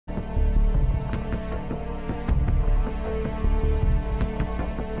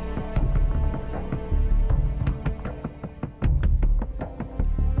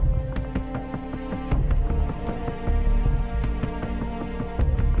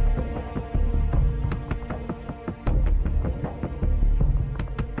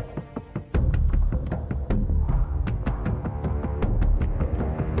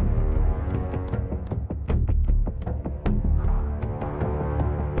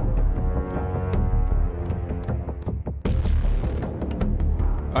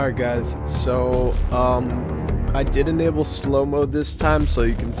Alright guys, so I did enable slow mode this time, so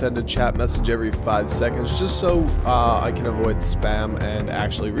you can send a chat message every 5 seconds just so I can avoid spam and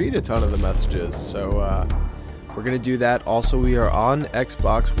actually read a ton of the messages. So we're gonna do that. Also, we are on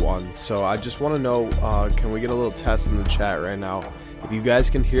Xbox One, so I just want to know, can we get a little test in the chat right now? If you guys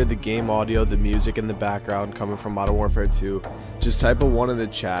can hear the game audio, the music in the background coming from Modern Warfare 2, just type a 1 in the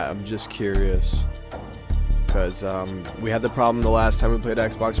chat. I'm just curious, because we had the problem the last time we played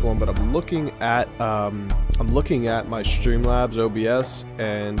Xbox One, but I'm looking at my Streamlabs OBS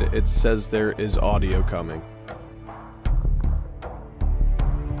and it says there is audio coming.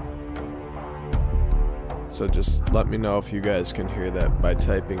 So just let me know if you guys can hear that by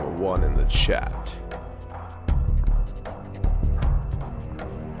typing a 1 in the chat.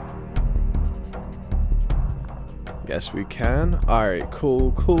 Yes, we can. Alright,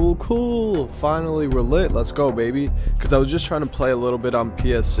 cool. Finally, we're lit. Let's go, baby. Because I was just trying to play a little bit on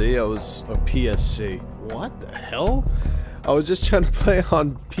PSC. PSC. What the hell? I was just trying to play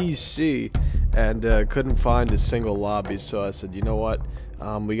on PC and couldn't find a single lobby. So I said, you know what?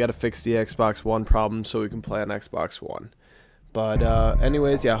 We got to fix the Xbox One problem so we can play on Xbox One. But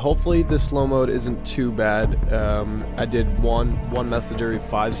anyways, yeah, hopefully this slow mode isn't too bad. I did one message every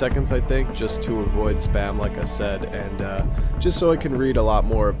 5 seconds, I think, just to avoid spam, like I said, and just so I can read a lot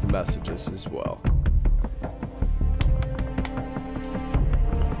more of the messages as well.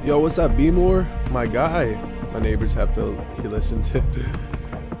 Yo, what's up, B-More? My guy. My neighbors have to listen to.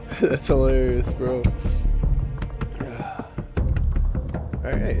 That's hilarious, bro.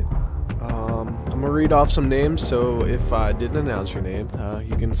 Alright. I'm gonna read off some names, so if I didn't announce your name,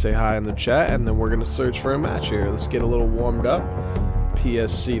 you can say hi in the chat, and then we're gonna search for a match here. Let's get a little warmed up.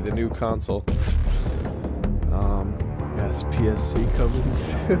 PSC, the new console. Yes, PSC coming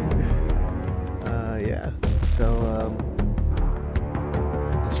soon. Yeah. So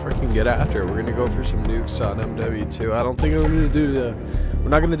let's freaking get after it. We're gonna go for some nukes on MW2. I don't think we're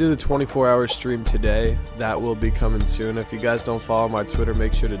not gonna do the 24-hour stream today. That will be coming soon. If you guys don't follow my Twitter,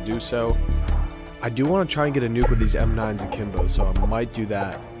 make sure to do so. I do want to try and get a nuke with these M9s akimbo, so I might do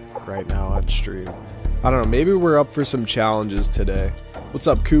that right now on stream. I don't know, maybe we're up for some challenges today. What's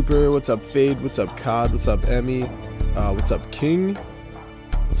up, Cooper? What's up, Fade? What's up, Cod? What's up, Emmy? What's up, King?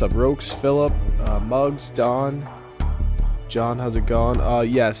 What's up, Rokes? Philip? Muggs? Don? John, how's it going?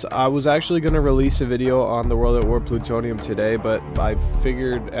 Yes, I was actually going to release a video on the World at War Plutonium today, but I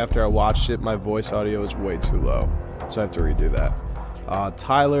figured after I watched it, my voice audio is way too low, so I have to redo that.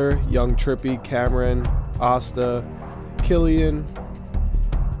 Tyler, Young Trippy, Cameron, Asta, Killian,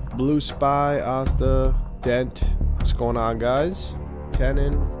 Blue Spy, Asta, Dent. What's going on, guys?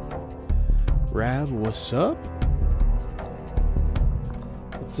 Tenon, Rab, what's up?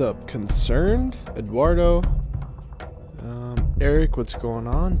 What's up? Concerned, Eduardo, Eric, what's going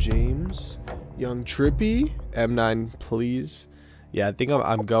on? James, Young Trippy, M9, please. Yeah, I think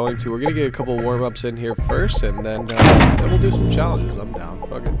I'm going to. We're going to get a couple warm-ups in here first, and then we'll do some challenges. I'm down.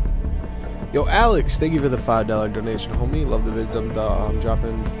 Fuck it. Yo, Alex, thank you for the $5 donation, homie. Love the vids. I'm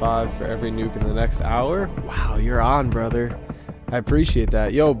dropping 5 for every nuke in the next hour. Wow, you're on, brother. I appreciate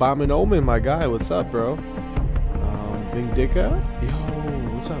that. Yo, Bomb and Omen, my guy. What's up, bro? Vingdicka? Yo,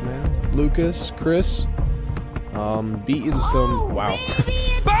 what's up, man? Lucas, Chris. Beating some... Wow.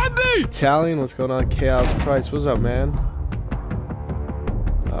 Italian, what's going on? Chaos Price, what's up, man?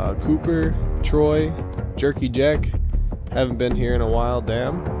 Cooper, Troy, Jerky Jack, haven't been here in a while,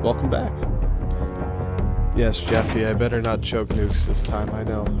 damn, welcome back. Yes, Jeffy, I better not choke nukes this time, I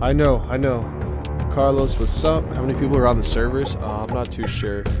know. Carlos, what's up? How many people are on the servers? I'm not too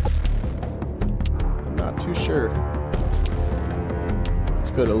sure.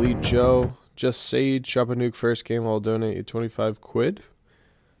 Let's go to Elite Joe, Just Sage, drop a nuke first game, I'll donate you 25 quid.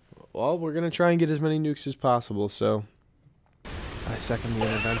 Well, we're gonna try and get as many nukes as possible, so... I second the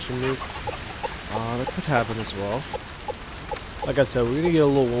intervention nuke. That could happen as well. Like I said, we're gonna get a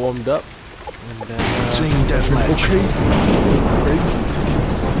little warmed up, and then Team deathmatch.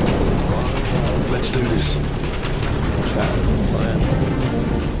 Let's do this.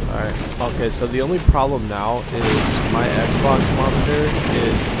 Alright, okay, so the only problem now is my Xbox monitor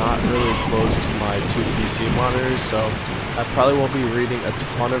is not really close to my 2 PC monitors, so I probably won't be reading a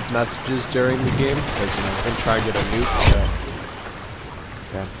ton of messages during the game, because I'm gonna try and get a nuke, so.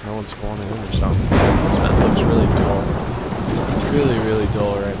 Yeah, no one's spawning in or something. This map looks really dull. Really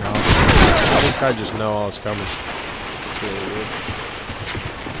dull right now. I think I just know I was coming. It's really weird.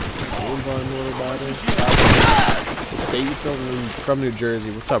 Stay from New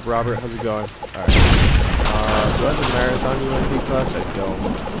Jersey. What's up, Robert? How's it going? Alright. Do I have a marathon UMP class? I don't.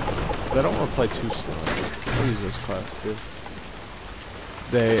 Because I don't want to play too slow. I'll use this class, too.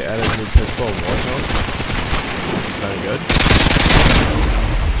 they added a new pistol in Warzone. It's kind of good.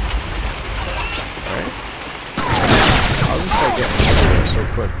 Alright. I'll just start getting everywhere so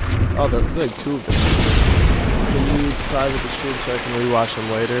quick. Oh, there's like 2 of them. Can you private the stream so I can rewatch them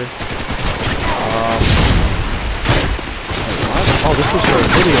later? Oh, this was for a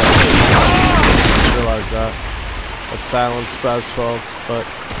video. I didn't realize that. That's Silence Spaz 12, but I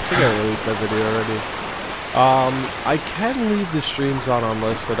think I released that video already. I can leave the streams on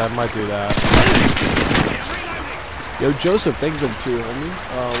unlisted. I might do that. Yo, Joseph, thanks for the 2, homie.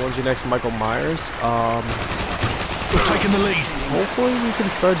 When's your next Michael Myers? We're taking the lead. Hopefully we can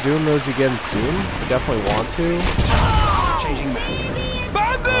start doing those again soon. I definitely want to. Changing man.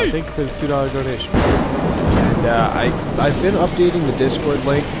 Thank you for the $2 donation. And I've been updating the Discord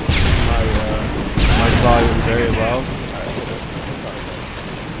link. My volume very low.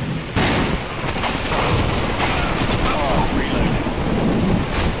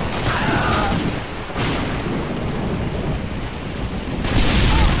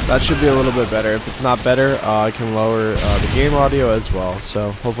 That should be a little bit better. If it's not better, I can lower the game audio as well.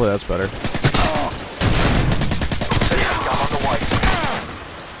 So hopefully that's better.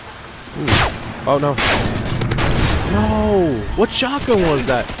 Ooh. Oh no. No! What shotgun was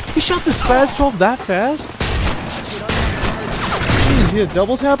that? He shot the Spaz 12 that fast? Jeez, he had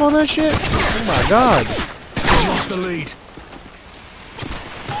double tap on that shit? Oh my god. Lost the lead.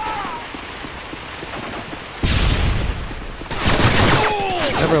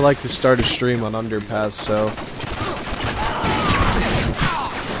 Never like to start a stream on Underpass, so.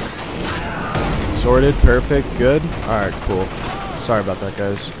 Sorted, perfect, good. Alright, cool. Sorry about that,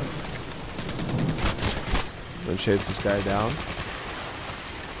 guys. Gonna chase this guy down.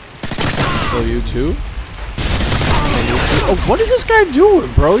 Kill you too. Oh, what is this guy doing,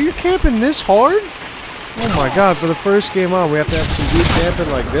 bro? You're camping this hard? Oh my god, for the first game on, we have to have some dude camping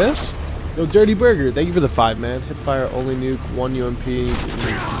like this? Yo, Dirty Burger, thank you for the 5, man. Hipfire only nuke, 1 UMP,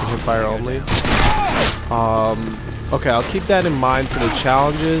 hipfire only. Okay, I'll keep that in mind for the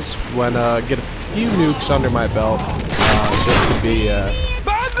challenges when get a few nukes under my belt, just to be, you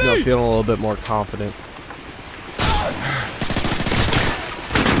know, feeling a little bit more confident.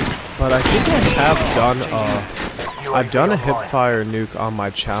 But I think I have done, I've done a hipfire nuke on my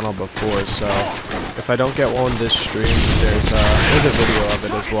channel before, so if I don't get one this stream, there's a video of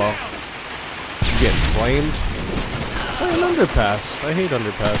it as well. Getting flamed. Oh, an underpass. I hate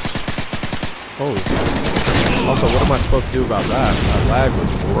underpass. Oh. Also, what am I supposed to do about that? That lag was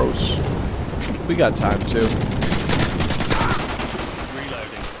gross. We got time too.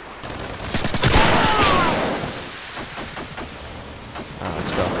 Reloading. Alright,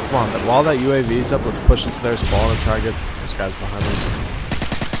 let's go. Come on, while that UAV's up, let's push into their spawn and try to get this guy's behind me.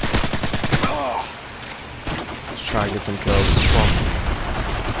 Let's try and get some kills. Come on.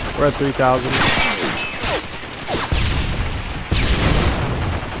 We're at 3,000.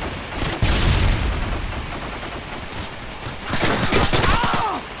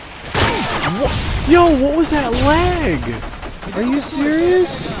 Yo, what was that lag? Are you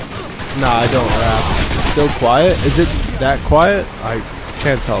serious? Nah, I don't rap. Still quiet? Is it that quiet? I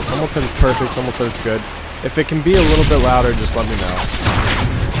can't tell. Someone said it's perfect, someone said it's good. If it can be a little bit louder, just let me know.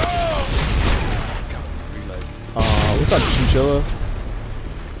 What's up, Chinchilla?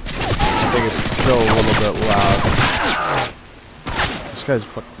 I think it's still a little bit loud. This guy's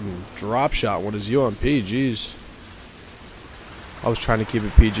fucking drop shot. What is UMP? Jeez. I was trying to keep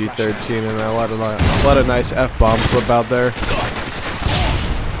it PG-13 and I let a nice F-bomb slip out there.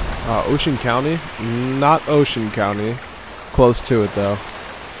 Ocean County? Not Ocean County. Close to it though.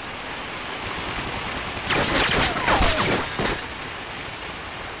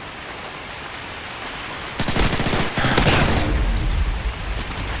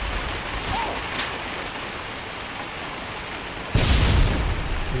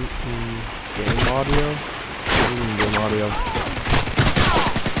 Game audio? Game audio.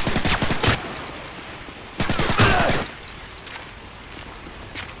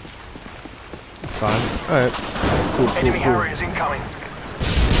 Fine. Alright. Cool, cool, Enemy cool. areas incoming.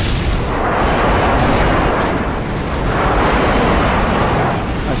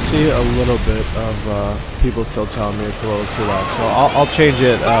 I see a little bit of people still telling me it's a little too loud, so I'll change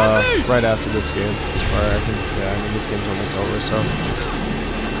it right after this game. Or I think, yeah, I mean this game's almost over, so.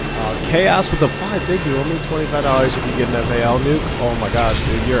 Chaos with the 5, thank you. Only $25 if you get an FAL nuke. Oh my gosh,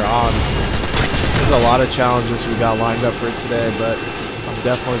 dude, you're on. There's a lot of challenges we got lined up for today, but I'm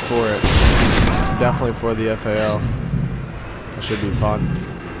definitely for it. Definitely for the FAL. That should be fun.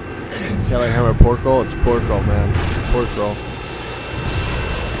 Kelly Hammer pork roll? It's pork roll, man. Pork roll.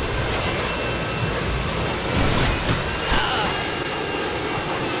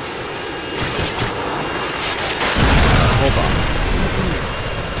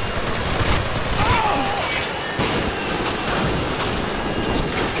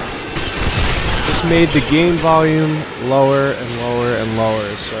 just made the game volume lower and lower and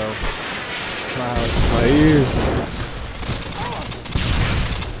lower, so wow, my ears.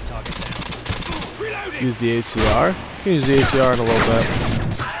 Use the ACR. You can use the ACR in a little bit.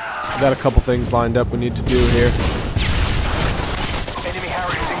 Got a couple things lined up we need to do here. Enemy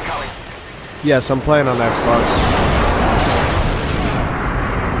Harriers incoming. Yes, I'm playing on Xbox.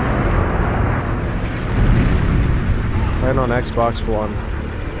 Playing on Xbox One.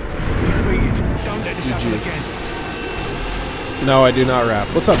 Defeated. Don't let this happen again. No, I do not rap.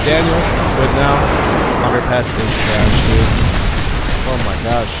 What's up, Daniel? Good now. 100 past crash, dude. Oh my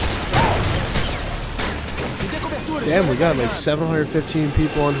gosh. Damn, we got like 715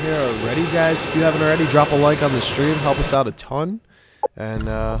 people in here already, guys. If you haven't already, drop a like on the stream. Help us out a ton. And,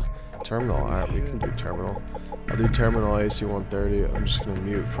 terminal. Alright, we can do terminal. I'll do terminal AC-130. I'm just going to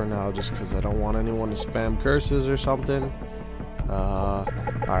mute for now just because I don't want anyone to spam curses or something.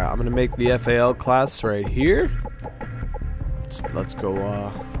 Alright, I'm going to make the FAL class right here. Let's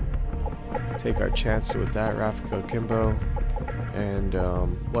go, take our chance with that. Rafiko Kimbo. And,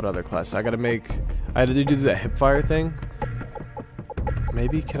 what other class? I had to do the hipfire thing.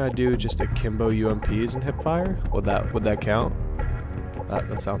 Maybe can I do just a Kimbo UMPs and hipfire? Would that count?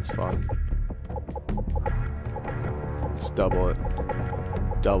 That sounds fun. Let's double it.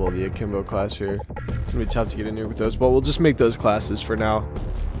 Double the Akimbo class here. It's gonna be tough to get a nuke with those, but we'll just make those classes for now.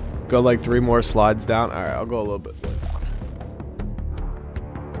 Go like 3 more slides down. Alright, I'll go a little bit down.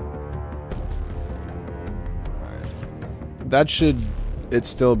 That should... It's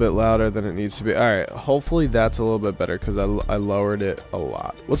still a bit louder than it needs to be. Alright, hopefully that's a little bit better because I lowered it a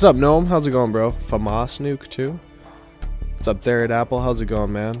lot. What's up, Gnome? How's it going, bro? Famas nuke too? What's up there at Apple? How's it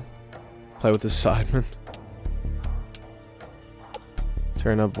going, man? Play with the Sideman.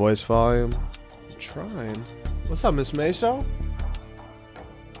 Turn up voice volume. I'm trying. What's up, Miss Meso?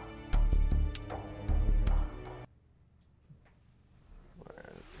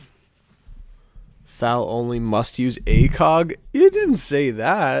 Foul only, must use ACOG? You didn't say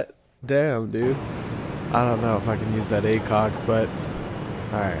that. Damn, dude. I don't know if I can use that ACOG, but...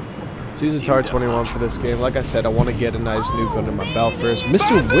 Alright. Let's use a TAR 21 for this game. Like I said, I want to get a nice nuke under my belt first.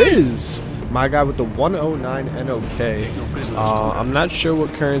 Mr. Wiz! My guy with the 109 NOK. I'm not sure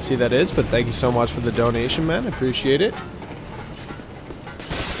what currency that is, but thank you so much for the donation, man. I appreciate it.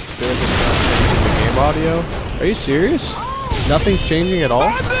 Feel like it's not changing the game audio. Are you serious? Nothing's changing at all?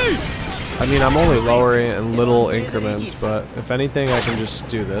 I mean, I'm only lowering it in little increments, but if anything, I can just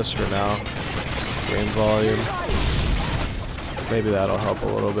do this for now. Game volume. Maybe that'll help a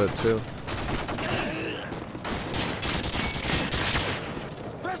little bit too.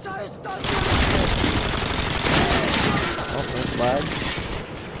 Oh, nice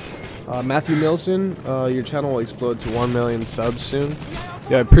lag. Matthew Milson, your channel will explode to 1 million subs soon.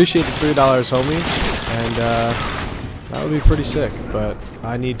 Yeah, I appreciate the $3, homie, and that would be pretty sick. But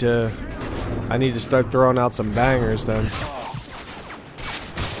I need to start throwing out some bangers then.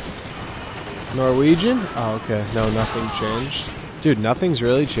 Norwegian? Oh, okay. No, nothing changed. Dude, nothing's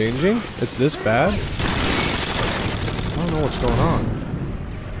really changing? It's this bad? I don't know what's going on.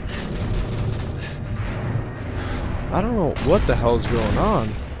 I don't know what the hell's going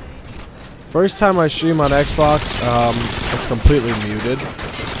on. First time I stream on Xbox, it's completely muted.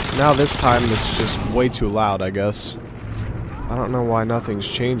 Now this time it's just way too loud, I guess. I don't know why nothing's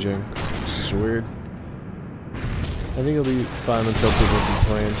changing. This is weird. I think it'll be fine until people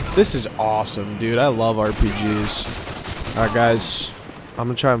complain. This is awesome, dude. I love RPGs. Alright, guys. I'm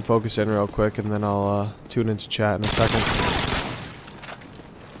gonna try and focus in real quick, and then I'll tune into chat in a second.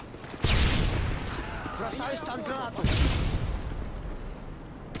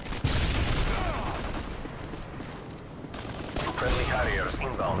 Friendly Harriers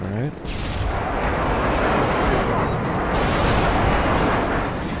inbound. Alright.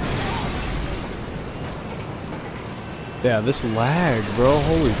 Yeah, this lag, bro.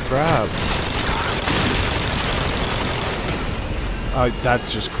 Holy crap.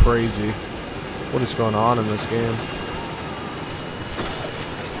 That's just crazy. What is going on in this game?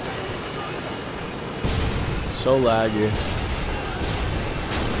 So laggy.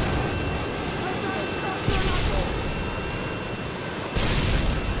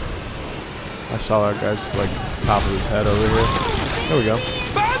 I saw that guy's like top of his head over here. There we go.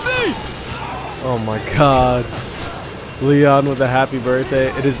 Oh my god. Leon with a happy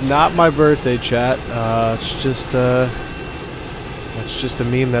birthday. It is not my birthday, chat. It's just a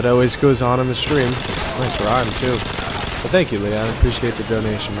meme that always goes on in the stream. Nice rhyme too. But thank you, Leon. I appreciate the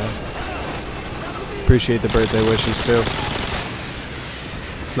donation, man. Appreciate the birthday wishes too.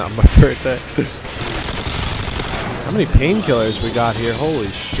 It's not my birthday. How many painkillers we got here? Holy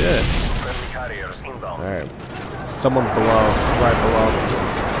shit. Harriers inbound. Alright. Someone's below. Right below.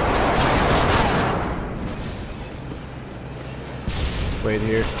 Wait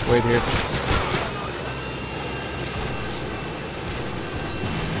here. Wait here.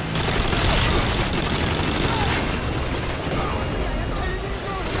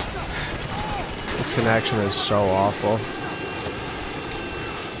 This connection is so awful.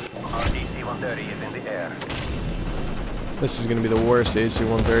 RDC-130 is in the air. This is going to be the worst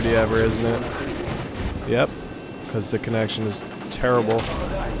AC-130 ever, isn't it? Yep. Because the connection is terrible.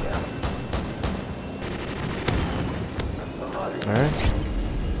 Alright.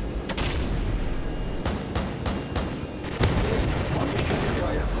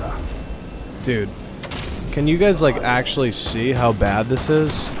 Dude. Can you guys, like, actually see how bad this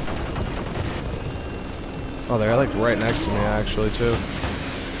is? Oh, they're, like, right next to me, actually, too.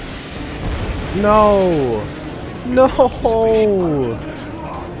 No! No!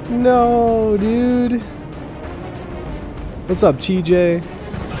 No, dude! What's up, TJ?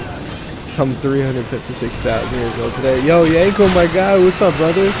 I'm 356,000 years old today. Yo, Yanko, my guy, what's up,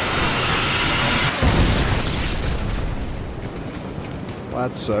 brother? Well,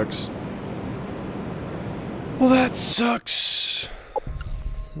 that sucks. Well, that sucks.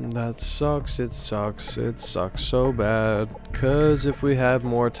 That sucks. It sucks. It sucks so bad. Because if we had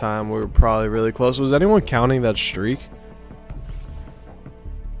more time, we were probably really close. Was anyone counting that streak?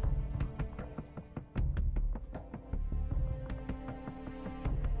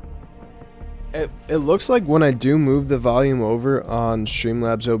 It looks like when I do move the volume over on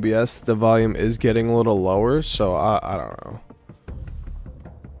Streamlabs OBS, the volume is getting a little lower, so I don't know.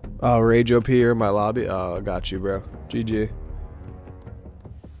 Oh, Rage OP here in my lobby? Oh, I got you, bro. GG.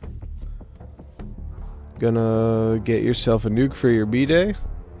 Gonna get yourself a nuke for your B-Day?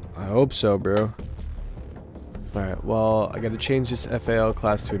 I hope so, bro. Alright, well, I gotta change this FAL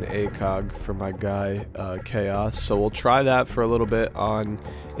class to an ACOG for my guy, Chaos. So we'll try that for a little bit on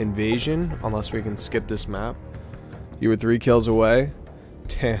Invasion, unless we can skip this map. You were 3 kills away.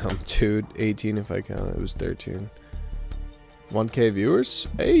 Damn, dude. 18 if I count. It was 13. 1K viewers?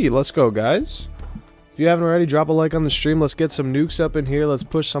 Hey, let's go, guys. If you haven't already, drop a like on the stream. Let's get some nukes up in here. Let's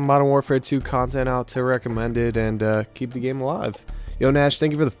push some Modern Warfare 2 content out to recommended and keep the game alive. Yo, Nash,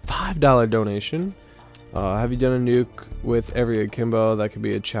 thank you for the $5 donation. Have you done a nuke with every akimbo? That could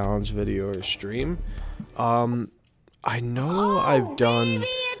be a challenge video or a stream. I know I've done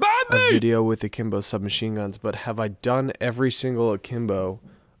a video with akimbo submachine guns, but have I done every single akimbo?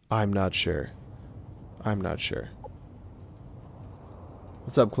 I'm not sure. I'm not sure.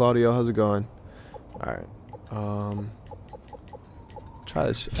 What's up, Claudio? How's it going? Alright. Try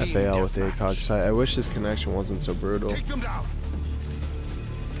this FAL with ACOG site. I wish this connection wasn't so brutal.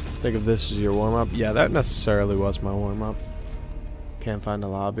 Think of this as your warm-up. Yeah, that necessarily was my warm-up. Can't find a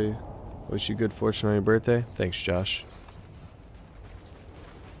lobby. Wish you good fortune on your birthday. Thanks, Josh.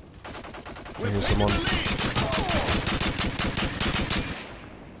 Here's someone.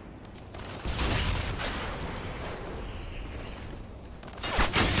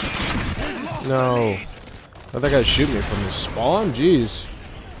 No. That guy's shooting me from his spawn? Jeez.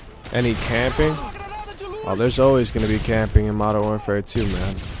 Any camping? Oh, there's always going to be camping in Modern Warfare 2,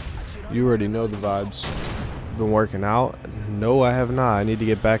 man. You already know the vibes. Been working out? No, I have not. I need to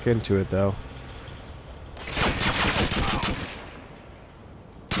get back into it, though.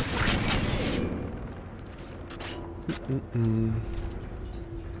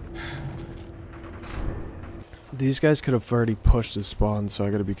 These guys could have already pushed the spawn, so I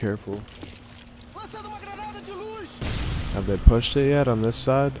gotta be careful. Have they pushed it yet on this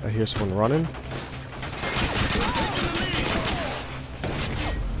side? I hear someone running.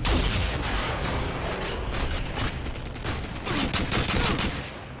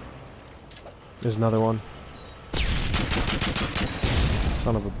 There's another one.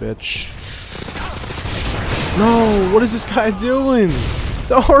 Son of a bitch. No! What is this guy doing?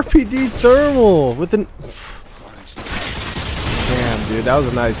 The RPD thermal with an... Damn, dude. That was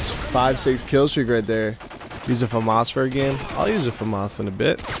a nice 5-6 kill streak right there. Use a FAMAS for a game? I'll use a FAMAS in a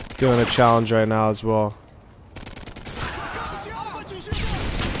bit. Doing a challenge right now as well.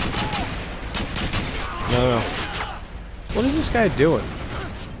 No. What is this guy doing?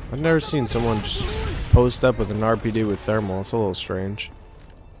 I've never seen someone just post up with an RPD with thermal. It's a little strange.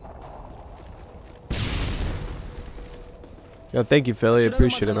 Yo, thank you, Philly. I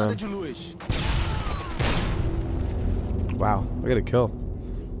appreciate it, man. Wow, I got a kill.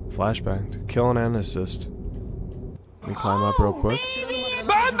 Flashbang. Kill and assist. Let me climb up real quick.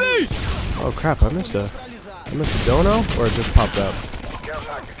 Oh crap, I missed a dono? Or it just popped up?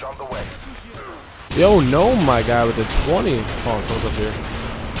 Yo, no, my guy with the 20. Oh, someone's up here.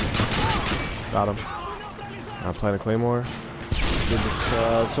 Got him. Playing a Claymore.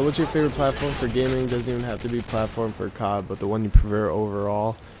 So what's your favorite platform for gaming? Doesn't even have to be platform for COD, but the one you prefer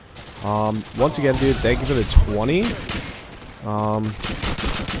overall. Once again, dude, thank you for the 20.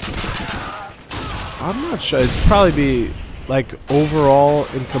 I'm not sure. It'd probably be like overall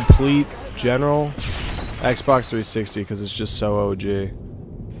in complete general Xbox 360 because it's just so OG.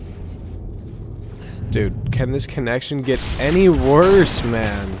 Dude, can this connection get any worse,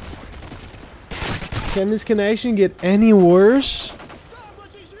 man? Can this connection get any worse?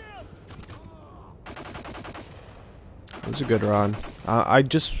 That was a good run.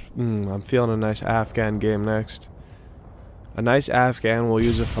 I'm feeling a nice Afghan game next. A nice Afghan. We'll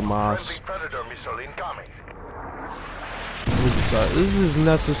use a FAMAS. This is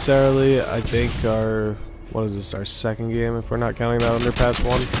necessarily, I think, our... What is this? Our second game, if we're not counting that underpass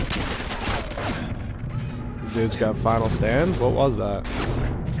one. Dude's got final stand. What was that?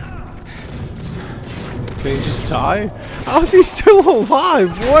 Can he just die? How is he still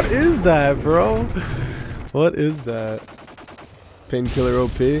alive? What is that, bro? What is that? Painkiller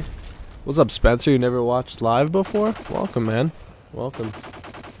OP. What's up, Spencer? You never watched live before? Welcome, man. Welcome.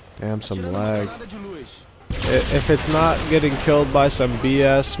 Damn, some lag. If it's not getting killed by some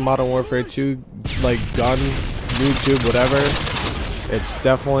BS Modern Warfare 2, like gun, YouTube, whatever, it's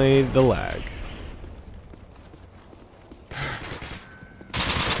definitely the lag.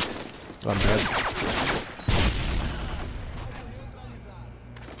 I'm dead.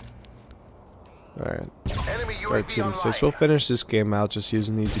 Alright. 13-6. We'll finish this game out just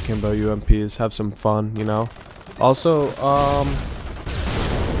using these Akimbo UMPs. Have some fun, you know? Also,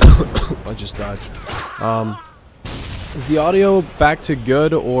 I just died. Is the audio back to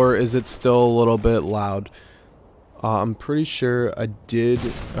good, or is it still a little bit loud? I'm pretty sure I did,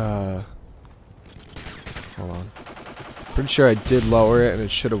 hold on. Pretty sure I did lower it and it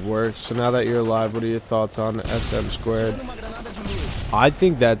should have worked. So now that you're live, what are your thoughts on SM squared? I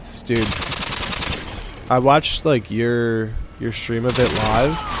think that's, dude, I watched like your stream of it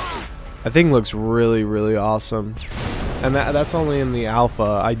live. I think it looks really, really awesome. And that's only in the alpha.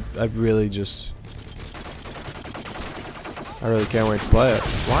 I really can't wait to play it.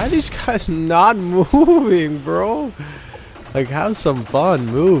 Why are these guys not moving, bro? Like, have some fun.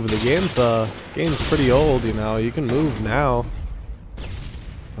 Move. The game's pretty old, you know. You can move now.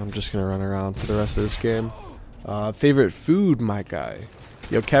 I'm just gonna run around for the rest of this game. Favorite food, my guy.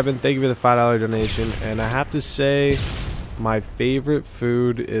 Yo, Kevin, thank you for the $5 donation. And I have to say, my favorite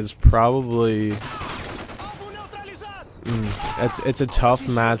food is probably... it's a tough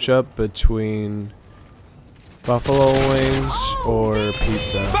matchup between buffalo wings or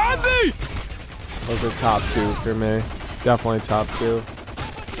pizza. Those are top two for me. Definitely top two.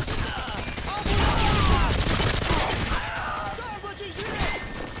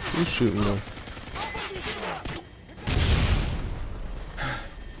 Who's shooting me?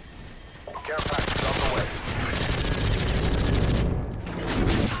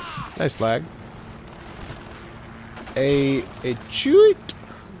 Nice lag. A Chuit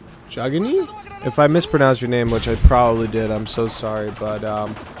Jagani? If I mispronounced your name, which I probably did, I'm so sorry. But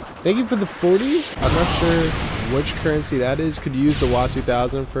thank you for the 40. I'm not sure which currency that is. Could you use the WA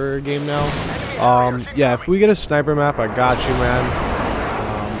 2000 for a game now? Yeah, if we get a sniper map, I got you, man.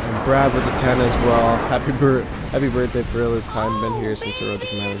 And Brad with the 10 as well. Happy birthday for real this time. Been here since the road to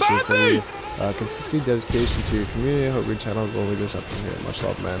Commander Series. Consistent dedication to your community. I hope your channel only goes up from here. Much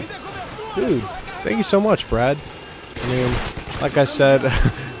love, man. Dude, thank you so much, Brad. I mean, like I said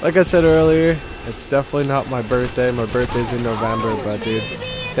earlier, it's definitely not my birthday. My birthday's in November, but dude,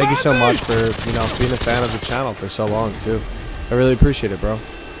 thank you so much for, you know, being a fan of the channel for so long too. I really appreciate it, bro.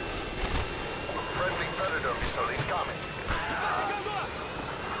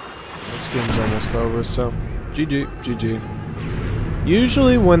 This game's almost over, so GG.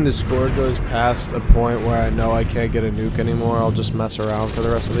 Usually when the score goes past a point where I know I can't get a nuke anymore, I'll just mess around for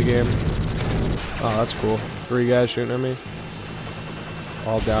the rest of the game. Oh, that's cool. 3 guys shooting at me.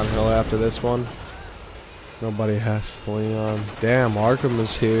 All downhill after this one. Nobody has Leon. Damn, Arkham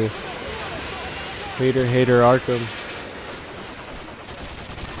is here. Hater Arkham.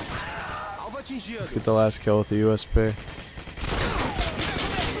 Let's get the last kill with the USP.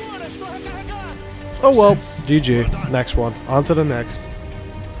 Oh well, GG. Next one. On to the next.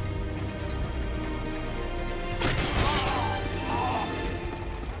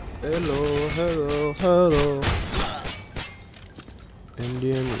 Hello.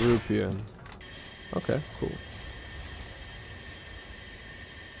 Indian Rupian. Okay, cool.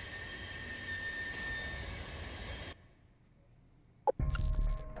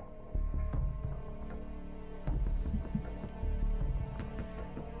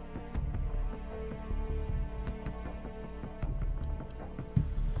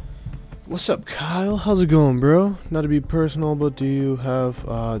 What's up, Kyle? How's it going, bro? Not to be personal, but do you have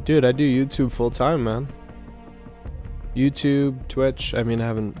dude, I do YouTube full time, man. YouTube, Twitch. I mean, I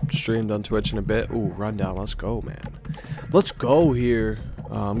haven't streamed on Twitch in a bit. Ooh, rundown. Let's go, man. Let's go here.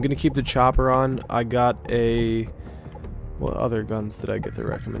 I'm gonna keep the chopper on. I got a... What other guns did I get the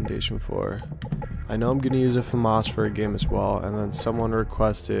recommendation for? I know I'm gonna use a FAMAS for a game as well, and then someone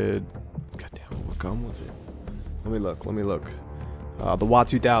requested... Goddamn, what gun was it? Let me look. The WA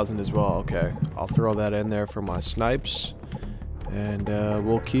 2000 as well. Okay, I'll throw that in there for my snipes, and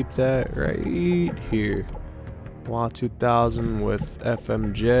we'll keep that right here. WA 2000 with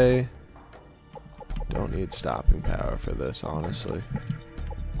FMJ. Don't need stopping power for this, honestly.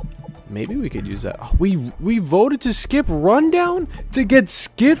 Maybe we could use that. Oh, we voted to skip rundown to get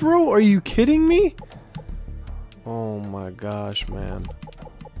Skid Row? Are you kidding me? Oh my gosh, man.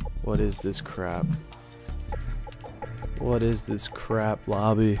 What is this crap? What is this crap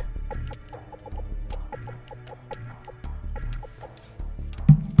lobby?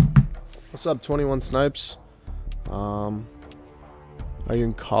 What's up, 21 Snipes? Are you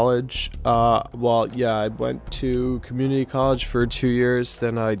in college? Well, yeah, I went to community college for 2 years.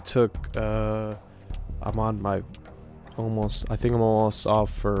 Then I took, I'm on my I think I'm almost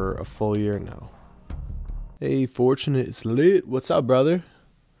off for a full year now. Hey, Fortunate, it's lit. What's up, brother?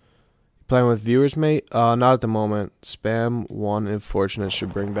 Playing with viewers, mate? Not at the moment. Spam 1 if Fortunate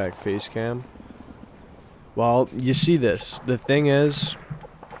should bring back face cam. Well, you see this. The thing is,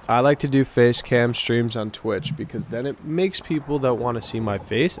 I like to do face cam streams on Twitch because then it makes people that want to see my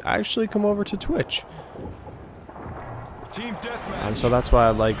face actually come over to Twitch. Team deathmatch. And so that's why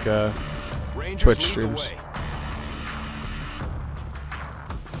I like Twitch streams.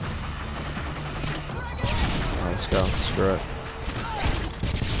 Let's go. Screw it.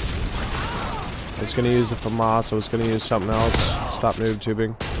 I was going to use the FAMAS. I was going to use something else. Stop noob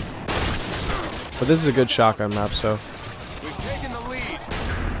tubing. But this is a good shotgun map, so...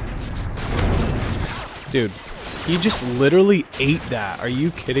 Dude, he just literally ate that. Are you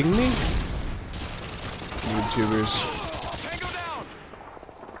kidding me? YouTubers.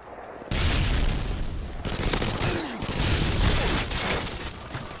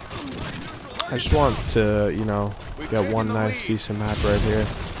 I just want to, you know, get one nice decent map right here.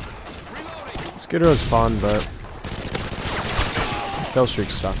 Skid Row's fun, but kill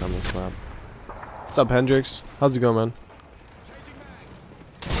streaks suck on this map. What's up, Hendrix? How's it going, man?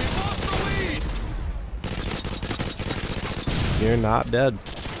 You're not dead.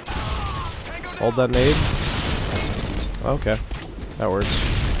 Hold that nade. Okay, that works.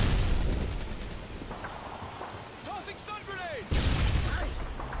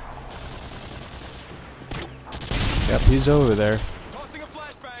 Yep, he's over there.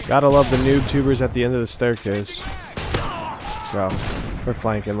 Gotta love the noob tubers at the end of the staircase. Go. We're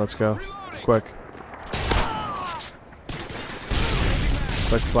flanking. Let's go. Quick.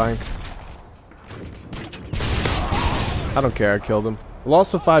 Quick flank. I don't care, I killed him. I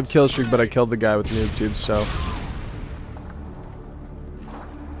lost a 5 kill streak, but I killed the guy with noob tubes, so.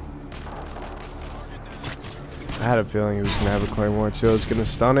 I had a feeling he was gonna have a claymore too. I was gonna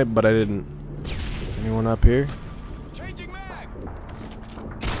stun it, but I didn't. Anyone up here?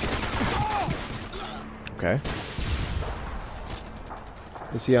 Okay.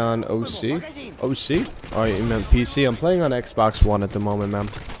 Is he on OC? OC? Oh, you meant PC? I'm playing on Xbox One at the moment, man.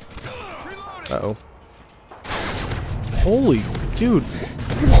 Uh-oh. Holy dude.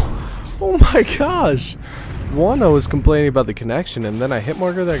 Oh my gosh. One, I was complaining about the connection, and then I hit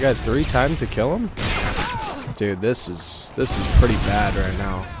marker that guy 3 times to kill him. Dude, this is pretty bad right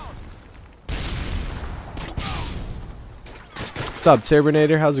now. What's up,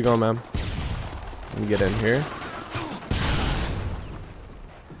 Terminator? How's it going, man? Let me get in here.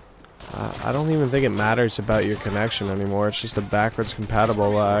 I don't even think it matters about your connection anymore. It's just a backwards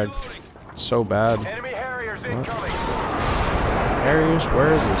compatible lag. It's so bad. Enemy Harriers incoming. Harriers?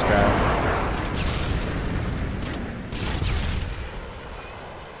 Where is this guy?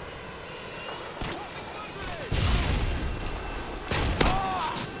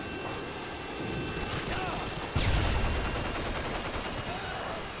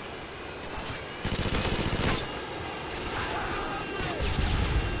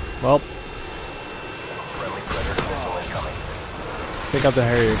 Well, Friendly predator missile incoming. pick up the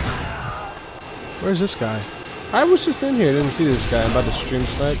Harrier. Where's this guy? I was just in here, didn't see this guy. I'm about to stream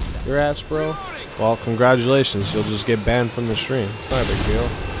snipe your ass, bro. Well, congratulations. You'll just get banned from the stream. It's not a big deal.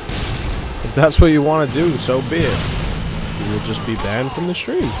 If that's what you want to do, so be it. You will just be banned from the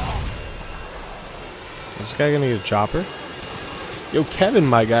stream. Is this guy gonna get a chopper? Yo, Kevin,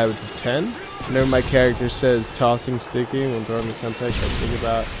 my guy with the 10. Whenever my character says tossing sticky when throwing the semtex, I think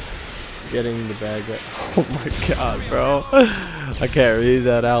about Getting the bag. Oh my god, bro. I can't read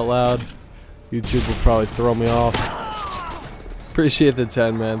that out loud. YouTube will probably throw me off. Appreciate the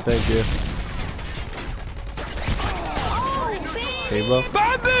 10, man. Thank you. Halo?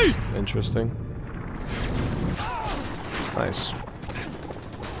 Interesting. Nice.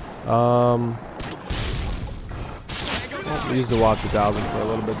 We'll use the Watts 1000 for a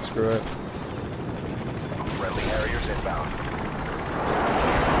little bit. Screw it. Friendly Harriers inbound.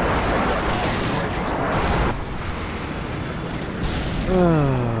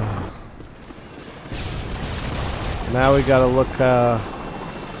 Now we gotta look,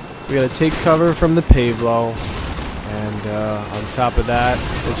 we gotta take cover from the Pavlo, and on top of that,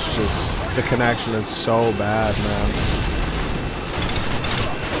 it's just, the connection is so bad, man.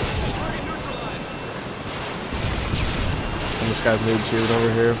 And this guy's noob tubing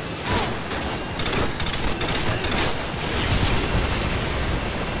over here.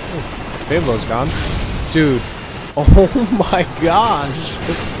 Oh, Pavlo's gone. Dude, oh my gosh.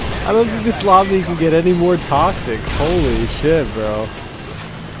 I don't think this lobby can get any more toxic. Holy shit, bro.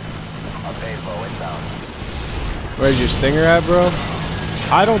 Where's your stinger at, bro?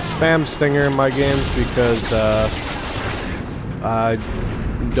 I don't spam stinger in my games because I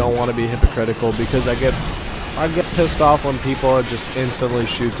don't want to be hypocritical, because I get pissed off when people just instantly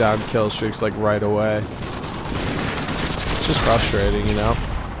shoot down kill streaks like right away. It's just frustrating, you know?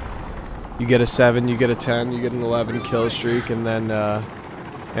 You get a 7, you get a 10, you get an 11 kill streak, and then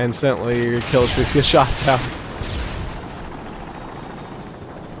instantly your kill streaks get shot down.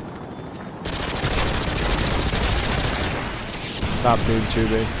 Stop noob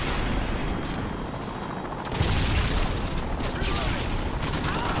tubing.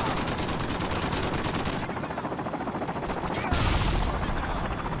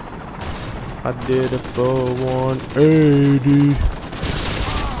 I did it for 180.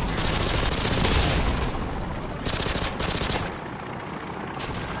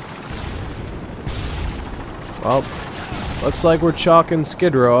 Well, looks like we're chalking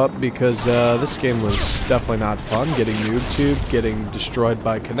Skid Row up, because this game was definitely not fun. Getting noob tubed, getting destroyed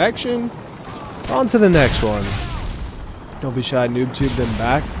by connection. On to the next one. Don't be shy, noob tube them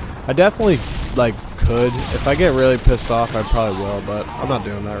back. I definitely like could. If I get really pissed off, I probably will, but I'm not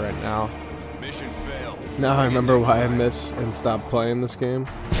doing that right now. Mission failed. Now I remember why I missed and stopped playing this game.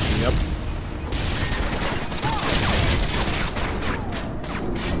 Yep.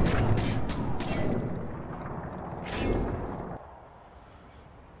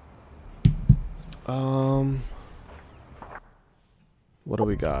 What do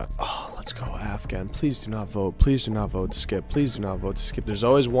we got? Oh, let's go Afghan. Please do not vote. Please do not vote to skip. Please do not vote to skip. There's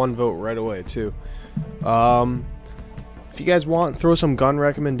always one vote right away, too. If you guys want, throw some gun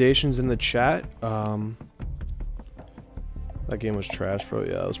recommendations in the chat. That game was trash, bro.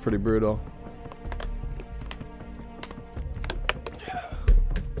 Yeah, it was pretty brutal.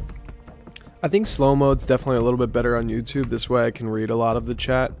 I think slow mode's definitely a little bit better on YouTube. This way I can read a lot of the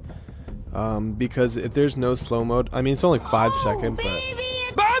chat. Because if there's no slow mode, I mean, it's only 5 seconds, but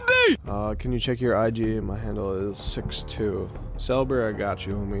can you check your IG? My handle is 62 Celeber. I got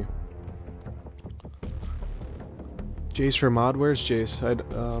you, homie. Jace for mod. Where's Jace?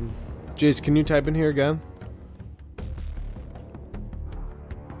 Jace, can you type in here again?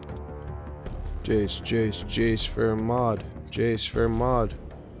 Jace for mod. Jace for mod.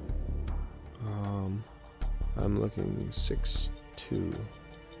 I'm looking 62.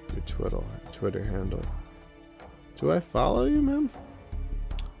 Your Twitter handle. Do I follow you, man?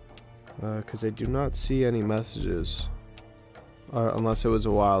 Because I do not see any messages. Unless it was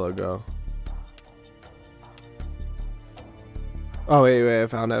a while ago. Oh, wait, I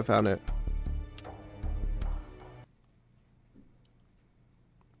found it.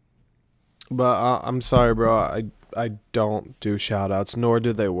 But I'm sorry, bro. I don't do shoutouts, nor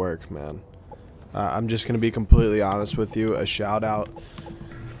do they work, man. I'm just gonna be completely honest with you. A shoutout.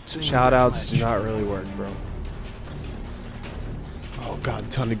 Shoutouts do not really work, bro. Oh god,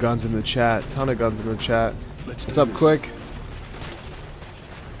 ton of guns in the chat. What's up, Quick?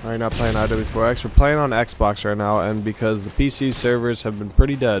 Are you not playing IW4X? We're playing on Xbox right now, and because the PC servers have been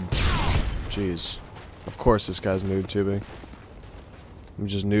pretty dead. Jeez. Of course this guy's noob tubing. I'm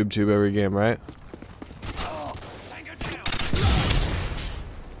just noob tube every game, right?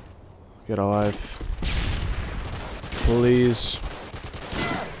 Get a life. Please.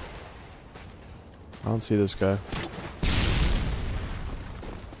 I don't see this guy.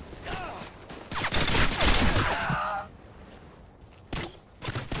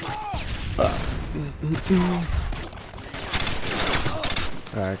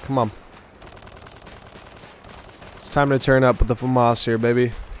 Alright, come on. It's time to turn up with the FAMAS here,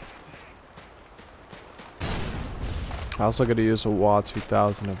 baby. I also gotta use a WA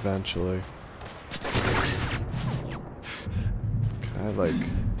 2000 eventually. Can I like...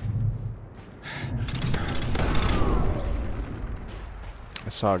 I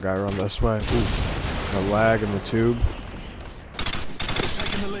saw a guy run this way. Ooh, a lag in the tube.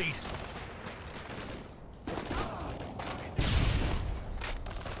 Taking the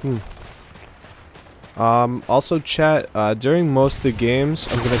lead. Also chat, during most of the games,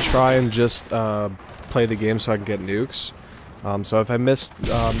 I'm gonna try and just, play the game so I can get nukes. So if I miss,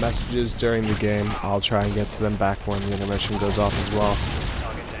 messages during the game, I'll try and get to them back when the intermission goes off as well.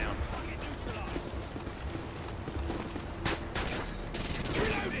 Target down.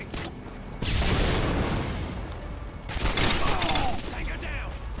 Reloading. Tango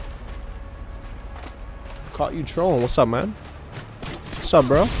down. Caught you trolling. What's up, man? What's up,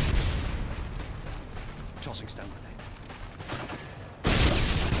 bro? Tossing stun grenade.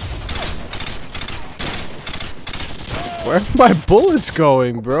 Where are my bullets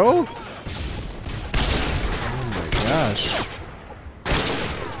going, bro? Oh my gosh.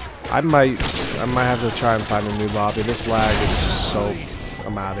 I might have to try and find a new lobby. This lag is just so...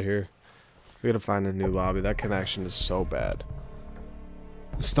 I'm out of here. We gotta find a new lobby. That connection is so bad.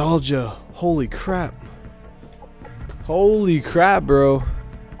 Nostalgia. Holy crap. Holy crap, bro.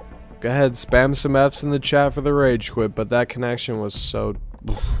 Go ahead, spam some Fs in the chat for the rage quit, but that connection was so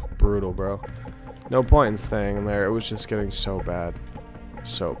brutal, bro. No point in staying in there. It was just getting so bad.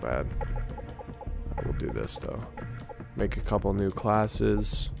 So bad. I will do this, though. Make a couple new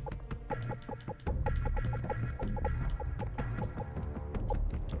classes.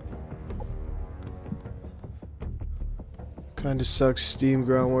 Kinda sucks Steam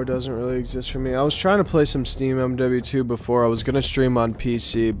Ground War doesn't really exist for me. I was trying to play some Steam MW2 before. I was gonna stream on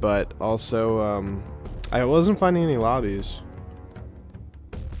PC, but also, I wasn't finding any lobbies.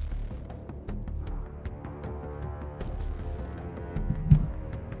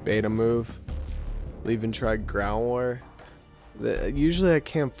 Beta move. Leave and try Ground War. Usually I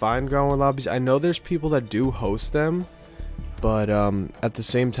can't find Ground War lobbies. I know there's people that do host them, but at the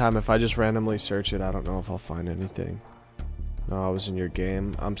same time, if I just randomly search it, I don't know if I'll find anything. No, I was in your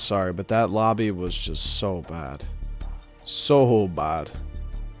game. I'm sorry, but that lobby was just so bad. So bad.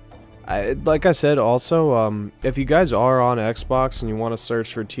 Like I said, also, if you guys are on Xbox and you want to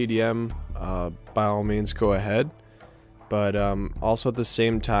search for TDM, by all means, go ahead. But also at the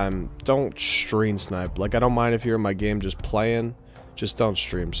same time, don't stream snipe. Like, I don't mind if you're in my game just playing. Just don't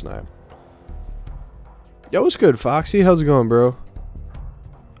stream snipe. Yo, what's good, Foxy? How's it going, bro?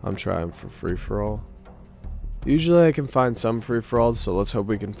 I'm trying for free-for-all. Usually I can find some free-for-alls, so let's hope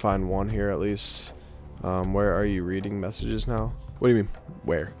we can find one here at least. Where are you reading messages now? What do you mean,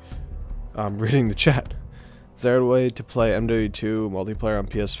 where? I'm reading the chat. Is there a way to play MW2 multiplayer on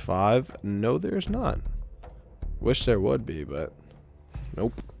PS5? No, there's not. Wish there would be, but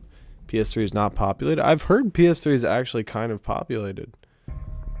nope. PS3 is not populated. I've heard PS3 is actually kind of populated.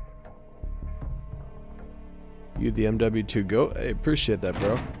 You the MW2 goat? I appreciate that,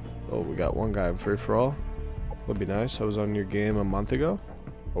 bro. Oh, we got one guy in free-for-all. Would be nice. I was on your game a month ago.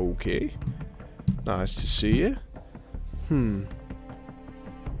 Okay. Nice to see you.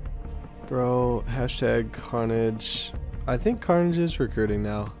 Bro, hashtag Carnage. I think Carnage is recruiting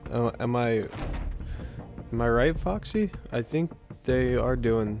now. Am I right, Foxy? I think they are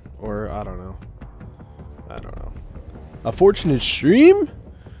doing, or I don't know. I don't know. A fortunate stream?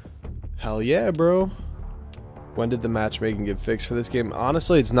 Hell yeah, bro. When did the matchmaking get fixed for this game?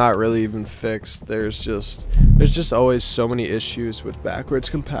 Honestly, it's not really even fixed. There's just always so many issues with backwards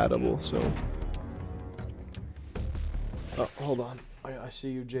compatible, so. Oh, hold on. I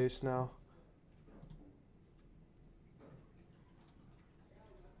see you, Jace, now.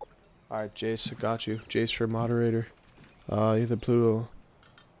 Alright, Jace, I got you. Jace for moderator. Either Pluto.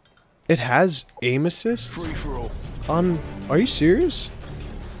 It has aim assist? Free for all. On. Are you serious?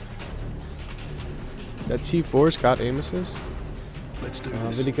 That T4's got aim assist? Let's do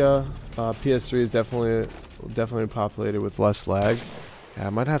this. Vidica, PS3 is definitely populated with less lag. Yeah, I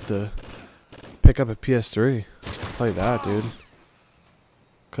might have to pick up a PS3. Play that, dude.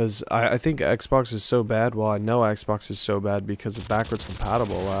 Cause I think Xbox is so bad. Well, I know Xbox is so bad because of backwards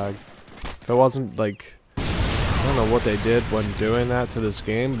compatible lag. If it wasn't like, I don't know what they did when doing that to this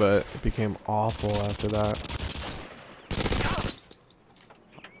game, but it became awful after that.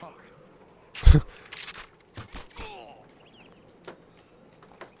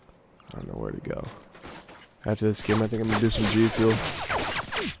 I don't know where to go. After this game, I think I'm gonna do some G Fuel.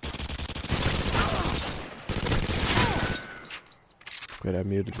 Wait, I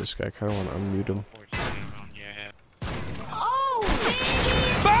muted this guy. I kinda wanna unmute him.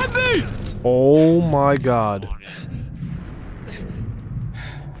 Oh my god.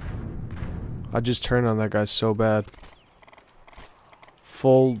 I just turned on that guy so bad.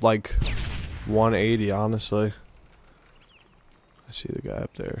 Full, like, 180, honestly. I see the guy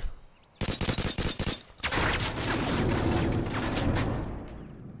up there.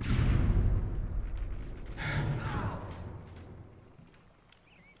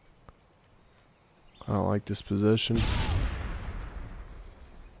 I don't like this position.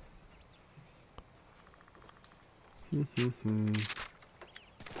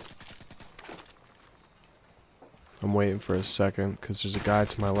 I'm waiting for a second because there's a guy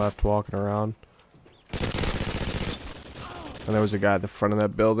to my left walking around. And there was a guy at the front of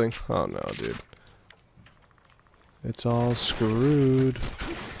that building. Oh no, dude. It's all screwed.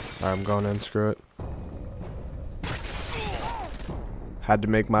 Alright, I'm going in, screw it. Had to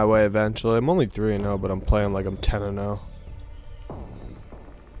make my way eventually. I'm only 3-0, but I'm playing like I'm 10-0.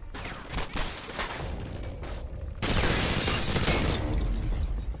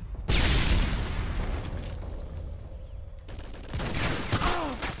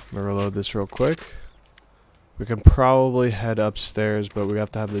 I'm gonna reload this real quick. We can probably head upstairs, but we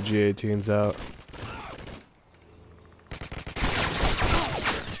have to have the G18s out.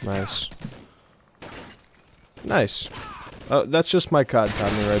 Nice. Nice. Oh, that's just my COD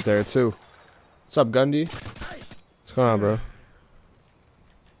timing right there, too. What's up, Gundy? What's going on, bro?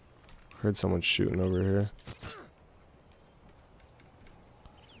 Heard someone shooting over here.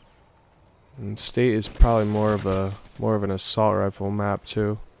 And State is probably more of an assault rifle map,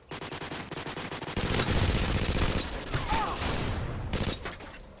 too.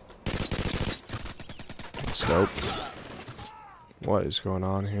 Scope. What is going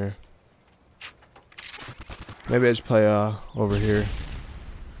on here? Maybe I just play over here.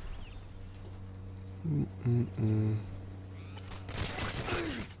 Need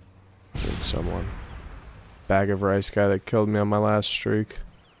someone. Bag of rice guy that killed me on my last streak.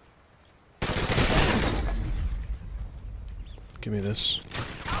 Give me this.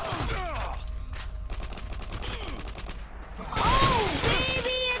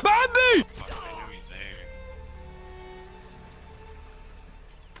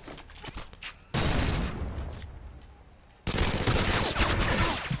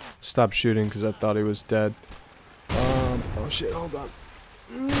 Stop shooting because I thought he was dead. Oh shit, hold on.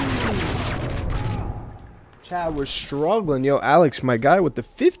 Chad, we're struggling. Yo, Alex, my guy with the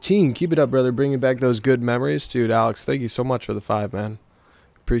 15. Keep it up, brother. Bringing back those good memories. Dude, Alex, thank you so much for the 5, man.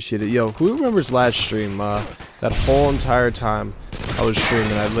 Appreciate it. Yo, who remembers last stream? That whole entire time I was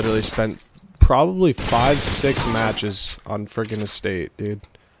streaming, I literally spent probably 5-6 matches on freaking Estate, dude.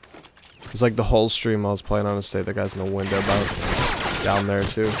 It was like the whole stream I was playing on Estate. That guy's in the window about down there,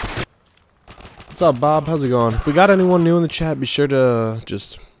 too. What's up, Bob? How's it going? If we got anyone new in the chat, be sure to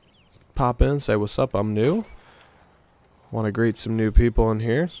just pop in, say what's up. I'm new. Want to greet some new people in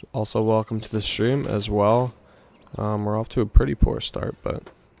here. Also, welcome to the stream as well. We're off to a pretty poor start, but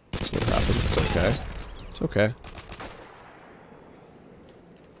that's what happens. It's okay. It's okay.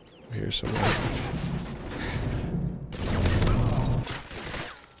 Here's some.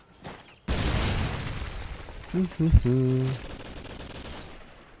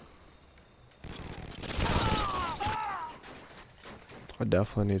 I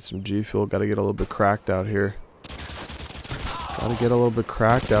definitely need some G Fuel. Gotta get a little bit cracked out here. Gotta get a little bit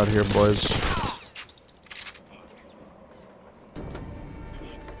cracked out here, boys.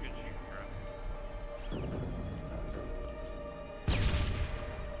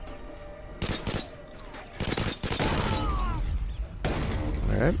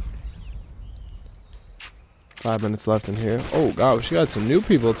 Alright. 5 minutes left in here. Oh, gosh, we got some new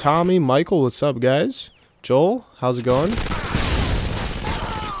people. Tommy, Michael, what's up, guys? Joel, how's it going?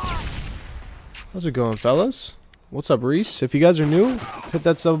 How's it going, fellas? What's up, Reese? If you guys are new, hit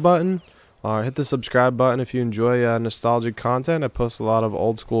that sub button. Hit the subscribe button if you enjoy nostalgic content. I post a lot of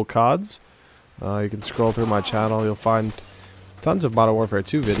old school CODs. You can scroll through my channel. You'll find tons of Modern Warfare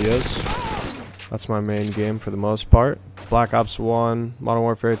 2 videos. That's my main game for the most part. Black Ops 1, Modern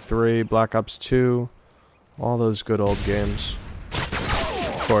Warfare 3, Black Ops 2. All those good old games.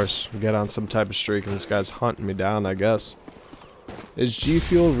 Of course, we get on some type of streak and this guy's hunting me down, I guess. Is G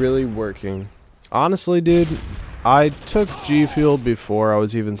Fuel really working? Honestly, dude, I took G Fuel before I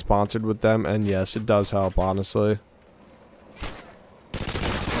was even sponsored with them, and yes, it does help, honestly.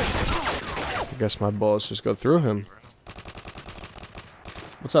 I guess my bullets just go through him.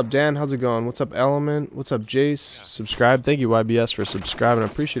 What's up, Dan? How's it going? What's up, Element? What's up, Jace? Subscribe. Thank you, YBS, for subscribing. I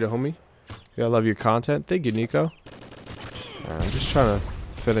appreciate it, homie. I love your content. Thank you, Nico. I'm just trying to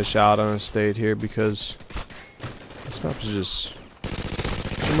finish out on Estate here because this map is just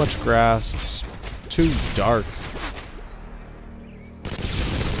too much grass. It's too dark.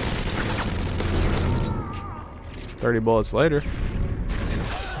 30 bullets later.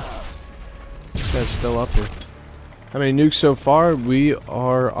 This guy's still up here. How many nukes so far? We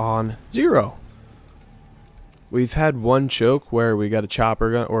are on 0. We've had one choke where we got a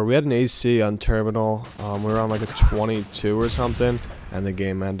chopper gun, or we had an AC on terminal. We were on like a 22 or something, and the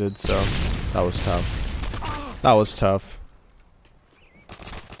game ended, so that was tough. That was tough.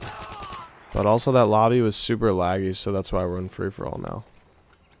 But also that lobby was super laggy, so that's why we're in free-for-all now.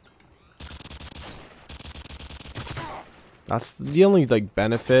 That's the only like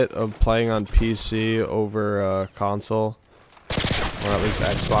benefit of playing on PC over console, or at least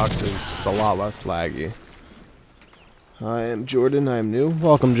Xbox, is it's a lot less laggy. I am Jordan, I am new.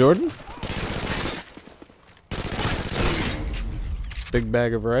 Welcome, Jordan. Big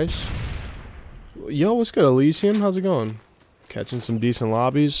bag of rice. Yo, what's good, Elysium? How's it going? Catching some decent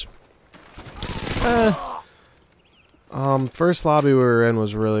lobbies. First lobby we were in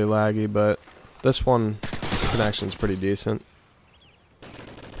was really laggy, but this one, connection's pretty decent.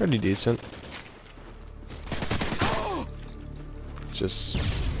 Pretty decent. Just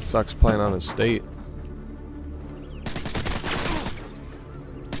sucks playing on a state.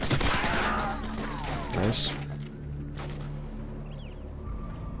 Nice.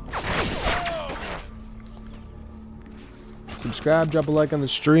 Subscribe, drop a like on the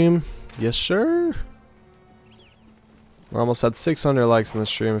stream. Yes, sir. We're almost at 600 likes on the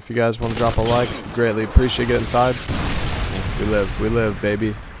stream. If you guys want to drop a like, greatly appreciate it inside. We live,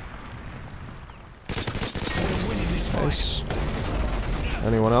 baby. Nice.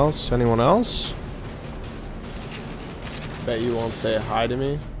 Anyone else? Anyone else? Bet you won't say hi to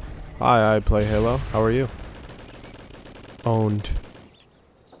me. Hi, I play Halo. How are you? Owned.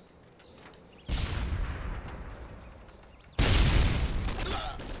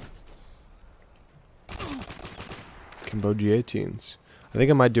 Kimbo G18s. I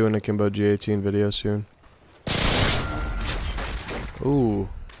think I might do a Kimbo G18 video soon. Ooh.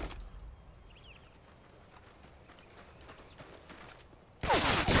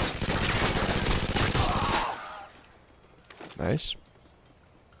 Nice.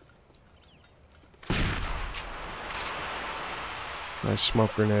 Nice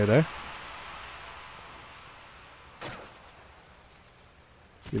smoke grenade, eh?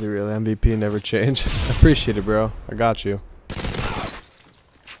 You're the real MVP, never change. I appreciate it, bro. I got you.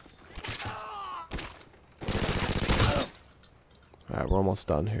 Alright, we're almost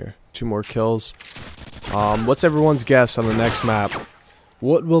done here. 2 more kills. What's everyone's guess on the next map?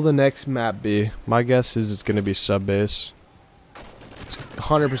 What will the next map be? My guess is it's gonna be sub base. It's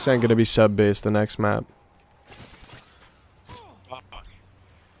 100% gonna be sub base the next map.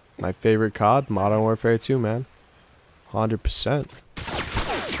 My favorite COD, Modern Warfare 2, man. 100%.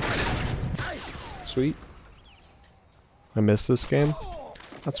 Sweet. I miss this game.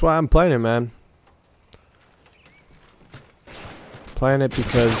 That's why I'm playing it, man. Playing it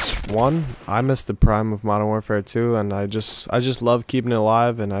because, one, I miss the prime of Modern Warfare 2, and I just love keeping it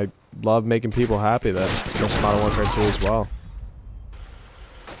alive, and I love making people happy that miss Modern Warfare 2 as well.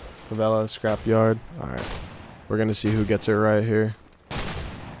 Favela, scrapyard. Alright. We're gonna see who gets it right here.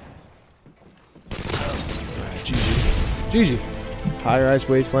 GG. High-rise,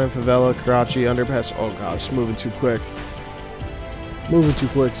 wasteland, favela, Karachi, underpass. Oh god, it's moving too quick. Moving too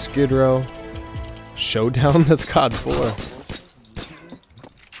quick. Skid Row. Showdown? That's COD 4.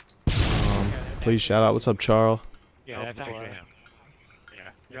 Please shout out. What's up, Charles? Yeah, that's actually him.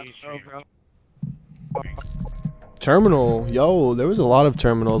 Yeah. Terminal. Yo, there was a lot of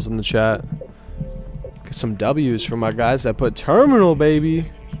terminals in the chat. Get some W's from my guys that put terminal,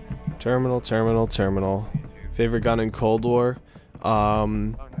 baby. Terminal, terminal, terminal. Favorite gun in Cold War?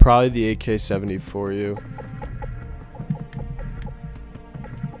 Probably the AK-70 for you.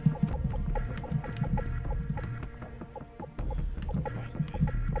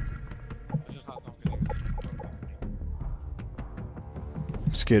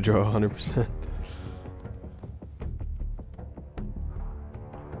 Skid Row 100%.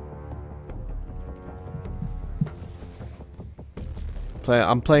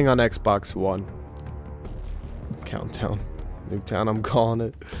 I'm playing on Xbox One. Countdown. Nuketown, I'm calling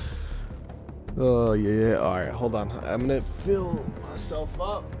it. Oh, yeah. Alright, hold on. I'm gonna fill myself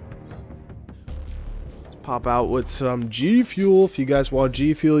up. Let's pop out with some G Fuel. If you guys want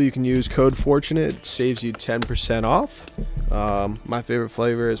G Fuel, you can use code Fortunate. It saves you 10% off. My favorite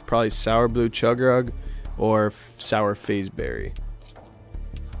flavor is probably Sour Blue Chugrug or Sour Phaseberry.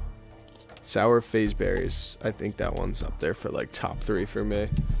 Sour Phaseberries. I think that one's up there for like top 3 for me.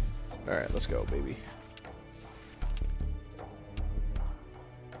 Alright, let's go, baby.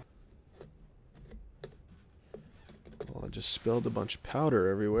 Well, I just spilled a bunch of powder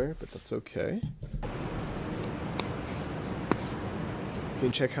everywhere, but that's okay. Can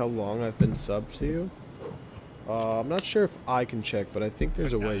you check how long I've been subbed to you? I'm not sure if I can check, but I think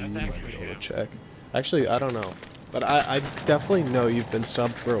there's a way you might be able to check. Actually, I don't know. But I definitely know you've been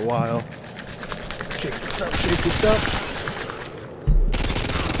subbed for a while. Shake this up, shake this up.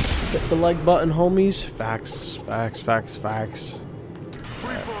 Hit the like button, homies. Facts, facts, facts, facts.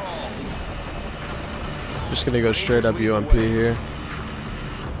 Right. Just gonna go straight up UMP here.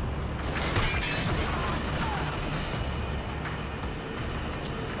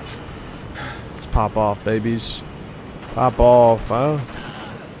 Let's pop off, babies. Pop off, huh?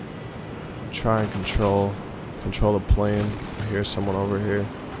 Try and control the plane. I hear someone over here.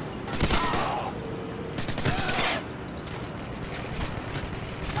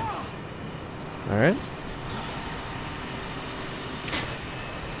 Alright.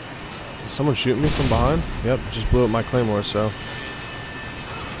 Is someone shooting me from behind? Yep, just blew up my claymore, so.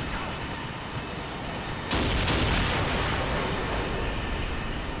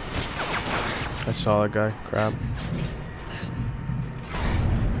 I saw that guy. Crap.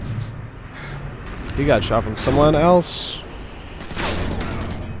 He got shot from someone else.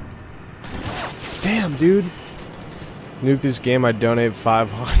 Damn, dude. Nuke this game, I donate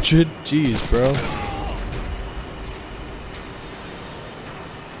 500. Jeez, bro.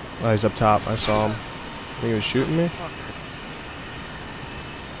 Oh, he's up top. I saw him. I think he was shooting me.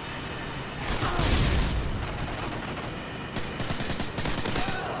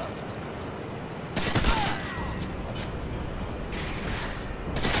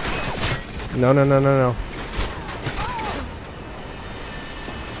 No, no, no, no, no.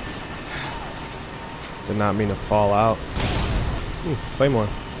 Did not mean to fall out. Ooh, claymore.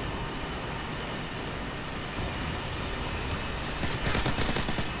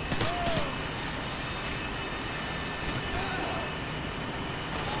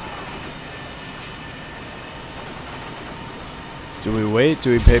 Do we wait?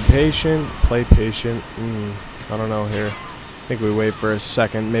 Do we pay patient? Play patient? I don't know here. I think we wait for a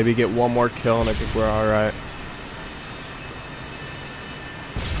second. Maybe get one more kill and I think we're alright.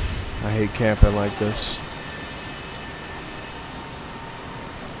 I hate camping like this.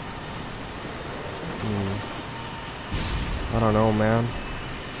 I don't know, man.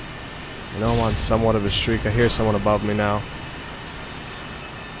 I know I'm on somewhat of a streak. I hear someone above me now.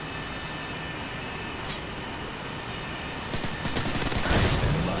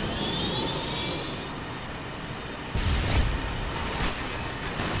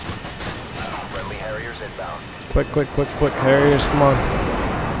 Quick, quick, quick, quick, Harriers, come on.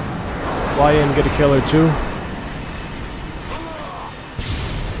 Fly in, get a kill or two.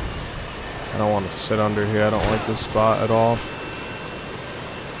 I don't want to sit under here. I don't like this spot at all.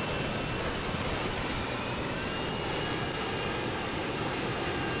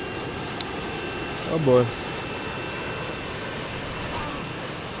 Oh boy.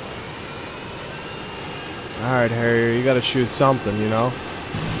 Alright, Harrier, you gotta shoot something, you know?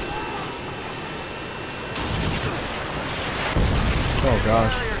 Oh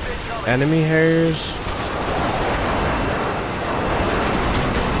gosh. Enemy Harriers?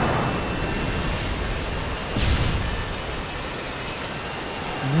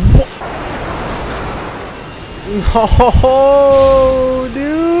 No,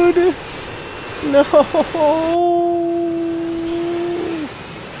 dude. No.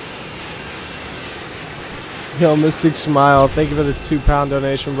 Yo, Mystic Smile, thank you for the £2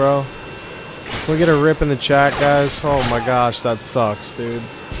 donation, bro. Can we get a rip in the chat, guys? Oh my gosh, that sucks, dude.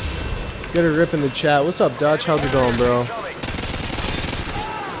 Get a rip in the chat. What's up, Dutch? How's it going, bro?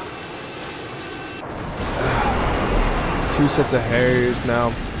 Two sets of Harriers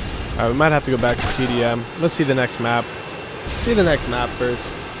now. Alright, we might have to go back to TDM. Let's see the next map. See the next map first.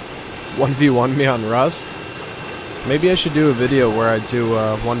 1v1 me on Rust. Maybe I should do a video where I do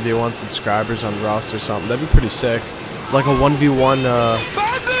 1v1 subscribers on Rust or something. That'd be pretty sick. Like a 1v1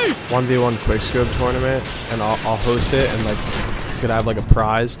 1v1 quickscope tournament, and I'll host it, and like could have like a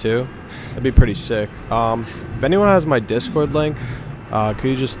prize too. That'd be pretty sick. If anyone has my Discord link, could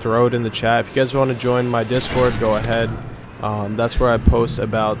you just throw it in the chat? If you guys want to join my Discord, go ahead. That's where I post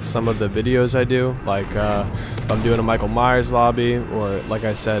about some of the videos I do, like if I'm doing a Michael Myers lobby, or like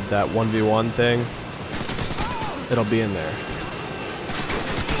I said, that 1v1 thing. It'll be in there.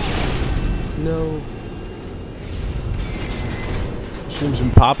 No. Streams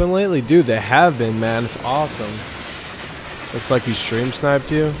been popping lately? Dude, they have been, man. It's awesome. Looks like he stream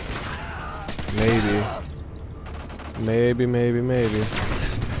sniped you. Maybe. Maybe, maybe, maybe.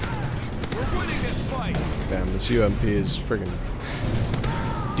 Damn, this UMP is freaking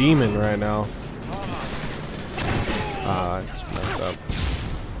demon right now. I just messed up.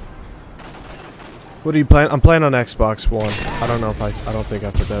 What are you playing? I'm playing on Xbox One. I don't know if I don't think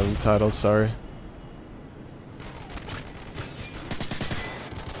I put that in the title, sorry.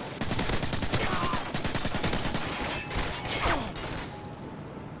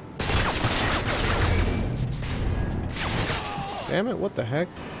 Damn it, what the heck?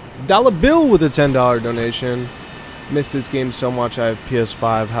 Dollar Bill with a $10 donation. Missed this game so much, I have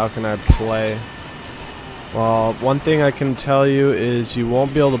PS5, how can I play? Well, one thing I can tell you is you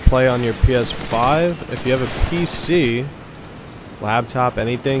won't be able to play on your PS5. If you have a PC, laptop,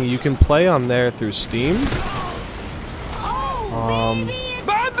 anything, you can play on there through Steam.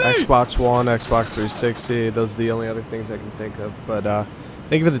 Xbox One, Xbox 360, those are the only other things I can think of. But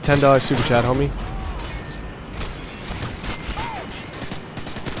thank you for the $10 super chat, homie.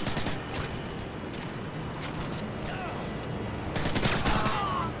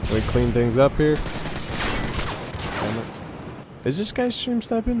 Let me clean things up here. Is this guy stream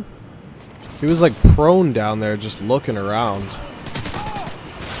sniping? He was like prone down there just looking around.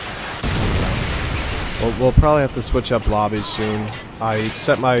 We'll probably have to switch up lobbies soon. I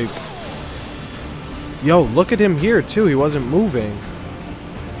set my... Yo, look at him here too. He wasn't moving.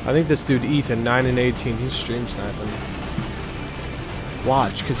 I think this dude Ethan, 9 and 18, he's stream sniping.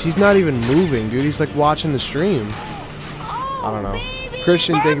 Watch, because he's not even moving, dude. He's like watching the stream. I don't know.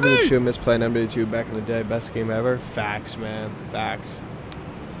 Christian, thank you for the 2. Miss playing MW2 back in the day. Best game ever. Facts, man. Facts.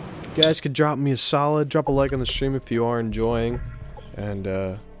 You guys could drop me a solid. Drop a like on the stream if you are enjoying. And,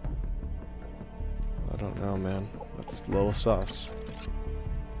 I don't know, man. That's a little sus.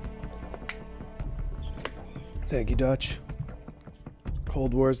 Thank you, Dutch.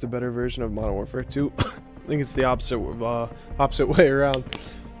 Cold War is the better version of Modern Warfare 2. I think it's the opposite way around.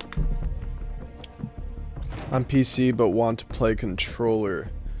 I'm PC, but want to play controller.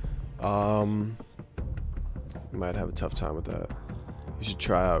 You might have a tough time with that. You should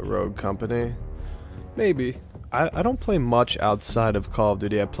try out Rogue Company. Maybe. I don't play much outside of Call of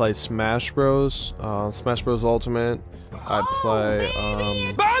Duty. I play Smash Bros. Smash Bros. Ultimate. I play,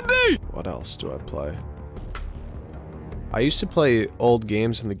 what else do I play? I used to play old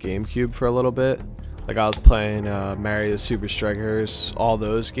games in the GameCube for a little bit. Like I was playing Mario Super Strikers, all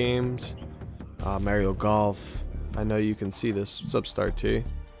those games. Mario Golf. I know you can see this. What's up, Star T?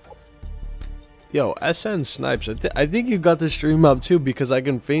 Yo, SN Snipes. I think you got the stream up too because I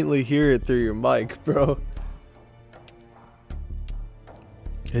can faintly hear it through your mic, bro.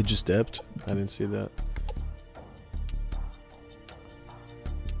 It just dipped. I didn't see that.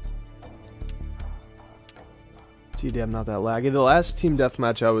 TD, not that laggy. The last team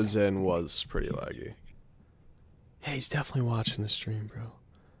deathmatch I was in was pretty laggy. Yeah, he's definitely watching the stream, bro.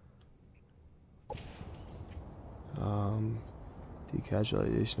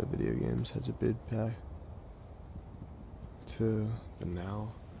 Decasualization of video games has a bid pack to the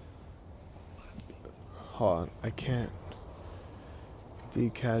now. Hold on, I can't.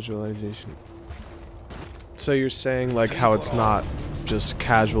 Decasualization. So you're saying like how it's not just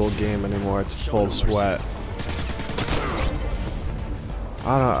casual game anymore, it's full sweat.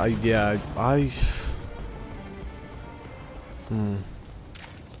 I don't, yeah,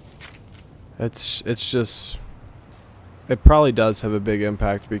 it's just, it probably does have a big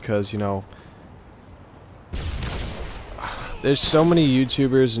impact because, you know, there's so many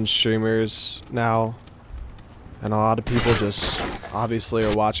YouTubers and streamers now, and a lot of people just obviously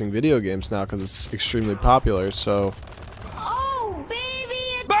are watching video games now because it's extremely popular, so. Oh,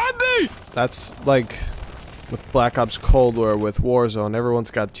 baby! Baby! That's like with Black Ops Cold War, with Warzone,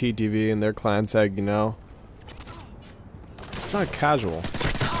 everyone's got TTV in their clan tag, you know. It's not casual.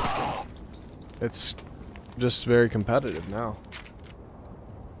 It's just very competitive now.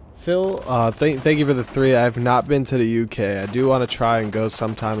 Phil, thank you for the 3. I have not been to the UK. I do want to try and go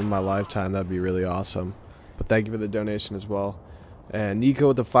sometime in my lifetime. That'd be really awesome. But thank you for the donation as well. And Nico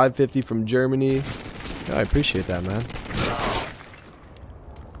with the 550 from Germany. Yeah, I appreciate that, man.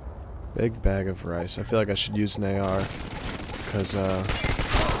 Big bag of rice. I feel like I should use an AR because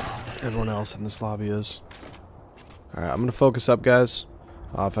everyone else in this lobby is. Alright, I'm going to focus up, guys.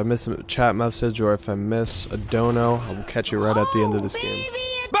 If I miss a chat message or if I miss a dono, I will catch you right at the end of this game.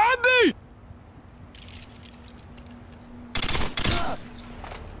 Baby!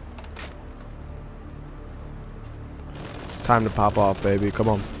 It's time to pop off, baby. Come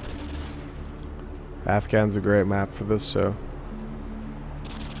on. Afghan's a great map for this, so.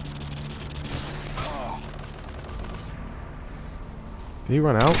 Did he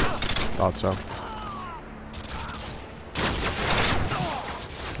run out? Thought so.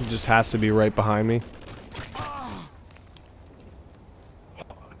 He just has to be right behind me.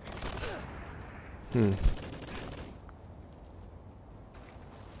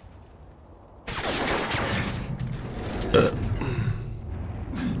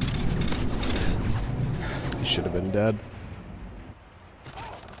 He should have been dead.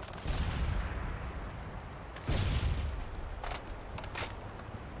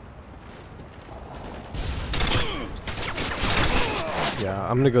 Yeah,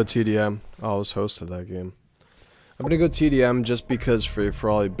 I'm gonna go TDM. I was host of that game. I'm gonna go TDM just because for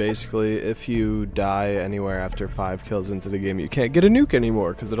all, basically, if you die anywhere after 5 kills into the game, you can't get a nuke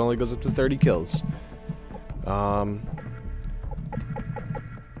anymore because it only goes up to 30 kills. I'm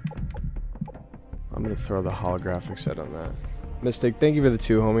gonna throw the holographic set on that. Mystic, thank you for the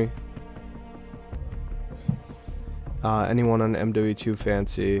 2, homie. Anyone on MW2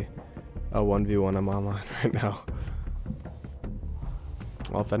 fancy? 1v1, I'm online right now.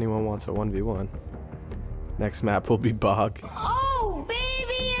 Well, if anyone wants a 1v1, next map will be Bog. Oh,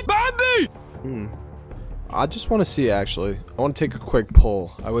 baby! Baby! I just want to see, actually. I want to take a quick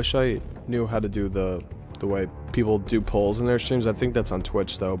poll. I wish I knew how to do the way people do polls in their streams. I think that's on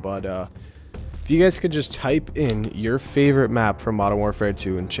Twitch, though. But if you guys could just type in your favorite map from Modern Warfare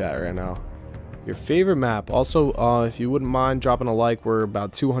 2 in chat right now. Your favorite map. Also, if you wouldn't mind dropping a like, we're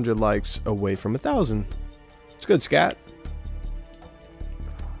about 200 likes away from 1,000. It's good, scat.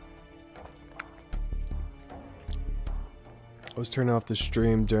 I was turning off the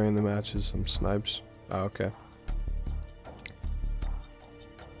stream during the matches. Some snipes. Oh, okay.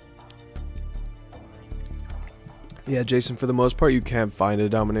 Yeah, Jason, for the most part, you can't find a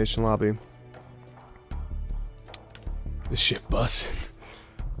domination lobby. This shit bussin'.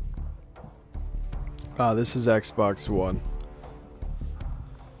 Ah, this is Xbox One.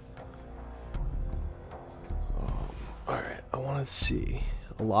 Alright, I want to see.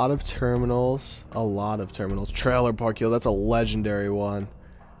 A lot of terminals. A lot of terminals. Trailer Park, yo, that's a legendary one.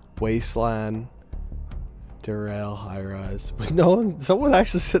 Wasteland. Derail, High Rise. But no one, someone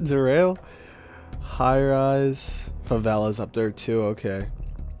actually said Derail. High Rise. Favela's up there too, okay.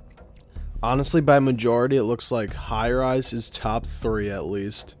 Honestly, by majority, it looks like High Rise is top 3 at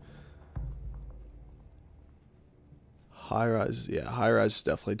least. High Rise, yeah, High Rise is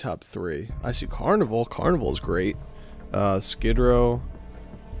definitely top 3. I see Carnival. Carnival is great. Skid Row.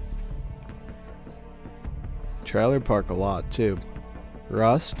 Trailer Park a lot too.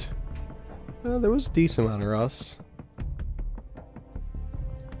 Rust. There was a decent amount of Rust.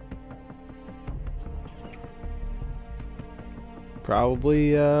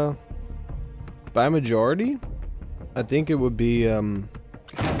 Probably by majority, I think it would be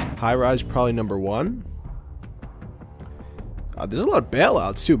High Rise probably number 1. There's a lot of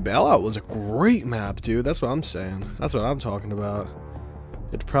bailouts too. Bailout was a great map, dude. That's what I'm saying. That's what I'm talking about.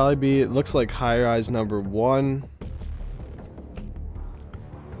 It'd probably be, it looks like High Rise number 1.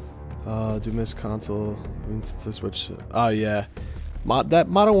 Do miss console since I switched. Oh yeah, that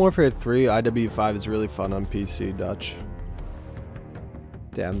Modern Warfare 3 IW5 is really fun on PC. Dutch.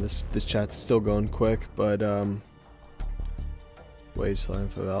 Damn, this chat's still going quick, but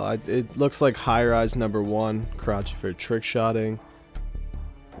Wasteland Favela. It looks like High Rise number 1. Crouching for trick shotting.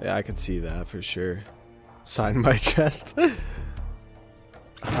 Yeah, I can see that for sure. Sign my chest.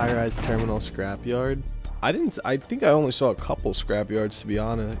 High Rise Terminal Scrapyard. I think I only saw a couple scrapyards, to be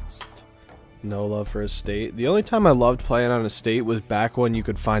honest. No love for Estate. The only time I loved playing on Estate was back when you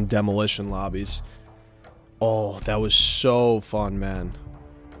could find demolition lobbies. Oh, that was so fun, man.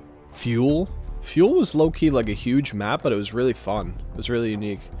 Fuel was low-key like a huge map, but it was really fun. It was really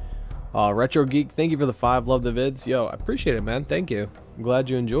unique. Retro Geek, thank you for the 5. Love the vids. Yo, I appreciate it, man. Thank you. I'm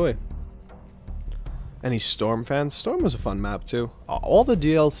glad you enjoy. Any Storm fans? Storm was a fun map, too. All the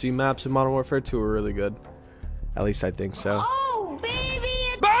DLC maps in Modern Warfare 2 were really good. At least I think so. Oh, baby!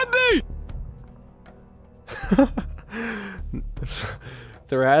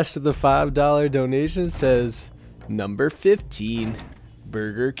 Thrash to the $5 donation says, number 15,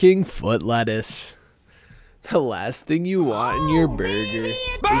 Burger King foot lettuce. The last thing you want in your burger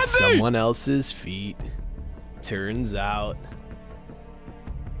is someone else's feet. Turns out,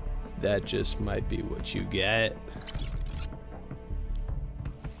 that just might be what you get.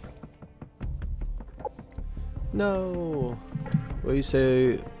 No. What do you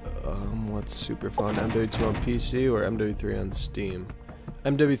say? What's super fun? MW2 on PC or MW3 on Steam?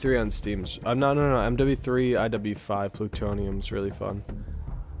 MW3 on Steam's. No. MW3 IW5 Plutonium's really fun.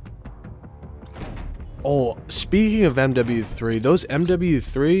 Oh, speaking of MW3, those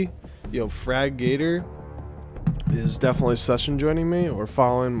MW3, yo, Frag Gator is definitely session joining me or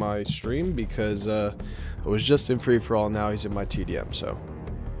following my stream because I was just in free for all. Now he's in my TDM, so.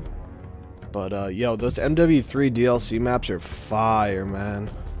 But yo, those MW3 DLC maps are fire, man.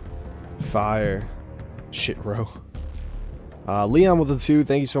 Fire. Shit, bro. Leon with the 2,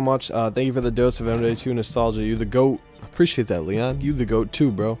 thank you so much. Thank you for the dose of MW2 nostalgia. You the GOAT. Appreciate that, Leon. You the GOAT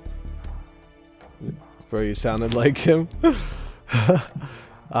too, bro. Bro, you sounded like him.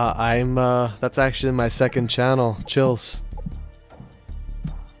 That's actually my second channel. Chills.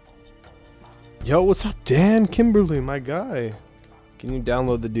 Yo, what's up, Dan Kimberly, my guy? Can you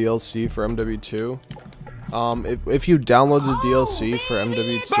download the DLC for MW2? If you download the DLC for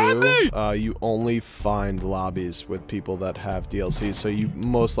MW2, you only find lobbies with people that have DLC, so you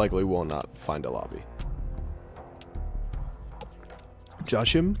most likely will not find a lobby.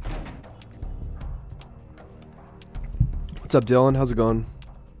 Joshim? What's up, Dylan? How's it going?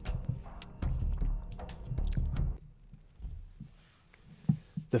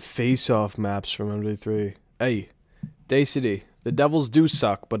 The face-off maps from MW3. Hey, Day City. The Devils do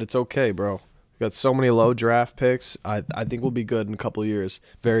suck, but it's okay, bro. We got so many low draft picks. I think we'll be good in a couple years.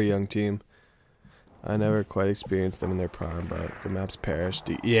 Very young team. I never quite experienced them in their prime, but good maps perished.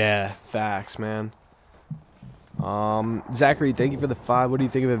 Yeah, facts, man. Zachary, thank you for the 5. What do you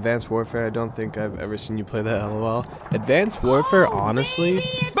think of Advanced Warfare? I don't think I've ever seen you play that, LOL. Advanced Warfare, honestly,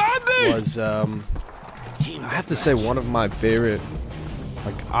 was, I have to say, one of my favorite.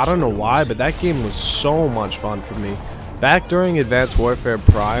 Like, I don't know why, but that game was so much fun for me. Back during Advanced Warfare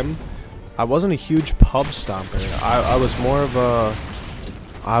Prime, I wasn't a huge pub stomper. I was more of a...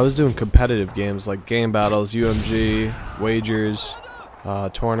 I was doing competitive games like game battles, UMG, wagers,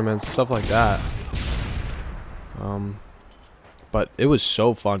 tournaments, stuff like that. But it was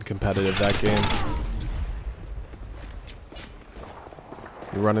so fun competitive, that game.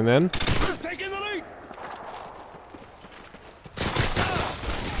 You running in?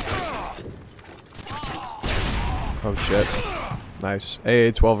 Oh shit. Nice.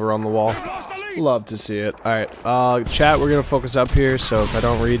 AA-12 around the wall. Love to see it. Alright, chat, we're gonna focus up here, so if I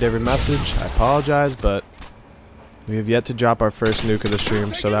don't read every message, I apologize, but we have yet to drop our first nuke of the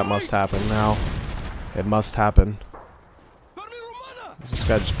stream, so that must happen now. It must happen. This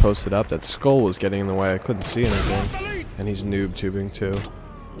guy just posted up. That skull was getting in the way. I couldn't see anything. And he's noob tubing too.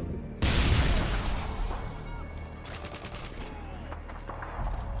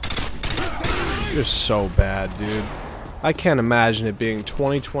 You're so bad, dude. I can't imagine it being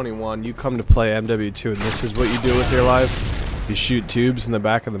 2021. You come to play MW2 and this is what you do with your life. You shoot tubes in the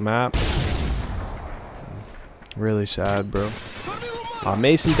back of the map. Really sad, bro.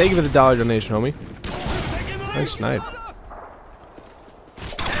 Mason, thank you for the $1 donation, homie. Nice snipe.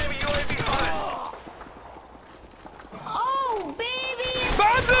 Oh, baby!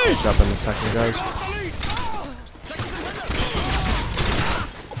 I'll drop in a second, guys.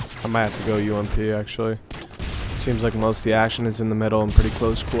 I might have to go UMP, actually. Seems like most of the action is in the middle and pretty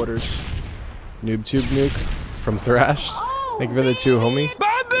close quarters. Noob tube nuke from Thrashed. Thank you for the 2, homie.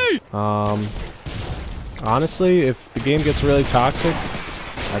 Honestly, if the game gets really toxic,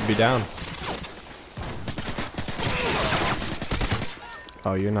 I'd be down.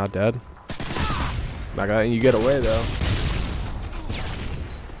 Oh, you're not dead? Not gonna let you get away, though.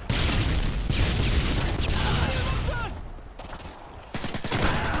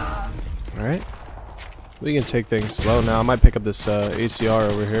 Alright. We can take things slow now. I might pick up this ACR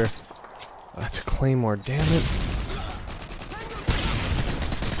over here. That's a claymore, damn it.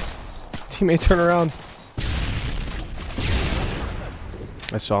 Teammate, turn around.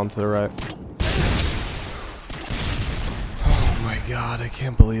 I saw him to the right. Oh my god, I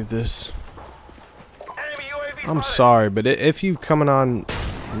can't believe this. I'm sorry, but if you coming on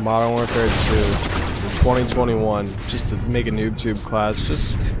Modern Warfare 2 in 2021 just to make a noob tube class,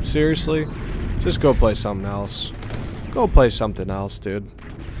 just seriously, just go play something else. Go play something else, dude.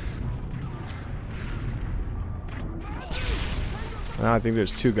 Now I think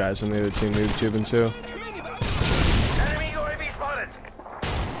there's 2 guys on the other team noob tubing too.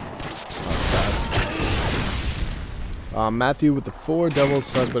 Matthew with the 4, Devils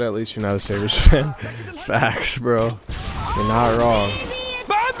suck, but at least you're not a Sabres fan. Facts, bro. You're not wrong.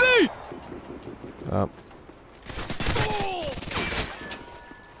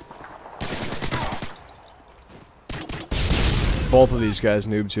 Both of these guys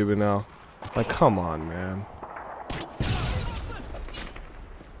noob tubing now. Like, come on, man.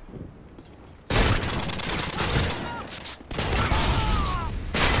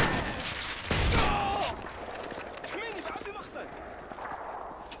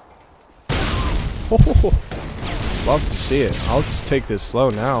 Oh, love to see it. I'll just take this slow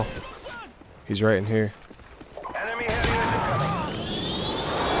now. He's right in here.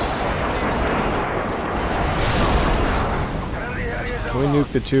 Can we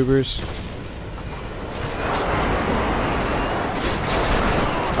nuke the tubers?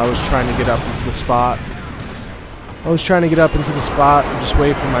 I was trying to get up into the spot. And just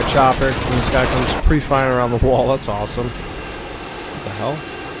wait for my chopper. And this guy comes pre-firing around the wall. That's awesome. What the hell?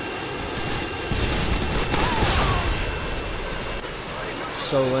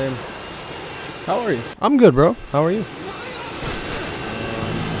 so lame. How are you? I'm good, bro. How are you?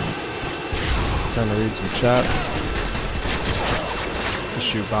 Trying to read some chat.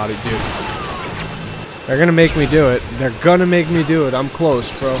 Shoot body, dude. They're gonna make me do it. They're gonna make me do it. I'm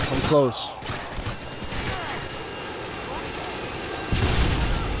close, bro. I'm close.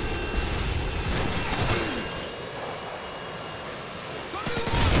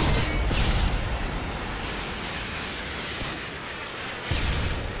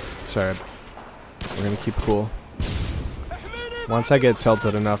 Sorry. We're gonna keep cool. Once I get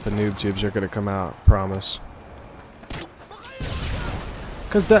tilted enough, the noob tubes are gonna come out. Promise.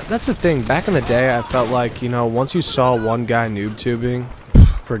 Because that's the thing. Back in the day, I felt like, you know, once you saw one guy noob tubing,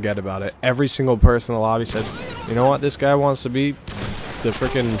 forget about it. Every single person in the lobby said, you know what, this guy wants to be the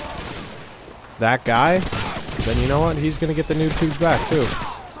freaking that guy. Then you know what, he's gonna get the noob tubes back too.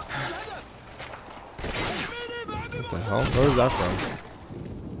 What the hell? Where was that from?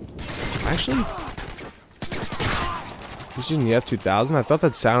 Actually, he's using the F2000. I thought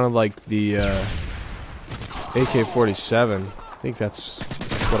that sounded like the AK-47. I think that's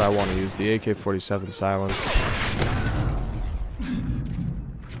what I want to use, the AK-47 silence.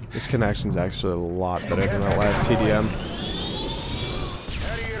 This connection's actually a lot better than the last TDM.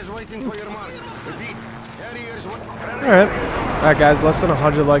 Alright, guys, less than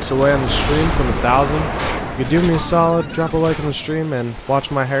 100 likes away on the stream from 1,000. If you do me a solid, drop a like on the stream and watch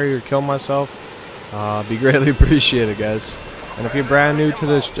my Harrier kill myself. Be greatly appreciated, guys. And if you're brand new to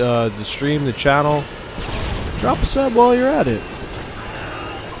this, the stream, the channel, drop a sub while you're at it.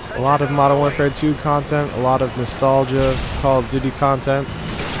 A lot of Modern Warfare 2 content, a lot of nostalgia, Call of Duty content.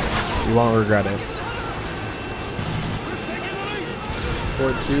 You won't regret it.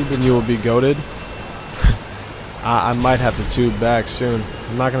 For tube and you will be goated. I might have to tube back soon.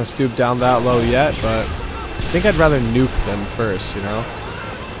 I'm not going to stoop down that low yet, but I think I'd rather nuke them first, you know?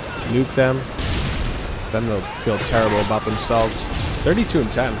 Nuke them. Then they'll feel terrible about themselves.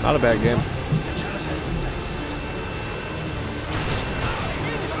 32-10, not a bad game.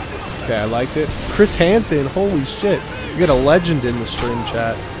 Okay, I liked it. Chris Hansen, holy shit. We got a legend in the stream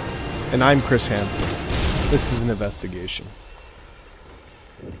chat. And I'm Chris Hansen. This is an investigation.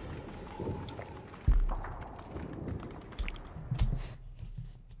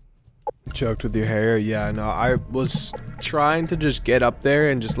 Choked with your Harrier? Yeah, I know. I was trying to just get up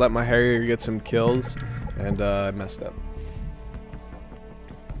there and just let my Harrier get some kills. And I messed up.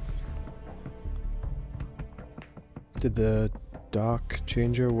 Did the dock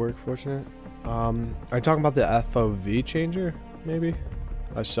changer work, Fortunate? Are you talking about the FOV changer, maybe?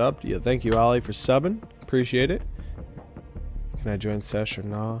 I subbed? Yeah, thank you, Ali, for subbing. Appreciate it. Can I join sesh or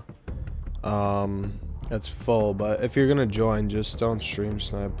nah? That's full, but if you're gonna join, just don't stream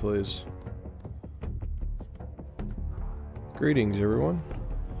snipe, please. Greetings, everyone.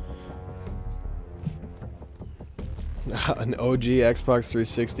 An OG Xbox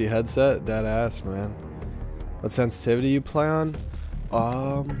 360 headset? Dead ass, man. What sensitivity you play on?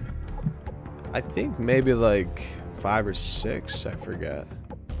 I think maybe like 5 or 6, I forget.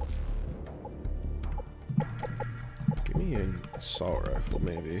 Give me an assault rifle,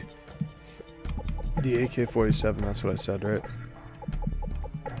 maybe. The AK-47, that's what I said, right?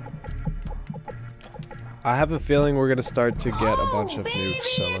 I have a feeling we're gonna start to get a bunch of nukes,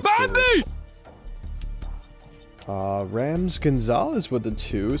 so let's do this. Rams Gonzalez with a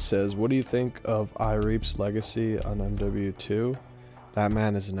 2 says, what do you think of iReap's legacy on MW2? That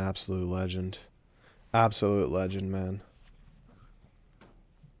man is an absolute legend. Absolute legend, man.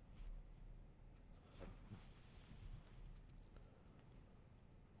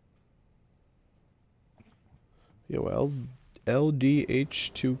 Yo,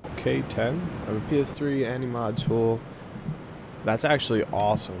 LDH2K10. I have a PS3 anti-mod tool. That's actually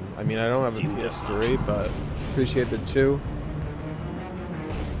awesome. I mean, I don't have a PS3, but appreciate the 2.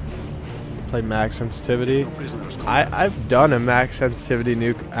 Play max sensitivity. I've done a max sensitivity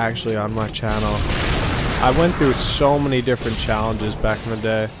nuke actually on my channel. I went through so many different challenges back in the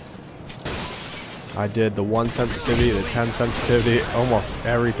day. I did the 1 sensitivity, the 10 sensitivity, almost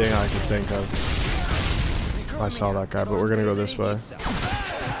everything I could think of. I saw that guy, but we're gonna go this way.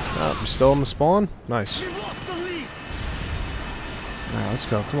 Oh, we're still in the spawn? Nice. Alright, let's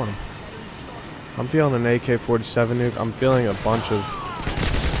go. Come on. I'm feeling an AK-47 nuke. I'm feeling a bunch of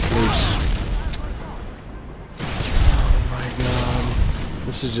nukes. Oh my god.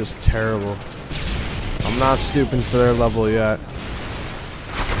 This is just terrible. I'm not stooping for their level yet.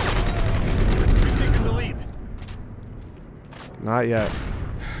 Not yet.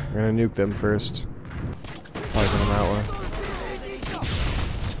 We're gonna nuke them first. Probably going that way.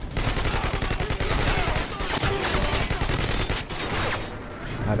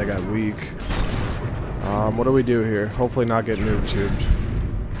 Ah, that got weak. What do we do here? Hopefully not get noob tubed.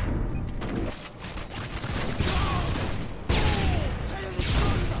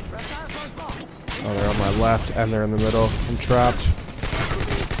 Oh, they're on my left and they're in the middle. I'm trapped.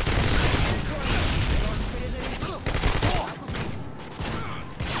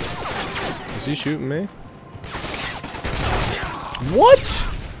 Is he shooting me? What?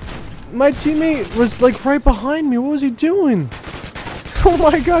 My teammate was like right behind me. What was he doing? Oh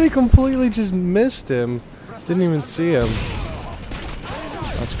my god, he completely just missed him. Didn't even see him.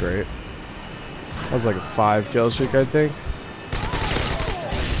 That's great. That was like a 5-kill streak, I think.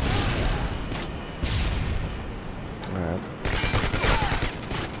 Alright.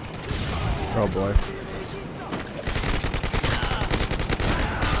 Oh boy.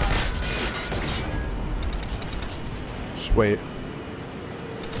 Just wait.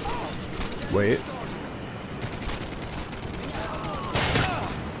 Wait.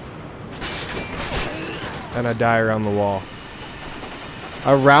 And I die around the wall.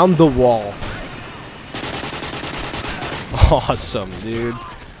 Around the wall. Awesome, dude.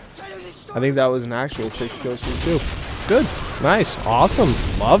 I think that was an actual 6-kill streak too. Good. Nice. Awesome.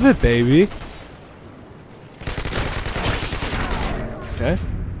 Love it, baby. Okay.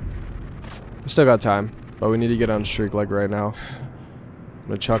 We still got time, but we need to get on streak like right now. I'm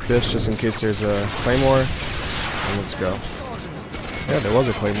gonna chuck this just in case there's a claymore. And let's go. Yeah, there was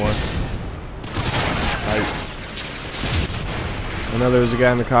a claymore. I know there was a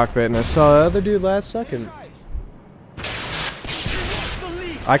guy in the cockpit and I saw the other dude last second.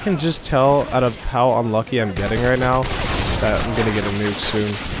 I can just tell out of how unlucky I'm getting right now that I'm gonna get a nuke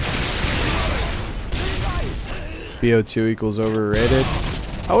soon. BO2 equals overrated.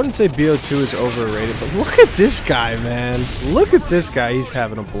 I wouldn't say BO2 is overrated, but look at this guy, man. Look at this guy. He's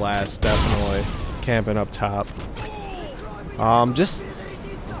having a blast, definitely. Camping up top.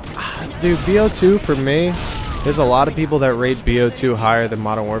 Dude, BO2 for me, there's a lot of people that rate BO2 higher than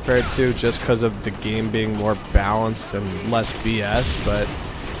Modern Warfare 2 just because of the game being more balanced and less BS, but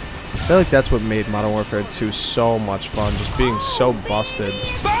I feel like that's what made Modern Warfare 2 so much fun, just being so busted.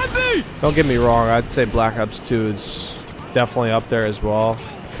 Don't get me wrong, I'd say Black Ops 2 is definitely up there as well,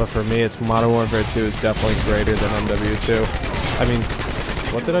 but for me, it's Modern Warfare 2 is definitely greater than MW2. I mean,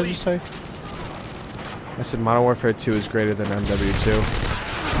 what did I just say? I said Modern Warfare 2 is greater than MW2.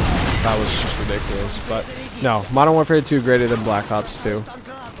 That was just ridiculous, but no, Modern Warfare 2 greater than Black Ops 2.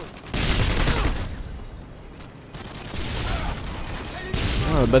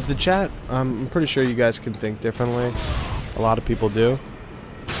 But the chat, I'm pretty sure you guys can think differently. A lot of people do.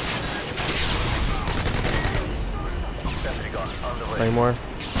 Claymore.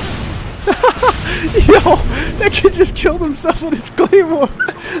 Yo, that kid just killed himself with his claymore.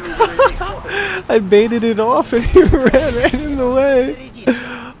 I baited it off and he ran right in the way.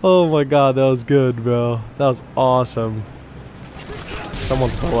 Oh my god, that was good, bro. That was awesome.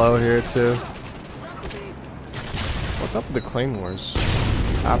 Someone's below here too. What's up with the claymores?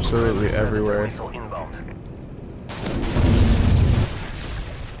 Absolutely everywhere.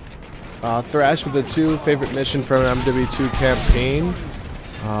 Thrash with the 2 favorite mission from an MW2 campaign.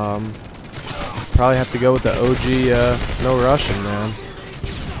 Probably have to go with the OG No Russian, man.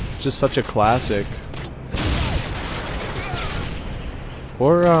 Just such a classic.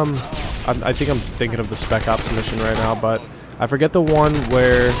 Or I think I'm thinking of the Spec Ops mission right now, but I forget the one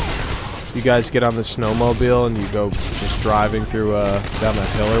where you guys get on the snowmobile and you go just driving through down that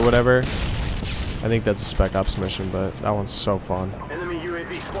hill or whatever. I think that's a Spec Ops mission, but that one's so fun. Enemy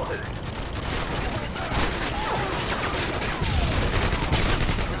UAV spotted.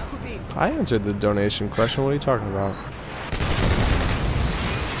 I answered the donation question. What are you talking about?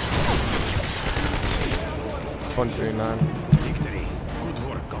 139. Victory. Good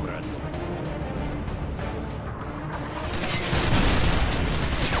work, comrades.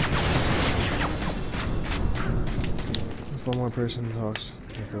 If one more person talks,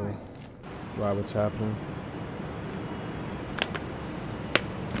 okay. Wow, what's happening?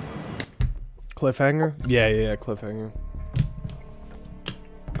 Cliffhanger? Yeah, cliffhanger.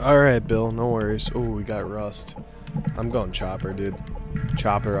 Alright, Bill, no worries. Oh, we got Rust. I'm going Chopper, dude.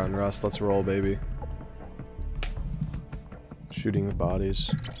 Chopper on Rust. Let's roll, baby. Shooting the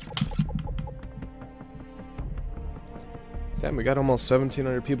bodies. Damn, we got almost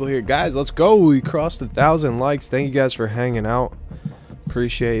 1,700 people here. Guys, let's go. We crossed 1,000 likes. Thank you guys for hanging out.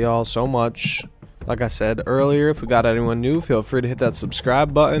 Appreciate y'all so much. Like I said earlier, if we got anyone new, feel free to hit that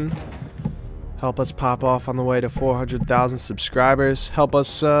subscribe button. Help us pop off on the way to 400,000 subscribers. Help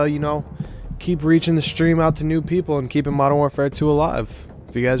us, you know, keep reaching the stream out to new people and keeping Modern Warfare 2 alive.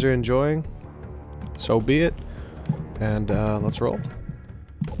 If you guys are enjoying, so be it. And let's roll.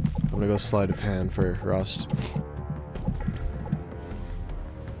 I'm gonna go sleight of hand for Rust.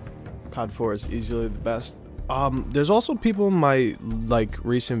 COD 4 is easily the best. There's also people in my like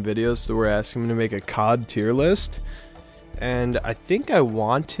recent videos that were asking me to make a COD tier list, and I think I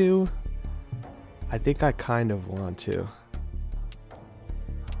want to. I think I kind of want to.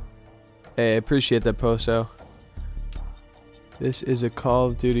 Hey, I appreciate that, Poso. This is a Call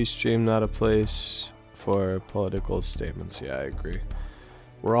of Duty stream, not a place for political statements. Yeah, I agree.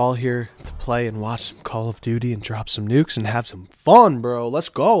 We're all here to play and watch some Call of Duty and drop some nukes and have some fun, bro. Let's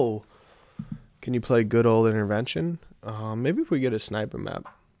go. Can you play good old intervention? Maybe if we get a sniper map.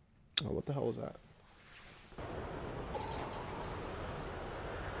 Oh, what the hell was that?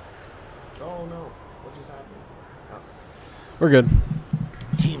 Oh no. What just happened? Oh. We're good.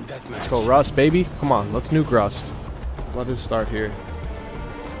 Team deathmatch. Let's go, Rust, baby. Come on, let's nuke Rust. Let us start here.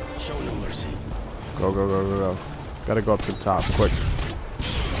 Show no mercy. Go, go, go, go, go. Gotta go up to the top, quick.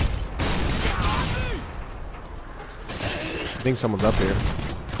 I think someone's up here.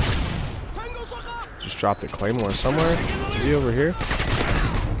 Just dropped a claymore somewhere. Is he over here?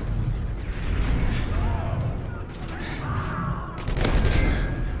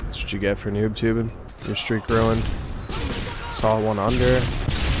 That's what you get for noob tubing. Your streak ruined. Saw one under.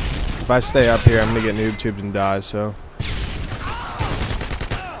 If I stay up here, I'm gonna get noob tubed and die, so.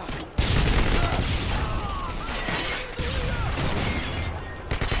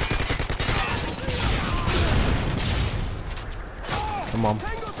 Come on.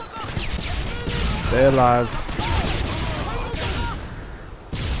 Stay alive.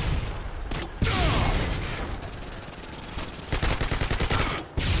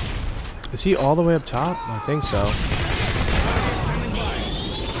 Is he all the way up top? I think so.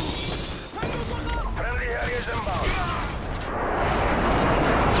 Friendly areas inbound.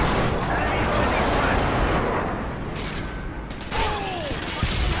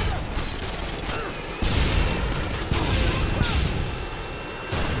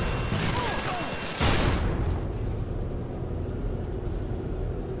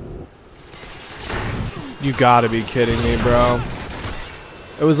 You gotta be kidding me, bro.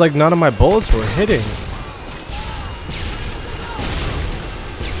 It was like none of my bullets were hitting.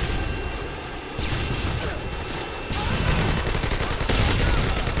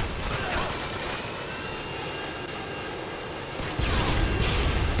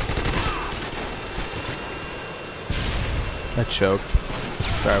 I choked.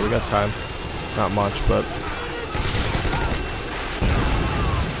 Sorry, we got time. Not much, but...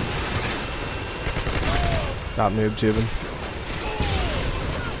 Stop noob tubing.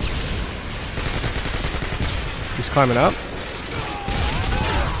 He's climbing up.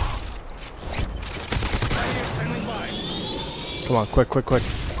 Come on, quick, quick, quick.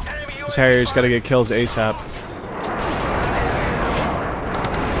 This Harrier's gotta get kills ASAP.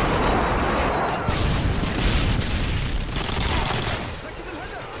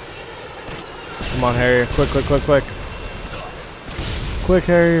 Come on, Harrier. Quick, quick, quick, quick. Quick,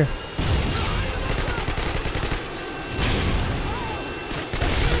 Harrier.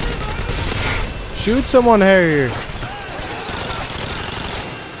 Shoot someone, Harrier.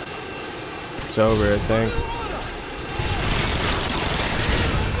 It's over, I think.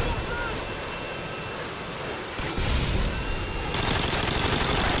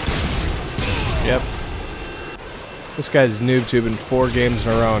 Yep. This guy's noob tubing 4 games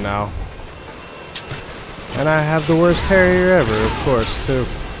in a row now. And I have the worst Harrier ever, of course, too.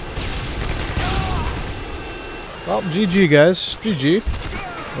 Well, GG, guys. GG.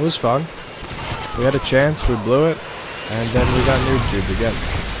 It was fun. We had a chance, we blew it, and then we got noob tubed again.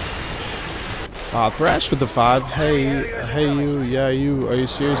 Thrash with the 5. Hey you, yeah you, are you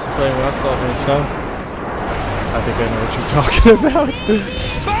seriously playing Rust off Insta? I think I know what you're talking about.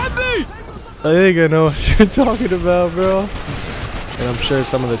 I think I know what you're talking about, bro. And I'm sure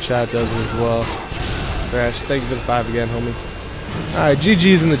some of the chat does it as well. Thrash, thank you for the 5 again, homie. Alright,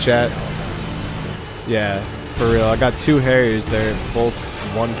 GG's in the chat. Yeah, for real. I got 2 Harriers there, both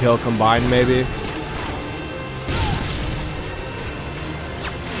 1 kill combined, maybe.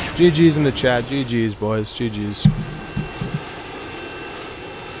 GG's in the chat. GG's, boys. GG's.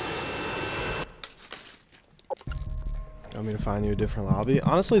 Want me to find you a different lobby?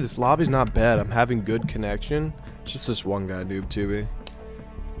 Honestly, this lobby's not bad. I'm having good connection. Just this one guy noob tubing.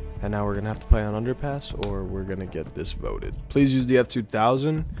 And now we're going to have to play on Underpass, or we're going to get this voted. Please use the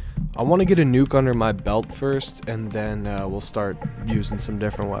F2000. I want to get a nuke under my belt first, and then we'll start using some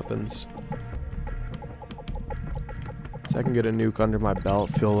different weapons. So I can get a nuke under my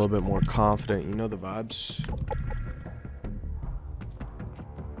belt, feel a little bit more confident. You know the vibes.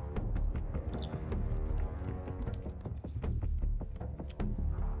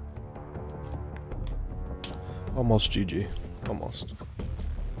 Almost GG. Almost.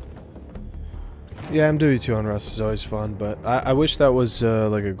 Yeah, MW2 on Rust is always fun, but I wish that was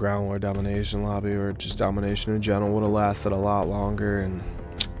like a ground war domination lobby, or just domination in general would have lasted a lot longer, and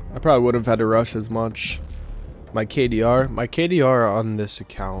I probably would have had to rush as much. My KDR on this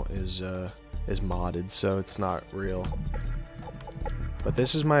account is modded, so it's not real. But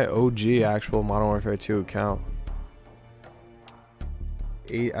this is my OG actual Modern Warfare 2 account.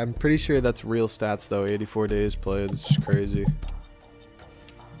 I'm pretty sure that's real stats though. 84 days played. It's just crazy.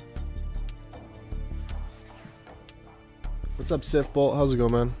 What's up, Sif Bolt? How's it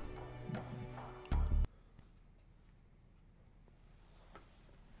going, man?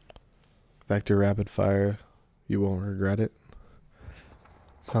 Vector rapid fire. You won't regret it.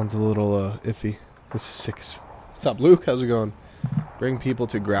 Sounds a little iffy. This is 6. What's up, Luke? How's it going? Bring people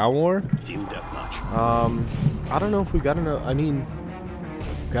to ground war? Team deathmatch. I don't know if we got enough. I mean,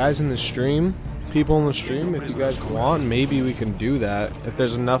 guys in the stream, people in the stream, if you guys want, maybe we can do that. If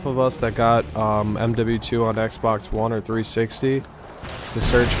there's enough of us that got MW2 on Xbox One or 360 to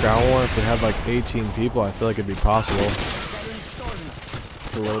search ground war, if we had like 18 people, I feel like it'd be possible.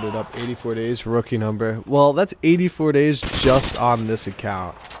 Load it up. 84 days, rookie number. Well, that's 84 days just on this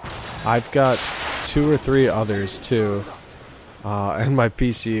account. I've got 2 or 3 others too, and my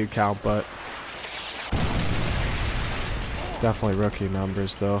PC account, but definitely rookie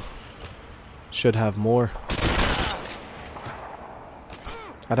numbers though. Should have more.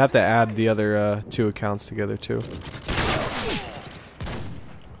 I'd have to add the other 2 accounts together too.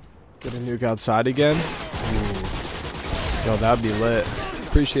 Get a nuke outside again. Ooh. Yo, that'd be lit.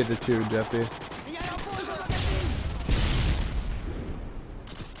 Appreciate it too, Jeffy.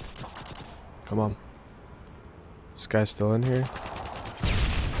 Come on. This guy's still in here.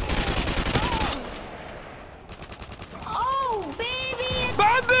 Oh, baby!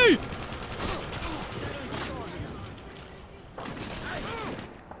 Bandy!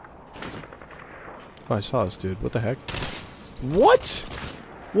 Oh, I saw this dude. What the heck? What?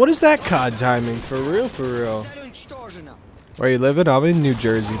 What is that COD timing? For real, for real. Where you living? I'm in New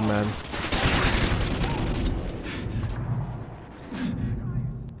Jersey, man.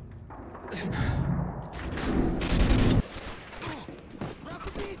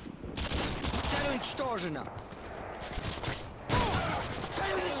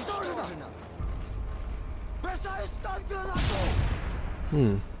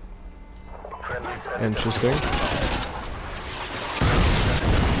 Interesting.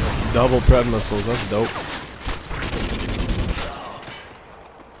 Double pred missiles, that's dope.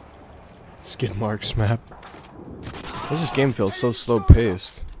 Skid marks map. This game feels so slow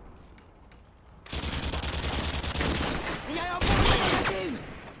paced.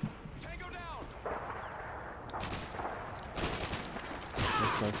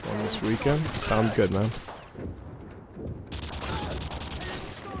 Next one this weekend. Sounds good, man.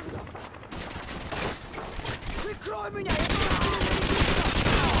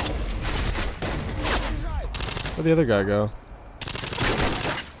 Where'd the other guy go?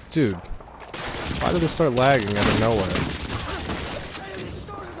 Dude, why did it start lagging out of nowhere?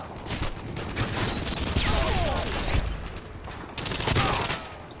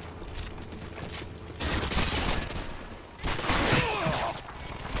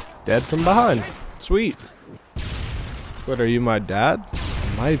 Dead from behind. Sweet. What, are you my dad?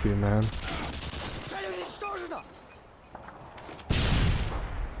 Might be, man.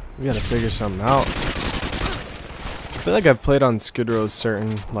 We gotta figure something out. I feel like I've played on Skid Row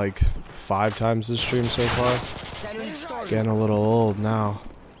certain, like, 5 times this stream so far. Getting a little old now.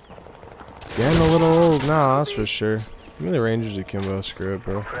 Getting a little old now, that's for sure. Give me the Rangers akimbo, screw it,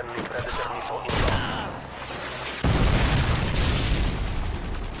 bro.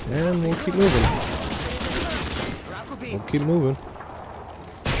 And we'll keep moving. We'll keep moving.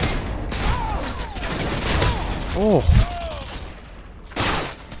 Oh!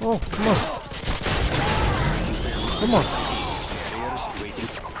 Oh, come on. Come on.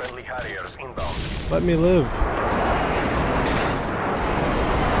 Let me live.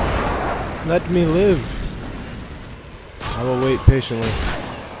 Let me live. I will wait patiently.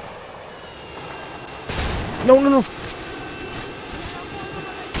 No, no, no.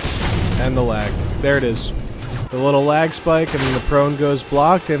 And the lag. There it is. The little lag spike, and then the prone goes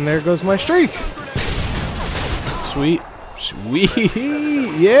blocked, and there goes my streak. Sweet. Sweet.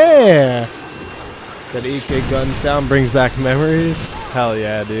 Yeah. That EK gun sound brings back memories. Hell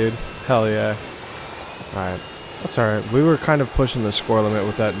yeah, dude. Hell yeah. Alright. That's alright. We were kind of pushing the score limit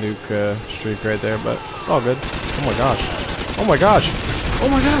with that nuke streak right there, but all good. Oh my gosh. Oh my gosh. Oh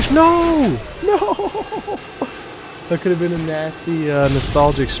my gosh. No! No! That could have been a nasty,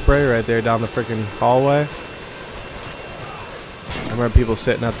 nostalgic spray right there down the freaking hallway. I remember people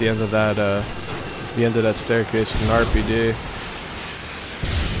sitting at the end of that staircase with an RPD.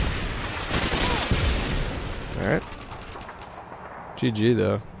 All right. GG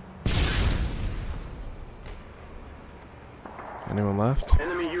though. Anyone left?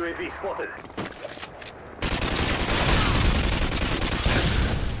 Enemy UAV spotted.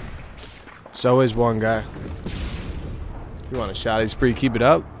 There's always one guy. You want a shotty spree? Keep it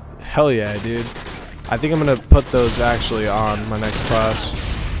up. Hell yeah, dude. I think I'm gonna put those actually on my next class.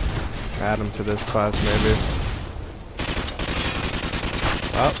 Add them to this class maybe.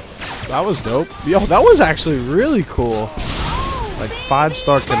 Oh, that was dope. Yo, that was actually really cool. Like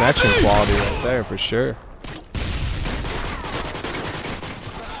 5-star connection quality right there for sure.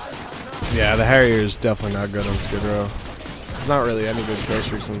 Yeah, the Harrier is definitely not good on Skid Row. There's not really any good kill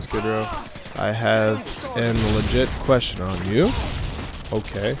streaks on Skid Row. I have a legit question on you.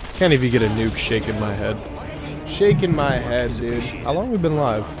 Okay. Can't even get a nuke shaking my head. Shaking my head, dude. How long have we been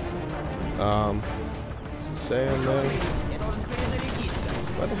live? What's it saying there?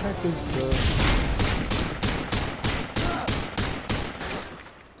 Where the heck is the...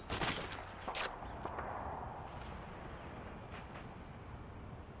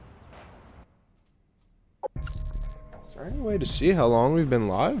 Is there any way to see how long we've been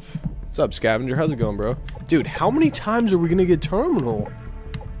live? What's up, Scavenger? How's it going, bro? Dude, how many times are we gonna get Terminal?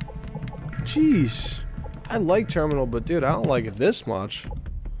 Jeez. I like Terminal, but dude, I don't like it this much.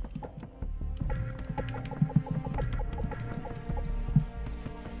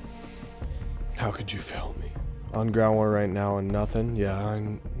 How could you fail me? On ground war right now and nothing? Yeah,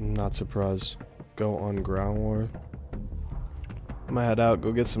 I'm not surprised. Go on ground war. I'm gonna head out,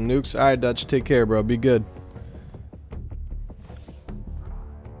 go get some nukes. Alright, Dutch, take care, bro. Be good.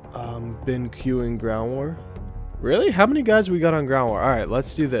 Been queuing ground war. Really? How many guys we got on ground war? Alright,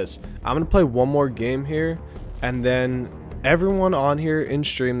 let's do this. I'm gonna play one more game here, and then everyone on here in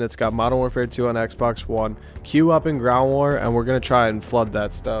stream that's got Modern Warfare 2 on Xbox One, queue up in ground war, and we're gonna try and flood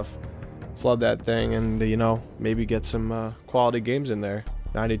that stuff. Flood that thing, and you know, maybe get some quality games in there.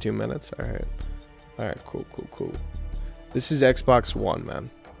 92 minutes. Alright. Alright, cool. This is Xbox One, man.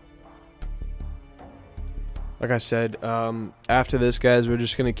 Like I said, after this, guys, we're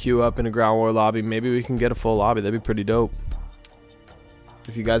just going to queue up in a ground war lobby. Maybe we can get a full lobby. That'd be pretty dope.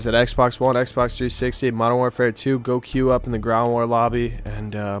 If you guys had Xbox One, Xbox 360, Modern Warfare 2, go queue up in the ground war lobby.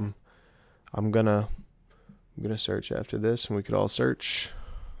 And I'm gonna search after this, and we could all search.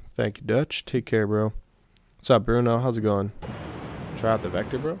 Thank you, Dutch. Take care, bro. What's up, Bruno? How's it going? Try out the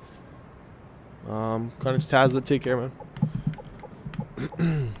Vector, bro. Carnage Tazlet, take care, man.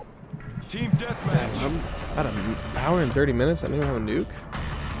 Team deathmatch. I'm at an hour and 30 minutes. I don't even have a nuke.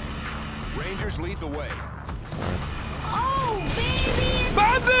 Rangers lead the way. Oh, baby!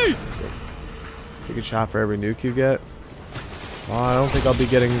 Bandy! Let's go. Take a shot for every nuke you get. Oh, I don't think I'll be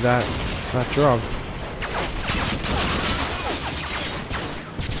getting that drunk.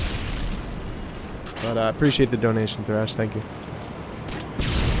 But I appreciate the donation, Thrash. Thank you.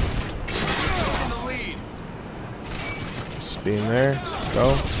 Just being there.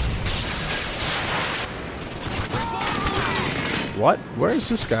 Go. What? Where is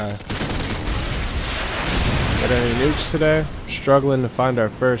this guy? Got any nukes today? Struggling to find our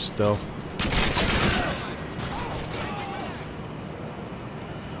first still.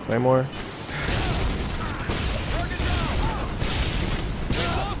 Claymore.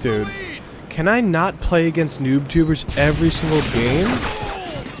 Dude, can I not play against noob tubers every single game?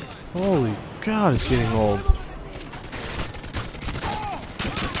 Holy God, it's getting old.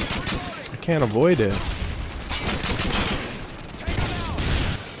 I can't avoid it.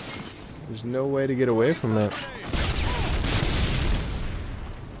 There's no way to get away from it.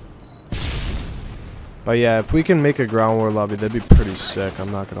 But yeah, if we can make a ground war lobby, that'd be pretty sick, I'm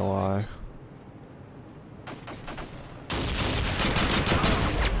not gonna lie.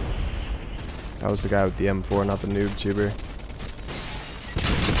 That was the guy with the M4, not the noob tuber.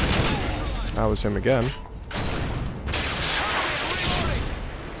 That was him again.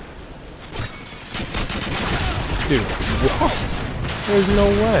 Dude, what? There's no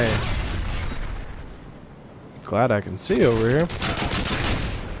way. Glad I can see over here.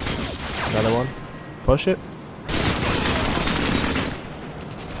 Another one. Push it.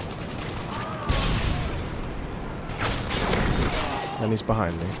 And he's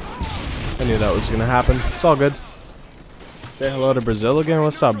behind me. I knew that was gonna happen. It's all good. Say hello to Brazil again.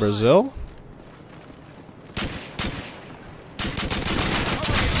 What's up, Brazil?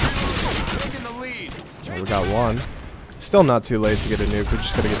 Oh, we got one. Still not too late to get a nuke. We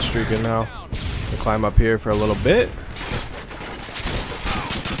just gotta get streaking now. We'll climb up here for a little bit.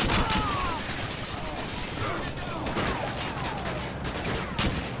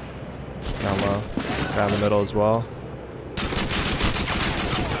 Guy in the middle as well.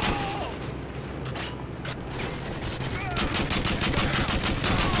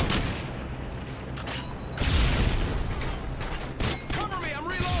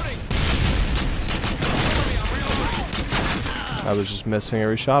 I was just missing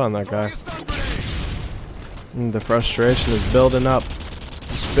every shot on that guy. The frustration is building up.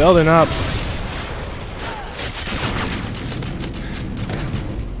 It's building up.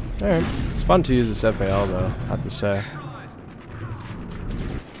 Alright. It's fun to use this FAL though, I have to say.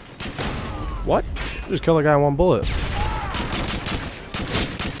 What? Just killed a guy in one bullet.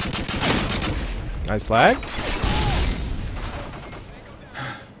 Nice lag.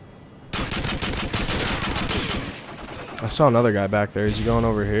 I saw another guy back there. Is he going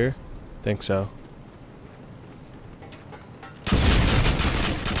over here? Think so.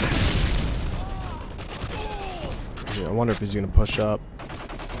 Yeah, I wonder if he's gonna push up.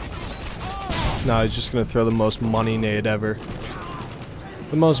 No, he's just gonna throw the most money nade ever.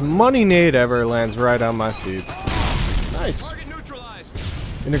 The most money nade ever lands right on my feet. Nice.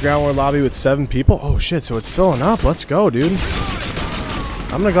 In the ground war lobby with 7 people. Oh shit! So it's filling up. Let's go, dude.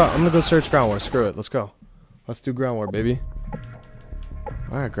 I'm gonna go search ground war. Screw it. Let's go. Let's do ground war, baby.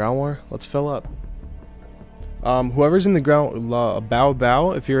 Alright, ground war. Let's fill up. Whoever's in the ground,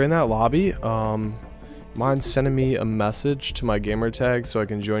 bow, if you're in that lobby, mind sending me a message to my gamer tag so I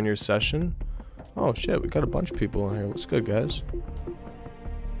can join your session. Oh shit, we got a bunch of people in here. What's good, guys?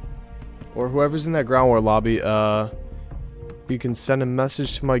 Or whoever's in that ground war lobby, you can send a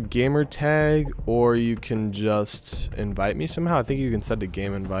message to my gamer tag, or you can just invite me somehow. I think you can send a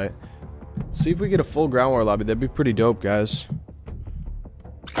game invite. See if we get a full ground war lobby. That'd be pretty dope, guys.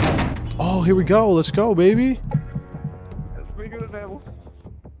 Oh, here we go. Let's go, baby. That's pretty good, Neville.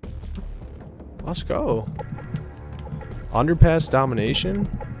 Let's go. Underpass domination.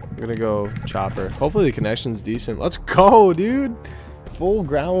 We're gonna go chopper. Hopefully the connection's decent. Let's go, dude. Full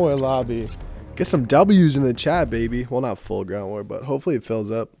ground war lobby. Get some W's in the chat, baby. Well, not full ground war, but hopefully it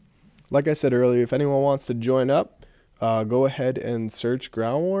fills up. Like I said earlier, if anyone wants to join up, go ahead and search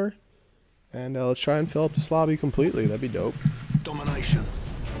ground war. And let's try and fill up this lobby completely. That'd be dope. Domination.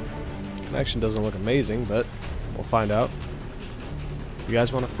 Connection doesn't look amazing, but we'll find out. You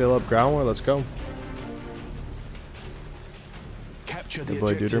guys want to fill up ground war? Let's go. Capture Good the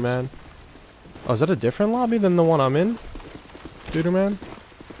boy, objectives. Duderman. Oh, is that a different lobby than the one I'm in? Duderman?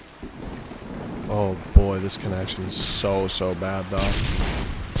 Oh boy, this connection is so bad though.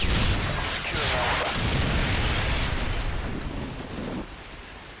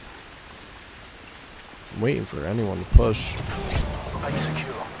 I'm waiting for anyone to push.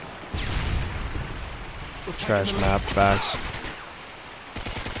 Trash map, facts.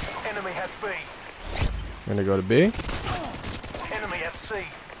 Enemy has B. I'm gonna go to B. Enemy has C.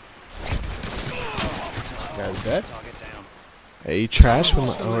 Guys dead. Hey, trash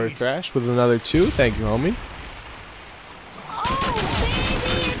with or trash with another 2. Thank you, homie.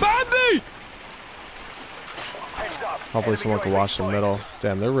 Heads up. Hopefully someone can watch the middle.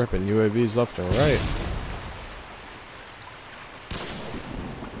 Damn, they're ripping UAVs left and right.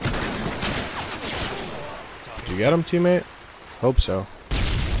 Did you get him, teammate? Hope so.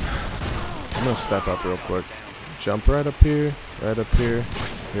 I'm gonna step up real quick. Jump right up here, right up here.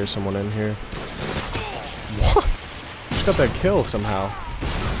 Here's someone in here. What? Just got that kill somehow.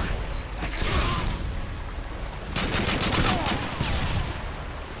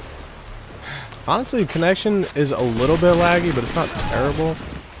 Honestly, connection is a little bit laggy, but it's not terrible.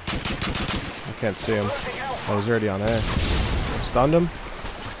 I can't see him. Oh, he's already on A. Stunned him.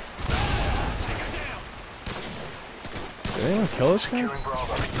 Did anyone kill this guy?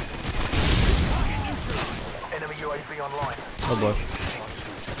 Enemy UAV online. Oh boy.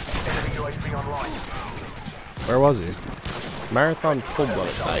 Enemy UAV online. Where was he? Marathon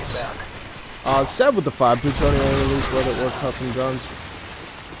cold-blooded. Nice. Seb with the 5 plutonium release Reddit work custom guns.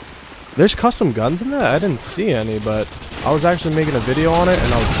 There's custom guns in that? I didn't see any, but I was actually making a video on it,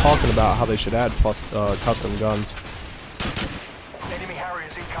 and I was talking about how they should add custom guns. Enemy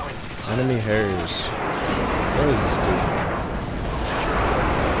Harriers incoming. Enemy Harriers. Where is this dude?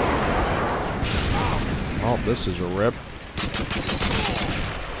 Oh, this is a rip.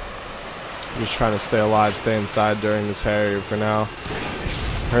 I'm just trying to stay alive, stay inside during this Harrier for now.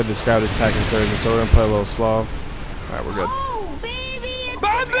 Heard this guy was attacking surgeon, so we're gonna play a little slow. Alright, we're good. Oh, baby!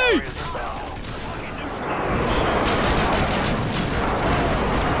 Harriers inbound.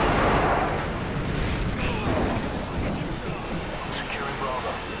 Securing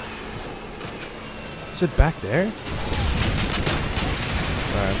Bravo. Is it back there?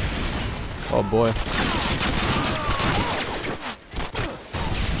 Alright. Oh boy.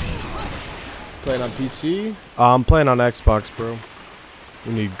 Playing on PC? I'm playing on Xbox, bro.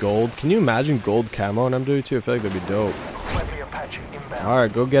 We need gold. Can you imagine gold camo on MW2? I feel like that'd be dope.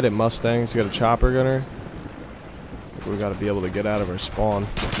 Alright, go get it, Mustangs. You got a chopper gunner? We gotta be able to get out of our spawn.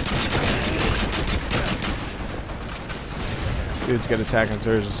 Dude's got attack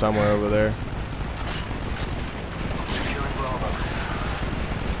insurgents somewhere over there.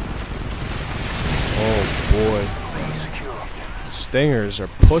 Oh boy. Stingers are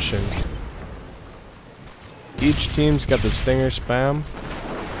pushing. Each team's got the stinger spam.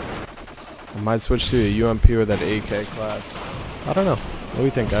 I might switch to a UMP with that AK class. I don't know. What do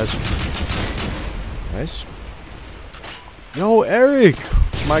you think, guys? Nice. Yo, Eric!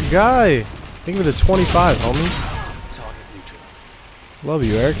 My guy! Think of the 25, homie. Love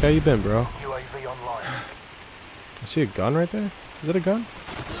you, Eric. How you been, bro? UAV online. I see a gun right there. Is that a gun?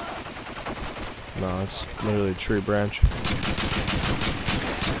 No, it's literally a tree branch.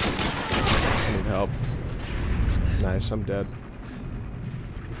 I need help. Nice, I'm dead.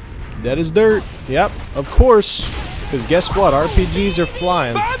 Dead as dirt. Yep, of course. Because guess what? RPGs are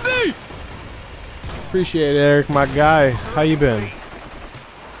flying. Appreciate it, Eric, my guy. How you been?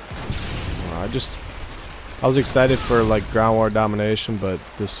 I was excited for like ground war domination, but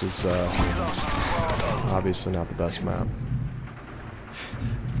this is obviously not the best map.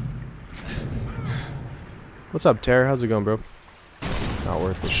 What's up, Terry? How's it going, bro? Not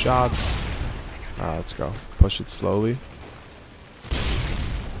worth the shots. Let's go. Push it slowly.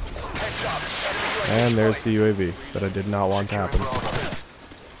 And there's the UAV that I did not want to happen.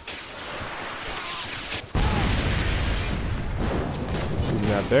 Leaving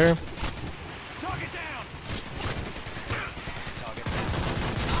that there.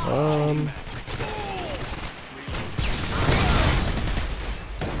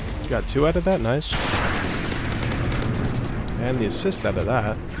 Got 2 out of that. Nice. And the assist out of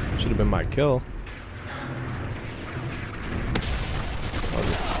that. Should have been my kill. That was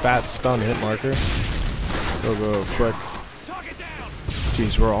a fat stun hit marker. Go quick.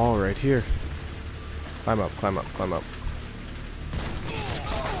 Jeez, we're all right here. Climb up, climb up, climb up.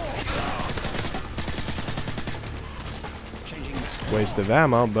 Waste of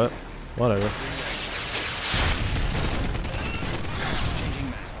ammo, but whatever.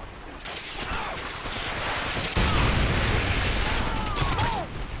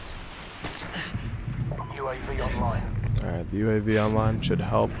 Alright, the UAV online should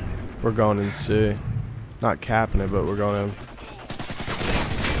help. We're going in C. Not capping it, but we're going in.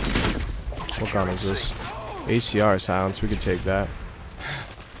 What gun is this? ACR silence, we could take that.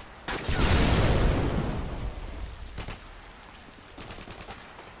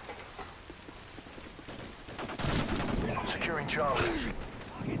 Securing Charlie.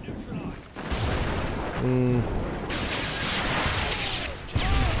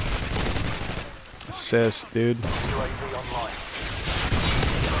 Assist, dude.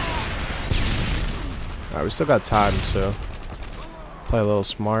 Alright, we still got time, so play a little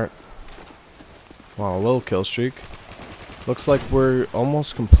smart. Wow, a little kill streak. Looks like we're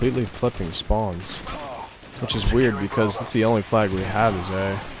almost completely flipping spawns, which is weird because that's the only flag we have is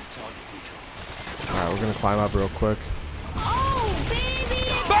A. Alright, we're gonna climb up real quick.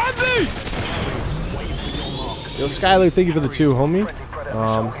 Yo, Skyler, thank you for the 2, homie.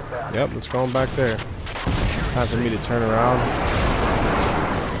 Yep, let's go on back there. Time for me to turn around.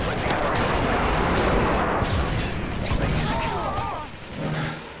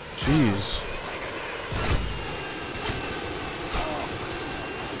 Jeez.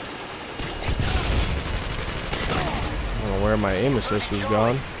 I don't know where my aim assist was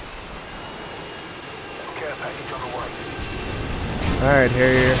gone. Alright,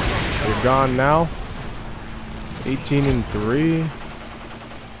 Harrier. You're gone now. 18-3.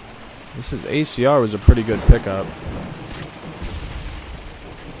 This is ACR was a pretty good pickup.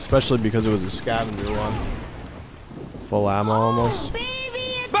 Especially because it was a scavenger one. Full ammo almost.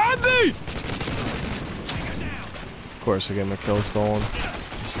 Of course I get my kill stolen.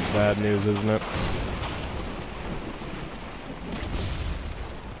 This is bad news, isn't it?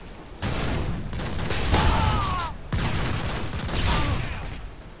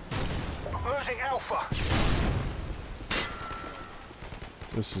 Losing Alpha.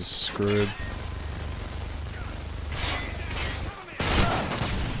 This is screwed.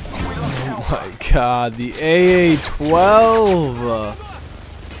 Oh my god, the AA-12!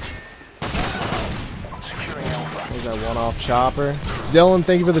 There's that one-off chopper. Dylan,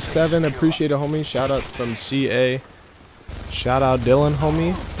 thank you for the 7. Appreciate it, homie. Shout out from CA. Shout out, Dylan,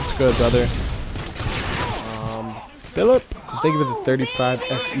 homie. What's good, brother? Philip, thank you for the 35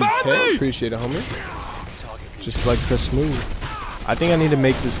 SEK. Appreciate it, homie. Just like Chris Smooth. I think I need to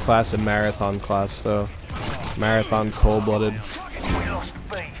make this class a marathon class, though. Marathon cold-blooded. We lost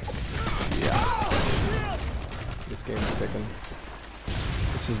B. Yeah. This game's ticking.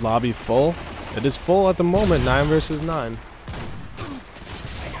 This is lobby full. It is full at the moment, 9 versus 9.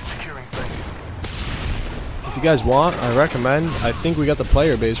 Securing B. If you guys want, I recommend. I think we got the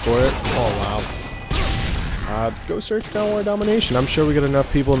player base for it. Oh, wow. Go search Ground War Domination. I'm sure we got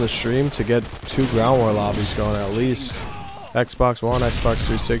enough people in the stream to get 2 Ground War lobbies going at least. Xbox One, Xbox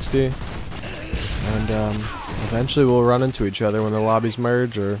 360. And eventually we'll run into each other when the lobbies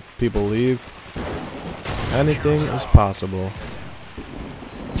merge or people leave. Anything is possible.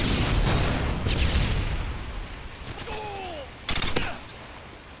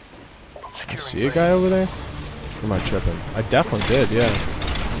 I see a guy over there? Or am I tripping? I definitely did, yeah.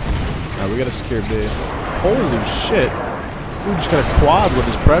 Alright, we gotta secure B. Holy shit. Dude just got a quad with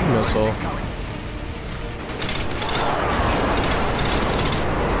his Pred missile.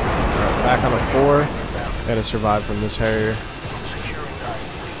 Alright, back on a 4. Gotta survive from this Harrier.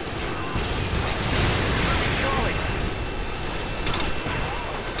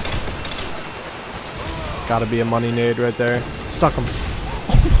 Gotta be a money nade right there. Stuck him.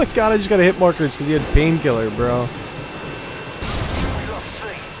 Oh my god, I just got a hit markers because he had painkiller, bro.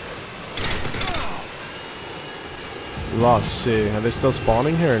 We lost C. Are they still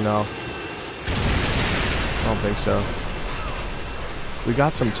spawning here or no? I don't think so. We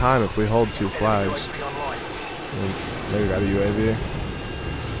got some time if we hold 2 flags. Maybe we got a UAV.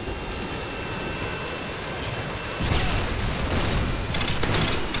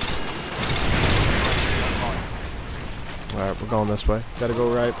 Alright, we're going this way. Gotta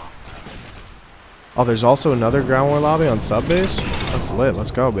go right. Oh, there's also another ground war lobby on sub base? That's lit.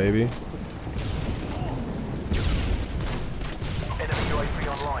 Let's go, baby.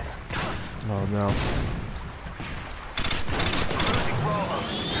 Oh no.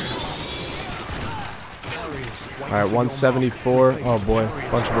 Alright, 174. Oh boy, a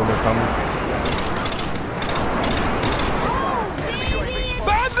bunch of them are coming.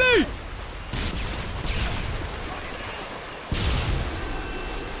 Badly!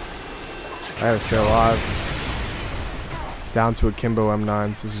 I gotta stay alive. Down to a Kimbo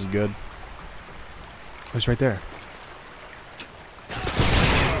M9s. This is good. Oh, he's right there.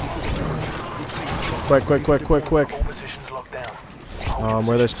 Quick. Where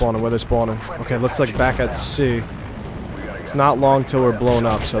they're spawning. Okay, looks like back at C. It's not long till we're blown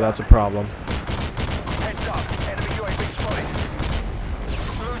up, so that's a problem.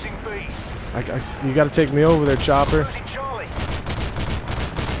 You gotta take me over there, Chopper.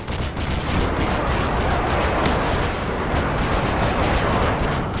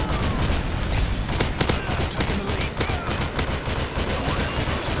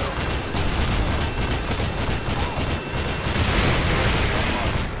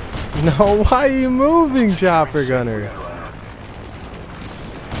 No, why are you moving, Chopper Gunner?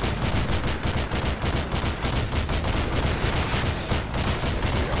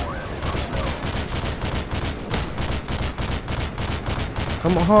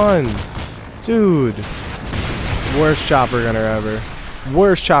 Come on, dude. Worst Chopper Gunner ever.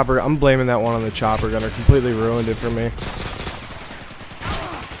 Worst Chopper. I'm blaming that one on the Chopper Gunner. Completely ruined it for me.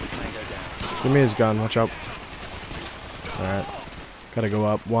 Give me his gun. Watch out. Alright. Gotta go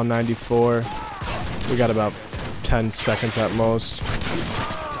up. 194. We got about 10 seconds at most.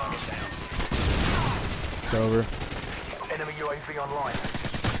 It's over. Enemy UAV online.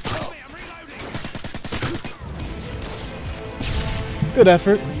 Good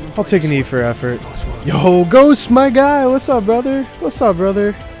effort. I'll take an E for effort. Yo, Ghost, my guy. What's up, brother?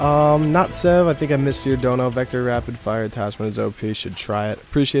 Not Sev. I think I missed your dono. Vector rapid fire attachment is OP. Should try it.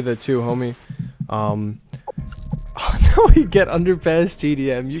 Appreciate that too, homie. No, we get underpass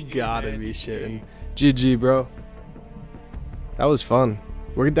TDM. You gotta be shitting. GG, bro. That was fun.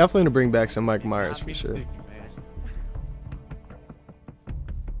 We're definitely gonna bring back some Mike Myers for sure.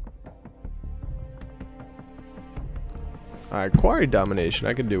 Alright, Quarry Domination.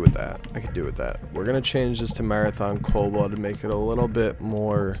 I could do with that. We're gonna change this to Marathon Cold Blood to make it a little bit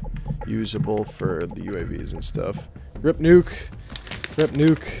more usable for the UAVs and stuff. Rip Nuke.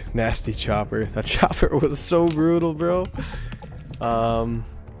 Nasty Chopper. That Chopper was so brutal, bro. Alright,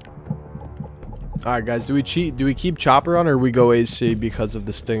 guys. Do we cheat? Do we keep Chopper on or we go AC because of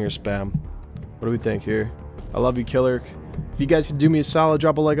the Stinger spam? What do we think here? I love you, Killer. If you guys could do me a solid,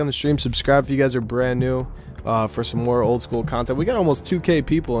 drop a like on the stream. Subscribe if you guys are brand new for some more old school content. We got almost 2K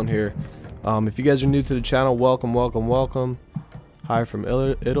people in here. If you guys are new to the channel, welcome. Hi from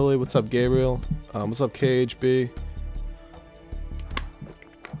Italy. What's up, Gabriel? What's up, KHB?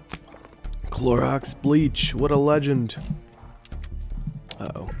 Clorox Bleach, what a legend.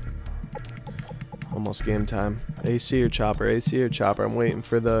 Almost game time. AC or chopper? AC or chopper? I'm waiting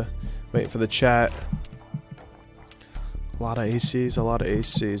for the chat. A lot of ACs, a lot of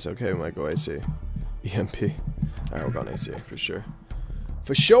ACs. Okay, we might go AC. EMP. Alright, we're going AC for sure.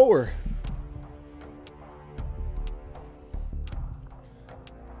 For sure!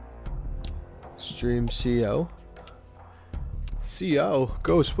 Stream CO? CO?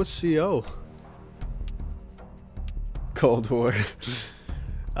 Ghost, what's CO? Cold War.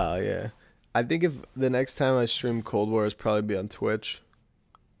 Oh, yeah. I think if the next time I stream Cold War is probably be on Twitch.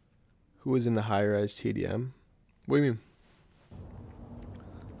 Who was in the high-rise TDM? What do you mean?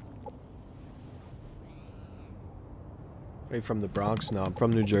 Are you from the Bronx? No, I'm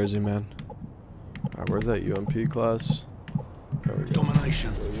from New Jersey, man. Alright, where's that UMP class? There we go. Domination.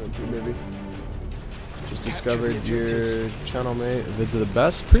 UMP, baby. Just discovered your channel, mate. Vids are the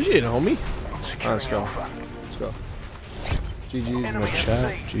best. Appreciate it, homie. Alright, let's go. Let's go. GG's in the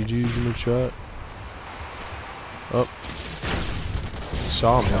chat. GG's in the chat. Oh.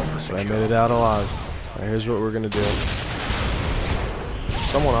 Saw him, but I made it out alive. Alright, here's what we're gonna do.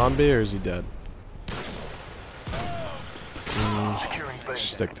 Someone on B, or is he dead?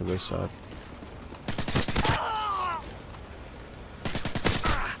 Stick to this side.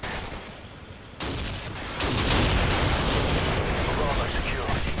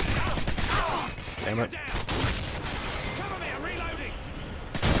 Damn it.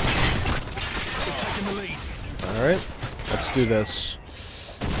 Alright, let's do this.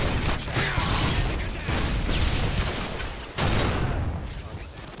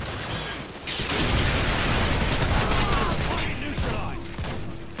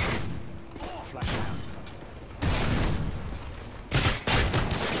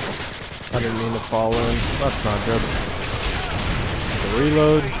 I didn't mean to fall in. That's not good. The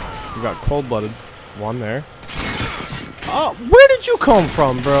reload. We got cold-blooded. One there. Oh, where did you come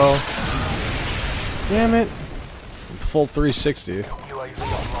from, bro? Damn it. Full 360.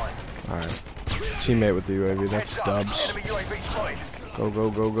 Alright. Teammate with the UAV. That's dubs. Go, go,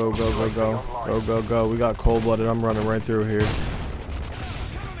 go, go, go, go, go. Go, go, go. We got cold-blooded. I'm running right through here.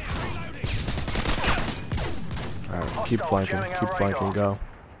 Alright, keep flanking. Keep flanking. Go.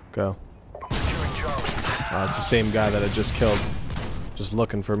 Go. It's the same guy that I just killed. Just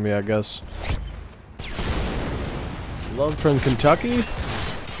looking for me, I guess. Love from Kentucky?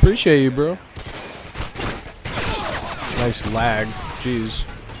 Appreciate you, bro. Nice lag. Jeez.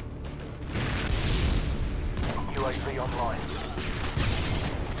 UAV online.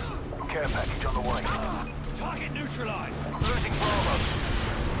 Care package on the way. Target neutralized. Losing Bravo.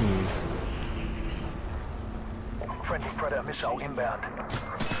 Friendly Predator missile inbound. Care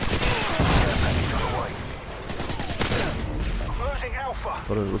package on the way. Losing Alpha.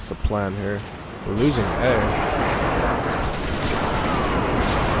 What's the plan here? We're losing A.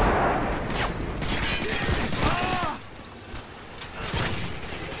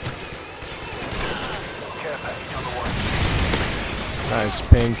 Nice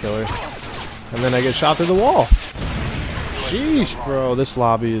painkiller. And then I get shot through the wall. Sheesh, bro. This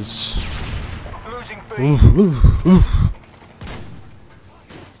lobby is... Oof, oof, oof.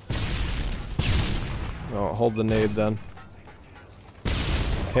 Oh, hold the nade then.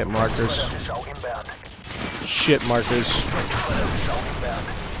 Hit markers. Shit markers.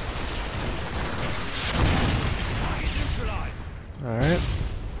 Alright.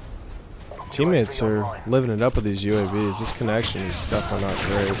 Teammates are living it up with these UAVs. This connection is definitely not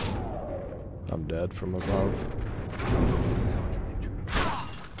great. I'm dead from above.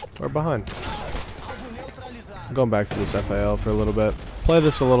 We're behind. I'm going back to this FAL for a little bit. Play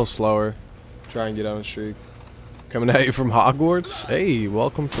this a little slower. Try and get on a streak. Coming at you from Hogwarts? Hey,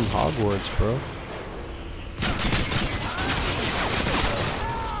 welcome from Hogwarts, bro.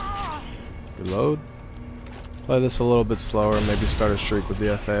 Reload. Play this a little bit slower, maybe start a streak with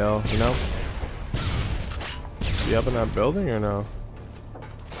the FAL, you know? Is he up in that building or no?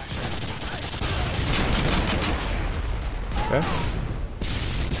 Okay.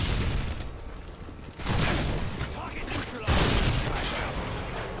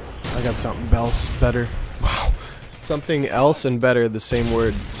 I got something else better. Wow. Something else and better, the same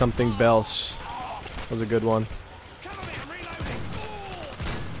word. Something else. That was a good one.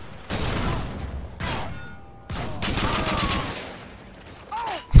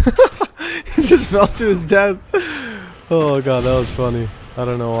 He just fell to his death. Oh god, that was funny. I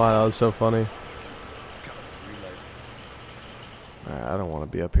don't know why that was so funny. I don't want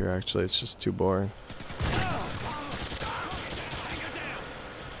to be up here actually, it's just too boring.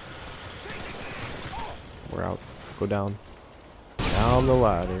 We're out. Go down. Down the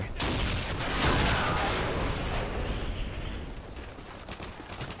ladder.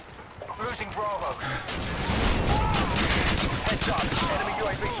 Losing Bravo.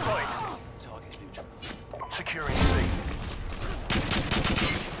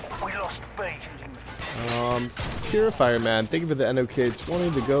 Purifier Man, thank you for the NOK 20,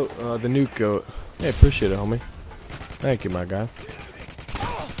 the goat, the nuke goat. Hey, appreciate it, homie. Thank you, my guy.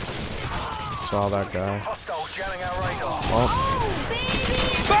 Saw that guy. Hostile jamming our radar. Oh.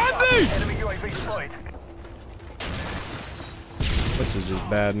 Enemy UAV spotted. This is just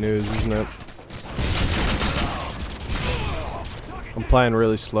bad news, isn't it? I'm playing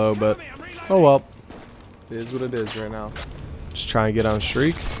really slow, but oh well. It is what it is right now. Just trying to get on a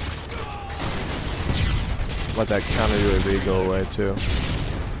streak. Let that counter UAV go away too.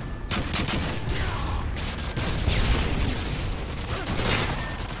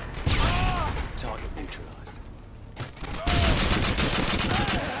 Target neutralized.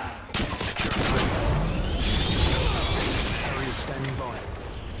 Area standing by.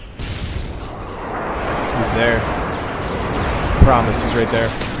 He's there. Promise, he's right there.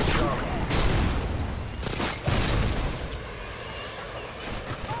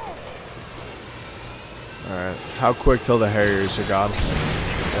 Alright, how quick till the Harriers are gone?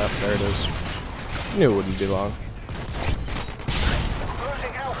 Yep, there it is. Knew it wouldn't be long.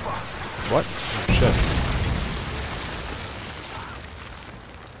 Losing Alpha. What? Oh, shit.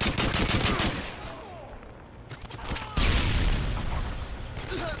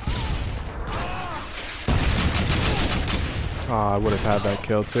 Oh, I would have had that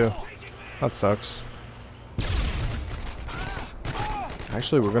kill too. That sucks.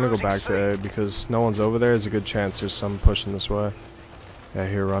 Actually, we're gonna go back to A because no one's over there. There's a good chance there's some pushing this way. Yeah,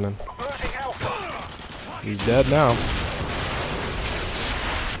 here running. Losing Alpha. He's dead now.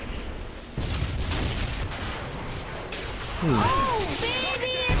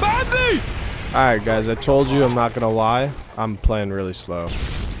 Alright guys, I told you I'm not gonna lie. I'm playing really slow.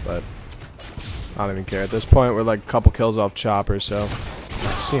 But I don't even care. At this point we're like a couple kills off chopper, so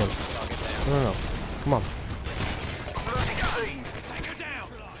I see him. No. Come on. Losing C.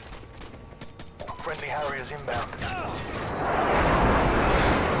 Friendly Harriers inbound.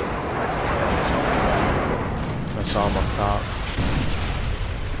 I saw him up top.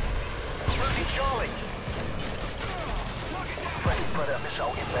 Losing Charlie. Friendly Predator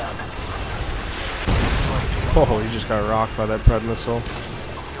missile inbound. Oh, he just got rocked by that Pred missile.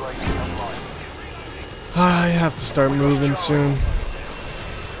 UAV online. I have to start moving soon.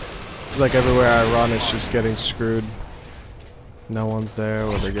 Like everywhere I run, it's just getting screwed. No one's there,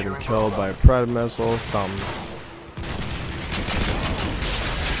 or they're getting killed by a Pred missile. Something.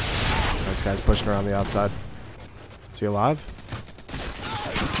 This guy's pushing around the outside. Is he alive?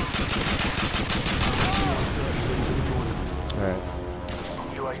 Alright.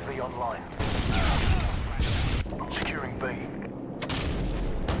 UAV online. Securing B.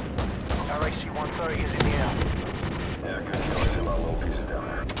 Our AC-130 is in the air. Yeah, okay. Guys, some little pieces down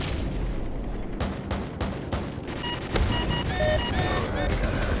there.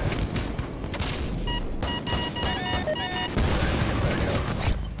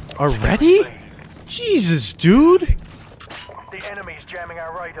 Already? Jesus, dude! The enemy's jamming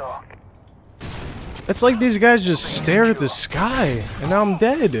our radar. It's like these guys just stare at the sky, and now I'm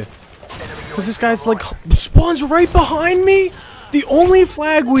dead. Because this guy's like, spawns right behind me? The only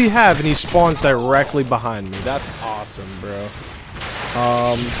flag we have, and he spawns directly behind me. That's awesome, bro.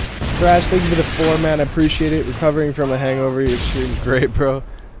 Crash, thank you for the 4, man. I appreciate it. Recovering from a hangover. Your stream's great, bro.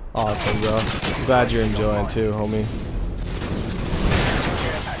 Awesome, bro. I'm glad you're enjoying too, homie.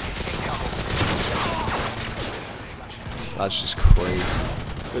 That's just crazy.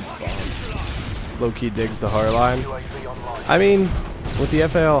 Good spawns. Low-key digs the hard line. I mean, with the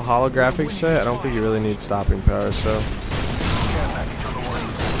FAL holographic set, I don't think you really need stopping power, so.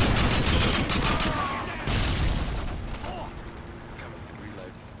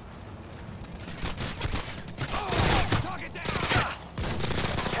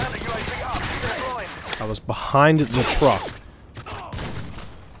 I was behind the truck.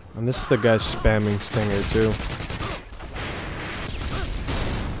 And this is the guy spamming Stinger too.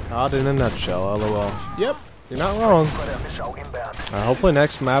 God in a nutshell, lol. Yep, you're not wrong. Hopefully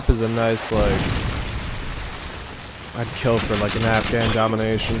next map is a nice, like, I'd kill for like an Afghan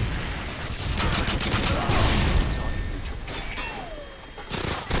domination.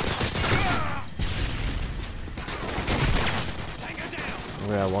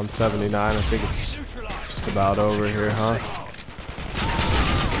 Yeah, 179, I think it's just about over here, huh?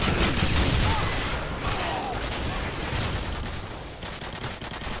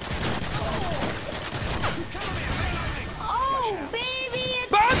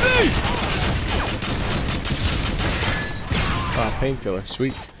 Ah, painkiller,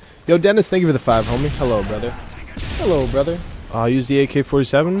 sweet. Yo, Dennis, thank you for the 5, homie. Hello, brother. Hello, brother. I'll use the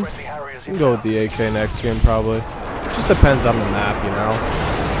AK-47. You can go with the AK next game, probably. Just depends on the map, you know.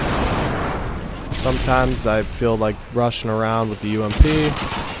 Sometimes I feel like rushing around with the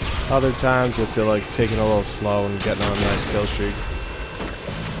UMP. Other times I feel like taking a little slow and getting on a nice kill streak.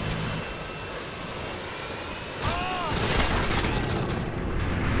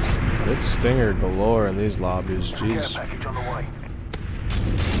 It's stinger galore in these lobbies, jeez. Care package on the way.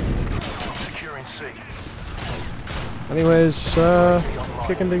 Securing C. Anyways,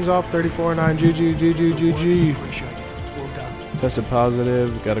 kicking things off, 34-9, GG. Appreciate it. Well done. Tested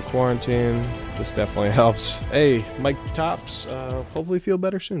positive, got a quarantine. This definitely helps. Hey, Mike Tops, hopefully feel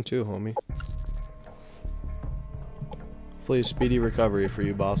better soon too, homie. Hopefully a speedy recovery for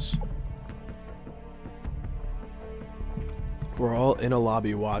you, boss. We're all in a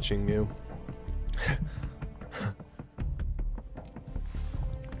lobby watching you.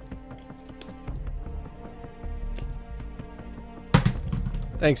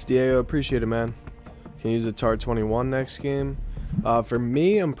 Thanks, Diego. Appreciate it, man. Can use the TAR 21 next game. For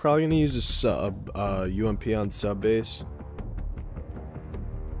me, I'm probably gonna use a sub, UMP on sub base.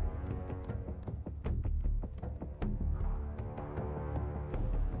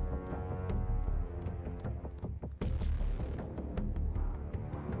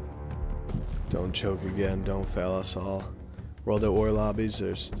 Don't choke again. Don't fail us all. World at War lobbies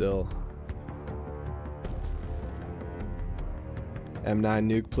are still. M9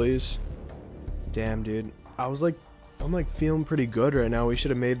 nuke, please. Damn, dude. I'm like feeling pretty good right now. We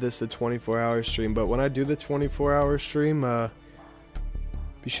should have made this the 24-hour stream, but when I do the 24-hour stream,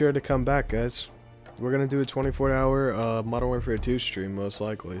 be sure to come back, guys. We're gonna do a 24-hour Modern Warfare 2 stream, most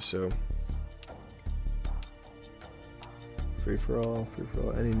likely. So, free for all.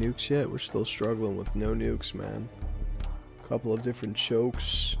 Any nukes yet? We're still struggling with no nukes, man. Couple of different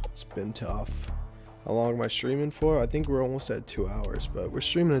chokes. It's been tough. How long am I streaming for? I think we're almost at 2 hours, but we're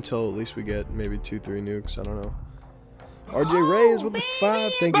streaming until at least we get maybe 2-3 nukes. I don't know. RJ Reyes with the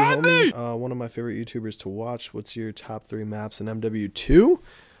 5. Thank you, homie. One of my favorite YouTubers to watch. What's your top 3 maps in MW2?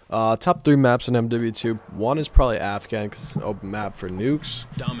 Top 3 maps in MW2. One is probably Afghan because it's an open map for nukes.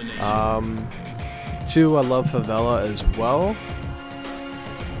 2, I love Favela as well.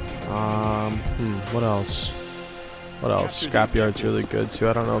 What else? What else? Scrapyard's really good too.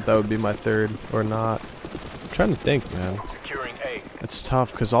 I don't know if that would be my 3rd or not. I'm trying to think, man. Securing A. It's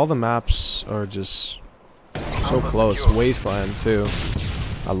tough because all the maps are just so close. Wasteland too.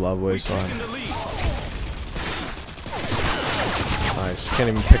 I love Wasteland. Nice. Can't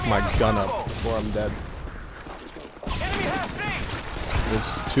even pick my gun up before I'm dead.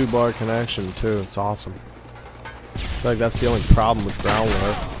 This 2-bar connection too. It's awesome. I feel like that's the only problem with ground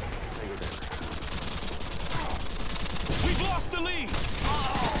war.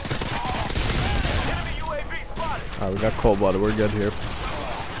 Alright, we got cold-blooded. We're good here.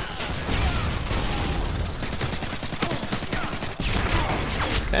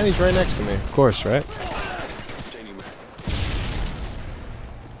 And he's right next to me. Of course, right?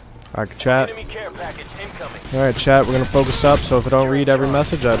 Alright, chat. Alright, chat. We're going to focus up, so if I don't read every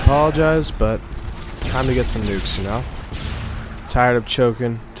message, I apologize, but it's time to get some nukes, you know? Tired of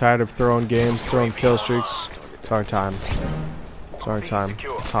choking. Tired of throwing games, throwing kill streaks. It's our time. It's our time.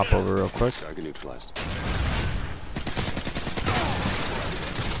 Let's hop over real quick. Target neutralized.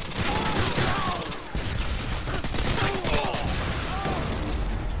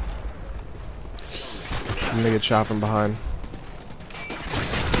 I'm gonna get shot from behind.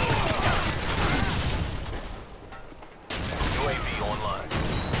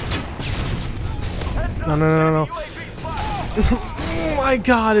 No. Oh my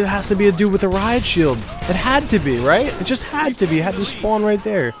god, it has to be a dude with a riot shield. It had to be, right? It just had to be. It had to spawn right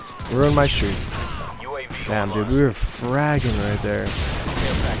there. Ruined my streak. Damn, dude, we were fragging right there.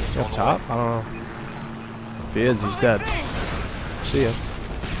 Up top? I don't know. If he is, he's dead. See ya.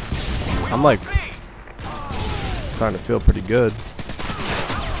 I'm like starting to feel pretty good.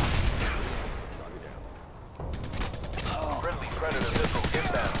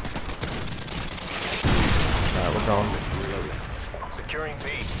 Alright, we're going.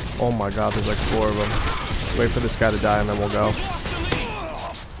 Oh my god, there's like 4 of them. Wait for this guy to die and then we'll go.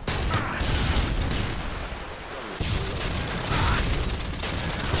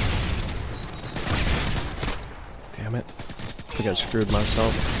 Damn it. I think I screwed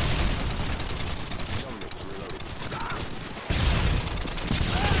myself.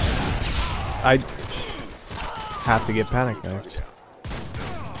 I have to get panic knifed.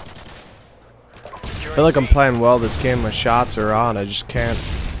 I feel like I'm playing well this game. My shots are on. I just can't.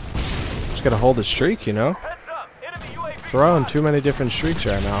 Just gotta hold a streak, you know? Throwing too many different streaks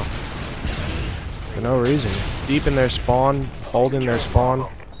right now. For no reason. Deep in their spawn, holding their spawn.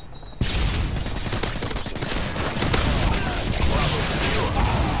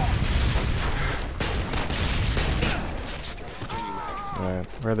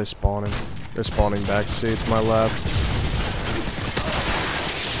 Alright, where are they spawning? They're spawning back C to my left.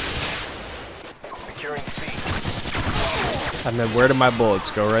 Securing C. And then where did my bullets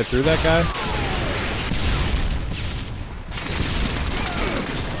go? Right through that guy?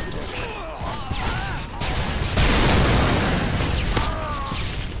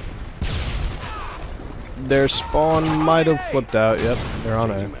 Their spawn might have flipped out. Yep, they're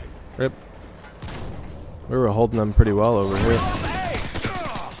on A. Rip. We were holding them pretty well over here.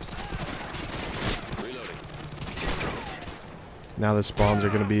 Now the spawns are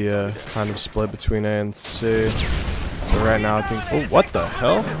going to be kind of split between A and C. But right now I think... Oh, what the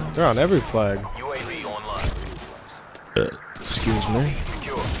hell? They're on every flag. UAV online. Excuse me.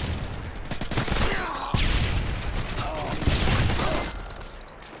 Secure.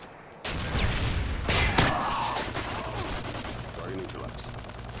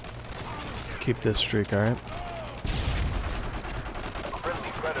 Keep this streak, alright? Friendly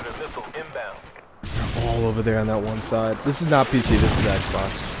Predator missile inbound. All over there on that one side. This is not PC, this is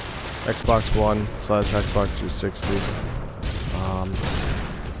Xbox. Xbox One / Xbox 360.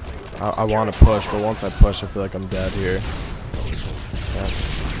 I want to push, but once I push, I feel like I'm dead here. Yeah.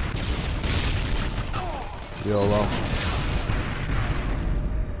 YOLO.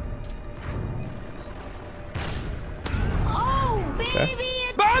 Oh, Okay.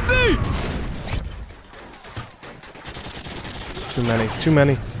 baby! Too many, too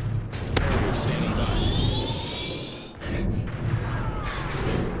many.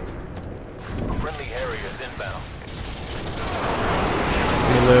 Friendly Harriers inbound.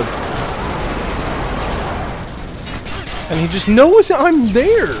 Let me live. And he just knows I'm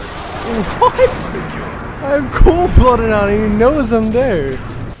there. What? I have cold-blooded on him. He knows I'm there.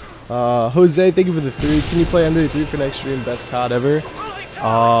 Jose, thank you for the 3. Can you play MW3 for next stream? Best COD ever.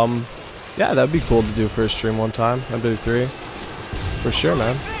 Yeah, that'd be cool to do for a stream one time. MW3. For sure,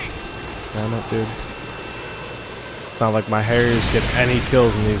 man. Damn it, dude. It's not like my Harriers get any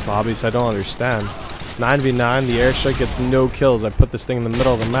kills in these lobbies. I don't understand. 9v9, the airstrike gets no kills. I put this thing in the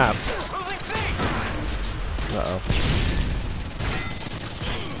middle of the map. Uh-oh.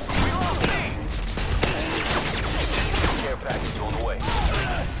 Care package on the way.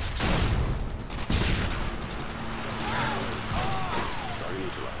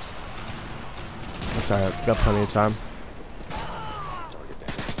 That's alright. Got plenty of time.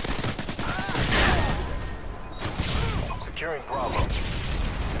 Securing Bravo.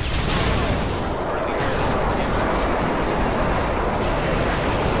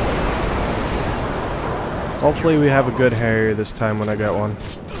 Hopefully we have a good Harrier this time when I get one.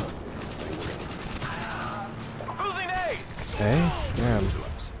 Losing A. Hey? Damn.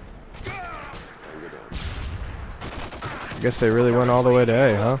 I guess they really went all the way to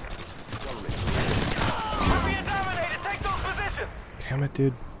A, huh? We're being dominated. Take those positions. Damn it,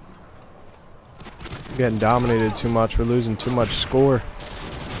 dude. We're getting dominated too much. We're losing too much score.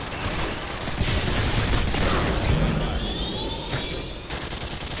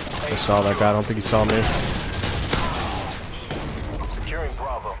 I saw that guy. I don't think he saw me. Securing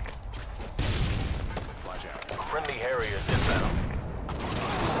Bravo. Friendly Harriers inbound.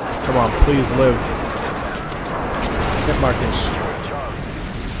 Come on, please live. Hit markers. Securing Charlie.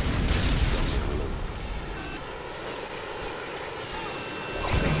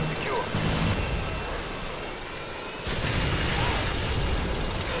 Staying secure.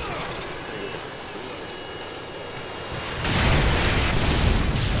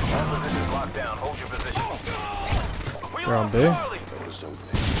 All positions locked down. Hold your position. They're on B.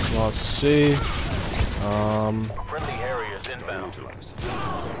 Lost C. Friendly Harriers inbound.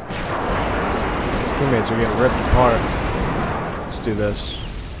 Teammates are getting ripped apart. Let's do this.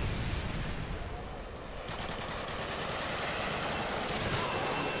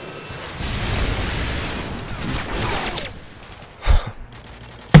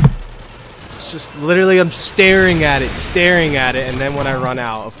 It's just literally I'm staring at it, and then when I run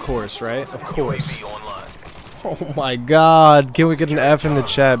out, of course, right? Of course. UAV online. Oh my god, can we get an F in the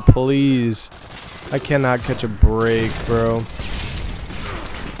chat, please? I cannot catch a break, bro.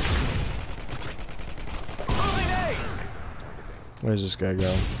 Losing A. Where's this guy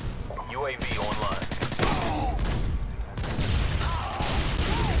going? UAV online.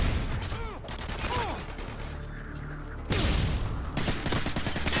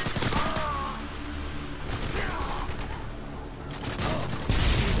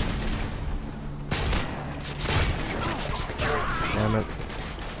 Damn it.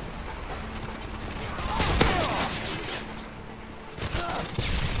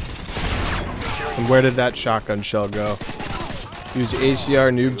 And where did that shotgun shell go? Use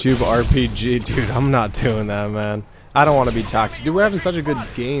ACR noob tube RPG. Dude, I'm not doing that, man. I don't want to be toxic. Dude, we're having such a good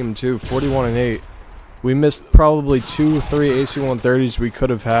game, too. 41-8. We missed probably 2 or 3 AC-130s we could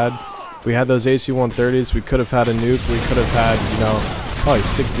have had. We had those AC-130s. We could have had a nuke. We could have had, you know, probably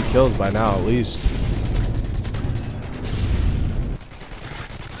 60 kills by now at least.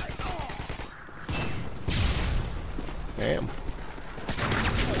 Damn.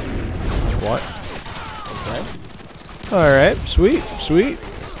 What? Okay. Alright, sweet, sweet.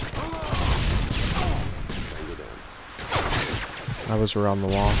 I was around the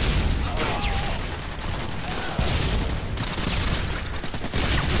wall.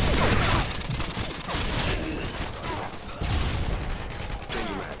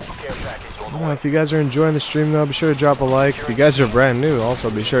 I don't know if you guys are enjoying the stream though, be sure to drop a like. If you guys are brand new, also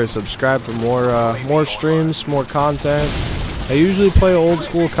be sure to subscribe for more streams, more content. I usually play old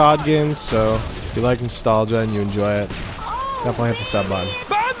school COD games, so if you like nostalgia and you enjoy it, definitely hit the sub button.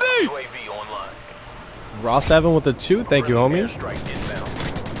 Ross Evan with a 2, thank you, homie.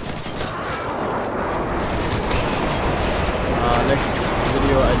 Next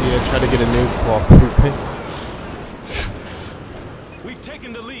video idea, try to get a nuke while pooping. We've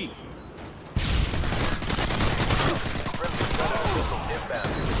taken the lead.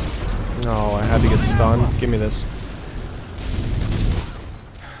 No, I had to get stunned. Give me this.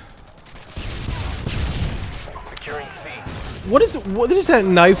 What is that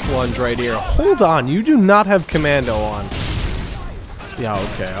knife lunge right here? Hold on, you do not have commando on. Yeah,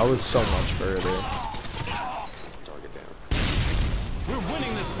 okay, I was so much further. We're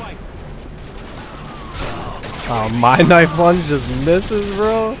winning this fight. Oh, my knife lunge just misses,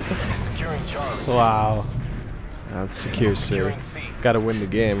 bro. Wow. That's secure C. Gotta win the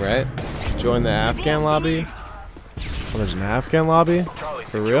game, right? Join the Afghan lobby. Oh, there's an Afghan lobby?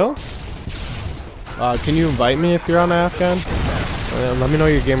 For real? Can you invite me if you're on Afghan? Let me know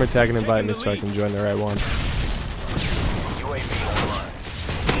your gamer tag and invite me so I can join the right one.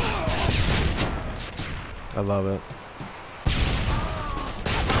 I love it.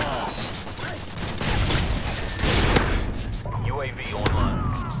 UAV online.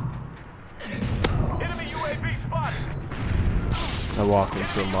 Enemy UAV spotted. I walk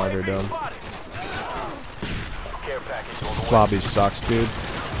into a martyrdom. Care package on the This lobby sucks, dude.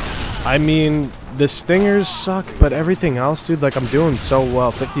 I mean, the stingers suck, but everything else, dude, like I'm doing so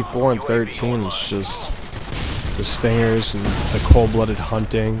well. 54 and 13 is just the stingers and the cold-blooded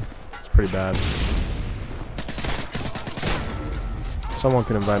hunting. It's pretty bad. Someone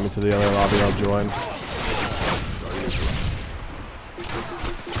can invite me to the other lobby, I'll join.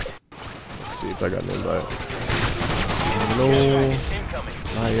 Let's see if I got an invite. No,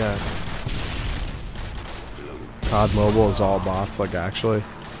 not yet. COD Mobile is all bots, like actually.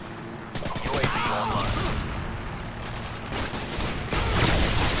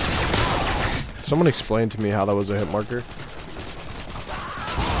 Someone explained to me how that was a hit marker.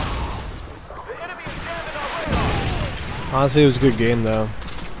 Honestly, it was a good game though.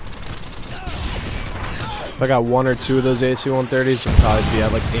 If I got 1 or 2 of those AC-130s, I'd probably be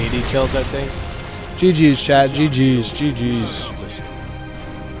at like 80 kills, I think. GG's, chat. GG's. GG's.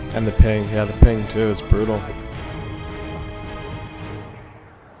 And the ping. Yeah, the ping too. It's brutal.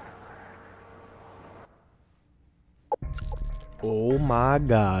 Oh my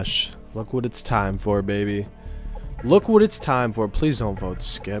gosh. Look what it's time for, baby. Look what it's time for. Please don't vote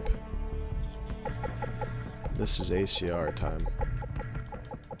skip. This is ACR time.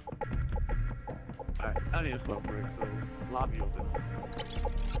 Alright, I need a smoke break, so lobby open.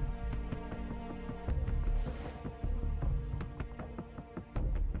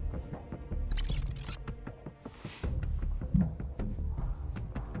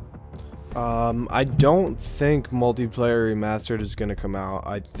 I don't think Multiplayer Remastered is going to come out.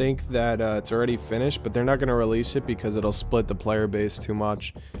 I think that it's already finished, but they're not going to release it because it'll split the player base too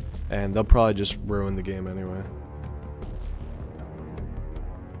much, and they'll probably just ruin the game anyway.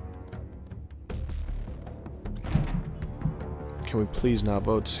 Can we please not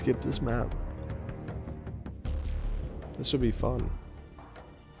vote to skip this map? This would be fun.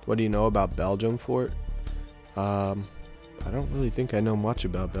 What do you know about Belgium, Fort? I don't really think I know much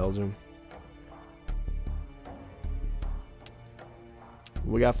about Belgium.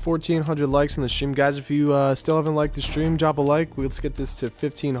 We got 1,400 likes in the stream, guys. If you still haven't liked the stream, drop a like. Let's get this to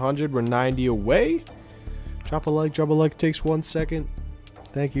 1,500. We're 90 away. Drop a like. Drop a like. It takes 1 second.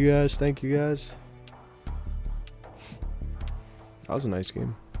 Thank you guys. Thank you guys. That was a nice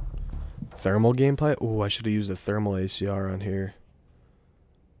game. Thermal gameplay. Oh, I should have used a thermal ACR on here.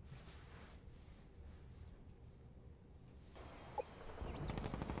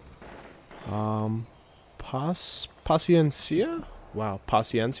 Paciencia? Wow,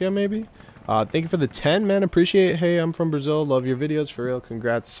 Paciencia maybe? Thank you for the 10, man. Appreciate it. Hey, I'm from Brazil. Love your videos. For real.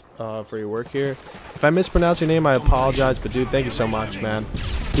 Congrats for your work here. If I mispronounce your name, I apologize. But, dude, thank you so much, man.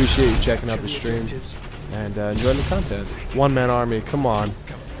 Appreciate you checking out the stream and enjoying the content. One-man army. Come on.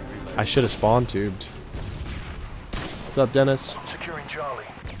 I should have spawn tubed. What's up, Dennis? Securing Charlie.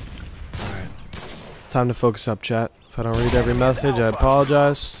 Alright. Time to focus up, chat. If I don't read every message, I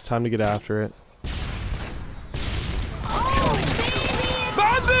apologize. Time to get after it.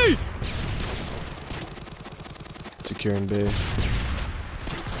 Bandy! Securing B.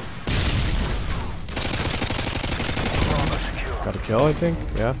 Got a kill, I think.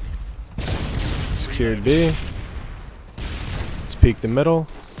 Yeah. Secured B. Let's peek the middle.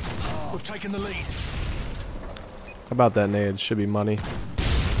 We've taken the lead. How about that nade? Should be money.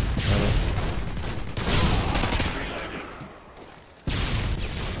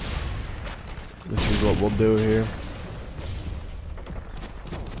 This is what we'll do here.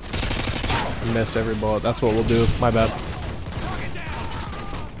 Miss every bullet. That's what we'll do. My bad.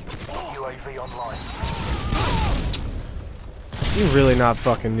 UAV online. You're really not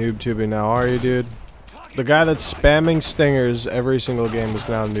fucking noob tubing now, are you, dude? The guy that's spamming stingers every single game is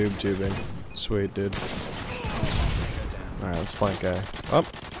now noob tubing. Sweet, dude. Alright, let's flank guy. Oh,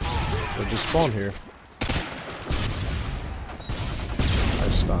 we'll just spawn here.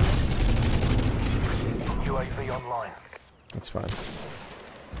 Nice stop. UAV online. That's fine.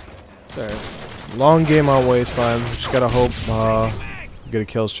 Alright. Long game on Wasteland. Just gotta hope get a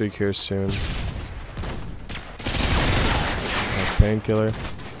kill streak here soon. Nice painkiller.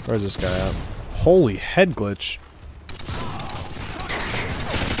 Where's this guy at? Holy head glitch.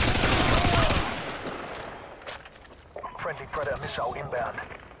 Friendly Predator missile inbound.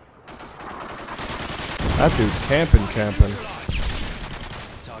 That dude camping.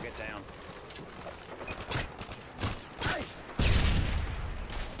 Target down.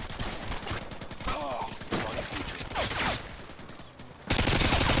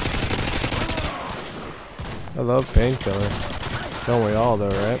 I love painkiller. Don't we all though,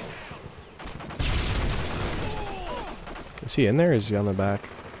 right? Is he in there or is he on the back?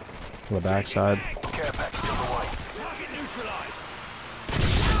 On the back side. Care package on the way. Target neutralized.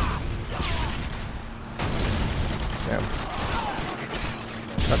 Damn.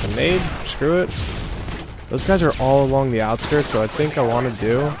 Got the nade. Screw it. Those guys are all along the outskirts, so I think I want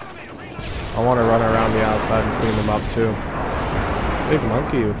to run around the outside and clean them up too. Big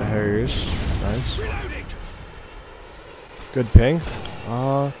monkey with the Harriers. Nice. Good ping.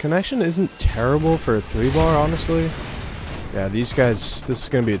 Connection isn't terrible for a 3-bar, honestly. Yeah, these guys, this is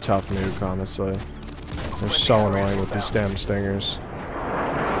going to be a tough nuke, honestly. They're so annoying with these damn stingers.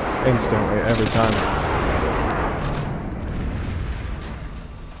 It's instantly, every time.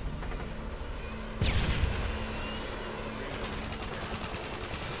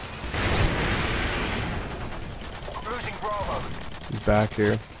 Losing Bravo. He's back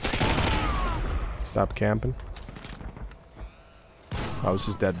here. Stop camping. That was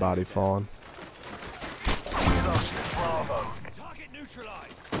his dead body falling. Lost Bravo. Target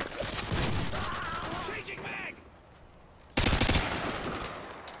neutralized. Changing mag.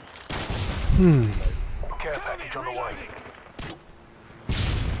 Care package on the way.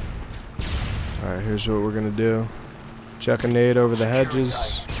 Alright, here's what we're gonna do. Chuck a nade over the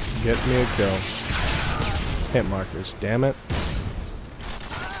hedges. Get me a kill. Hit markers, damn it.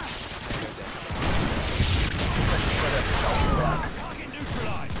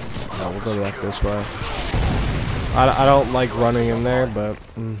 Oh, we'll go back this way. I don't like running in there, but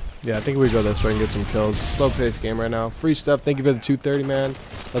yeah, I think we go this way and get some kills. Slow-paced game right now. Free stuff. Thank you for the 230, man.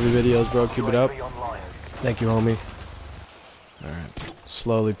 Love your videos, bro. Keep it up. UAV online. Thank you, homie. Alright.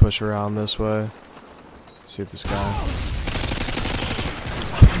 Slowly push around this way. See if this guy...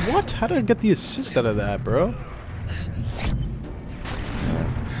 What? How did I get the assist out of that, bro?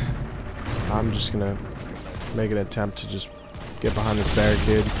 I'm just gonna make an attempt to just get behind this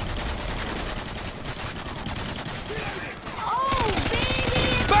barricade.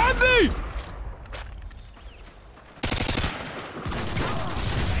 Bandy!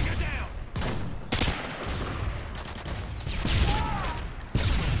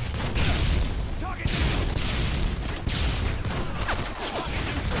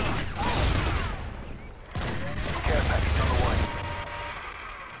 Care package on the way.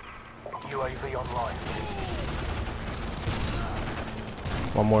 UAV online.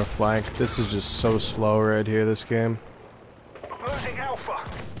 One more flank. This is just so slow right here, this game. Losing Alpha.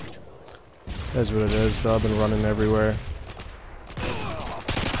 That's what it is, though. I've been running everywhere.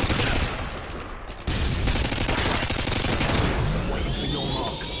 Waiting for your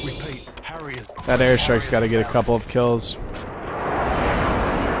mark. Repeat. Harrier. That airstrike's got to get a couple of kills.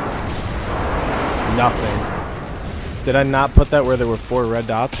 Nothing. Did I not put that where there were 4 red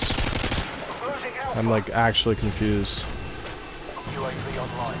dots? I'm like actually confused. UAV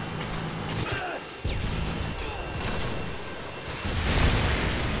online.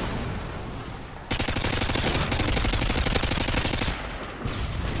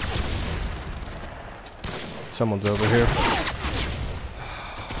 Someone's over here.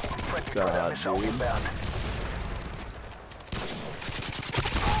 Friendly God, predator missile dude. inbound.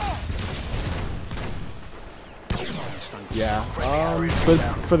 Yeah.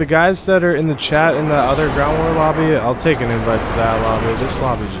 For the guys that are in the chat in the other ground war lobby, I'll take an invite to that lobby. This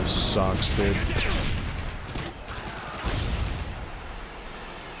lobby just sucks, dude.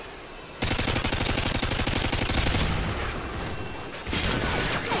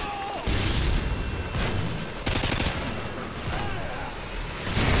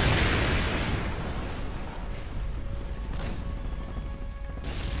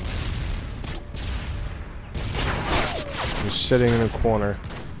 Sitting in a corner.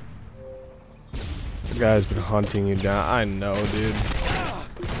 The guy's been hunting you down. I know, dude.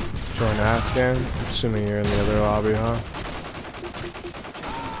 Join Afghan. Assuming you're in the other lobby, huh?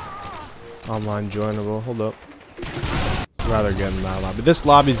 Online joinable. Hold up. Rather get in that lobby. This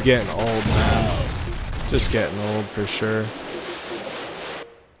lobby's getting old, man. Just getting old for sure.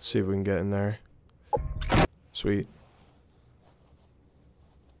 Let's see if we can get in there. Sweet.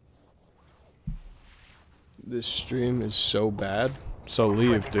 This stream is so bad. So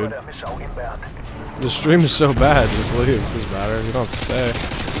leave, dude. Predator missile inbound. The stream is so bad. Just leave. It doesn't matter. You don't have to stay.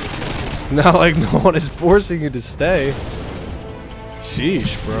 It's not like no one is forcing you to stay.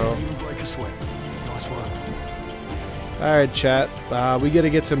 Sheesh, bro. Break a sweat. Nice work. Alright, chat. We gotta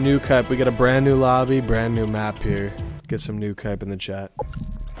get some new hype. We got a brand new lobby, brand new map here. Get some new hype in the chat.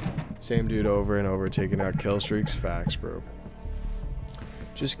 Same dude over and over taking out kill streaks. Facts, bro.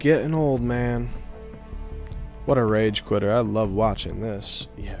 Just getting old, man. What a rage quitter. I love watching this.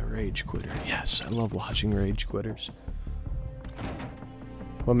 Yeah, rage quitter. Yes, I love watching rage quitters.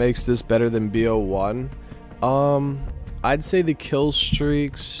 What makes this better than BO1? I'd say the kill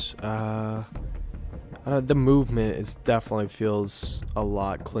streaks. The movement is definitely feels a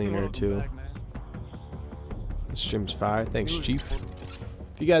lot cleaner too. The stream's fire. Thanks, Chief.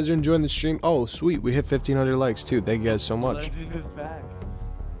 If you guys are enjoying the stream, oh sweet, we hit 1,500 likes too. Thank you guys so much.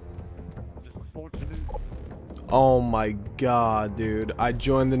 Oh my god, dude. I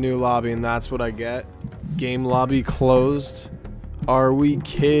joined the new lobby and that's what I get? Game lobby closed? Are we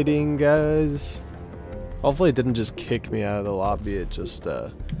kidding, guys? Hopefully it didn't just kick me out of the lobby. It just,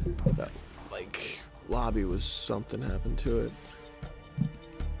 that, like, lobby was something happened to it.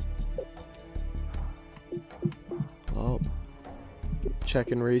 Well,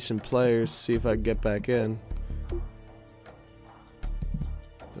 checking recent players, see if I can get back in.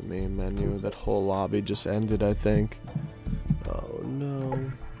 The main menu, that whole lobby just ended, I think. Oh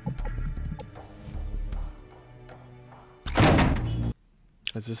no.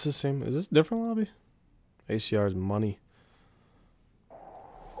 Is this the same? Is this a different lobby? ACR's money.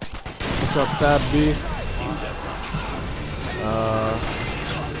 What's up, Fab B?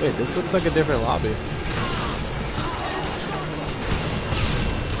 Wait, this looks like a different lobby.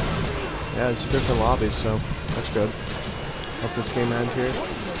 Yeah, it's a different lobby, so that's good. Hope this game ends here.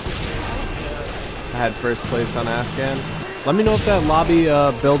 I had first place on Afghan. Let me know if that lobby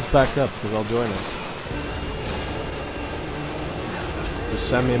builds back up, because I'll join it. Just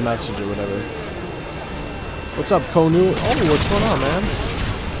send me a message or whatever. What's up, Konu? Oh, what's going on, man?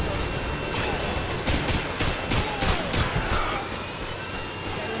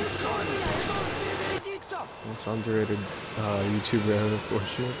 Most underrated YouTuber for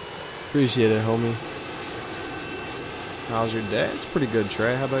sure. Appreciate it, homie. How's your day? It's pretty good,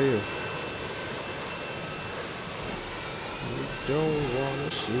 Trey. How about you? You don't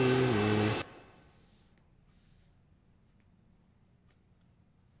wanna see me.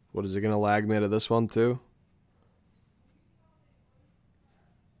 What, is it gonna lag me out of this one too?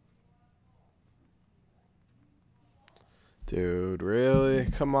 Dude, really?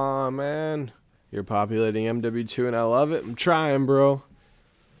 Come on, man. You're populating MW2 and I love it. I'm trying, bro.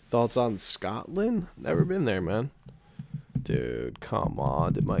 Thoughts on Scotland? Never been there, man. Dude, come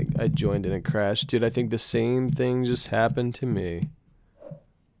on. I joined in a crash. Dude, I think the same thing just happened to me.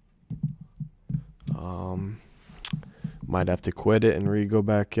 Might have to quit it and re-go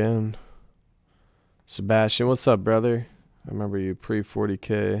back in. Sebastian, what's up, brother? I remember you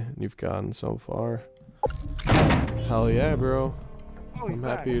pre-40K and you've gotten so far. Hell yeah, bro. I'm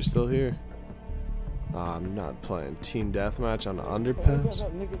happy you're still here. I'm not playing team deathmatch on the underpass.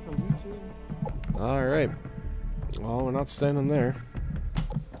 Alright. Well, we're not standing there.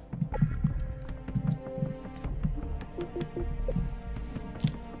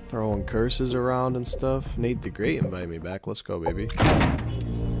 Throwing curses around and stuff. Nate the Great invited me back. Let's go, baby.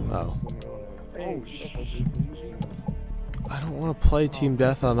 Oh. I don't want to play Team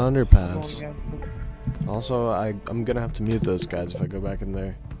Death on Underpass. Also, I'm gonna have to mute those guys if I go back in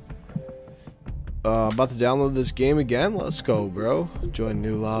there. About to download this game again. Let's go, bro. Join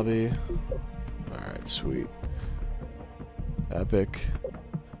new lobby. Alright, sweet. Epic.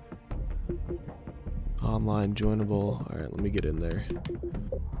 Online joinable. Alright, let me get in there.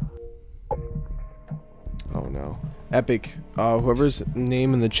 Oh no. Epic. Whoever's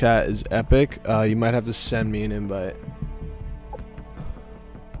name in the chat is Epic, you might have to send me an invite.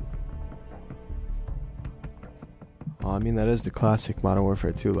 Oh, I mean, that is the classic Modern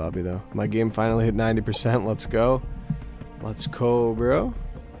Warfare 2 lobby, though. My game finally hit 90%. Let's go. Let's go, bro.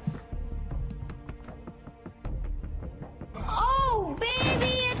 Oh,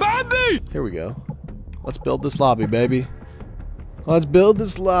 baby! Baby! Here we go. Let's build this lobby, baby. Let's build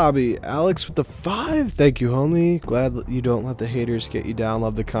this lobby. Alex with the 5. Thank you, homie. Glad that you don't let the haters get you down.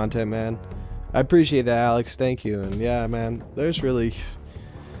 Love the content, man. I appreciate that, Alex. Thank you. And yeah, man, there's really...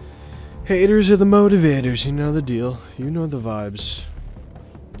 haters are the motivators, you know the deal. You know the vibes.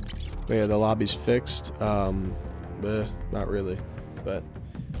 But yeah, the lobby's fixed. Not really. But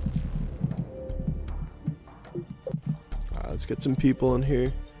let's get some people in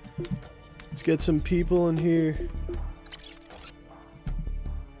here. Let's get some people in here.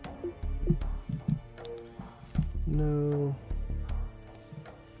 No.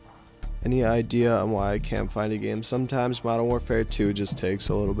 Any idea on why I can't find a game? Sometimes Modern Warfare 2 just takes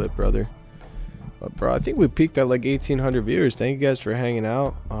a little bit, brother. But bro, I think we peaked at like 1,800 viewers. Thank you guys for hanging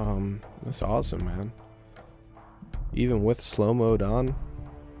out. That's awesome, man. Even with slow mode on.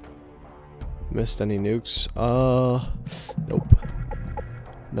 Missed any nukes? Nope.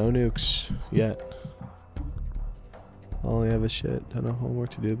 No nukes yet. I only have a shit ton of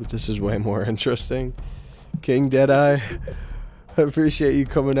homework to do, but this is way more interesting. King Deadeye, I appreciate you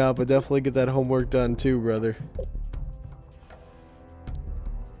coming out, but definitely get that homework done too, brother.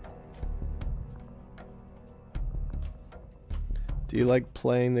 Do you like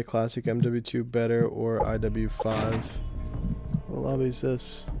playing the classic MW2 better or IW5? What lobby is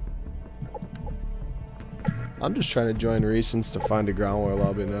this? I'm just trying to join Recents to find a ground war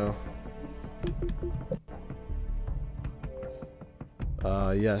lobby now.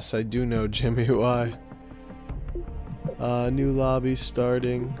 Yes, I do know Jimmy Y. New lobby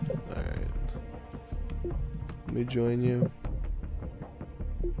starting. Alright. Let me join you.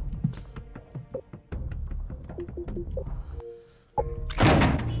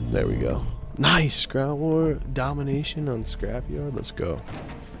 There we go. Nice! Ground war domination on Scrapyard. Let's go.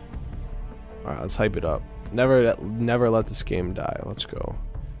 Alright, let's hype it up. Never let this game die. Let's go.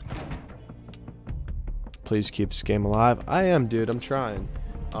 Please keep this game alive. I am, dude. I'm trying.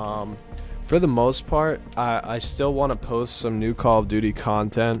 For the most part, I still want to post some new Call of Duty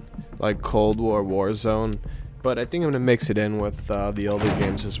content, like Cold War Warzone, but I think I'm gonna mix it in with the older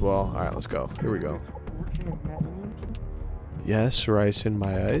games as well. All right, let's go. Here we go. Yes, rice in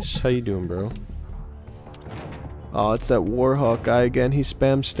my ice. How you doing, bro? Oh, it's that Warhawk guy again. He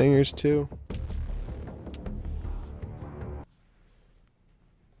spams stingers too.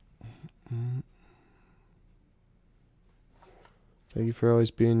 Thank you for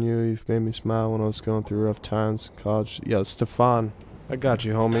always being you. You've made me smile when I was going through rough times in college. Yo, Stefan, I got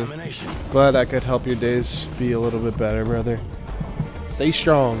you, homie. Glad I could help your days be a little bit better, brother. Stay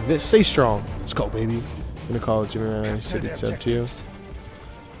strong. Stay strong. Let's go, baby. I'm gonna call it Jimmy right now. He said it's up to you.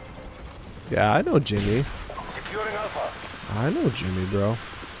 Yeah, I know Jimmy. Securing Alpha. I know Jimmy, bro.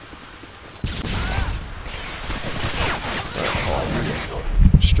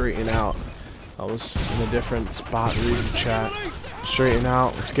 Straighten out. I was in a different spot reading chat. Straighten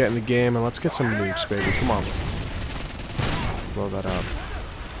out. Let's get in the game and let's get some nukes, baby. Come on. Blow that up.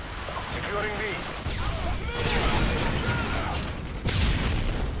 Securing B.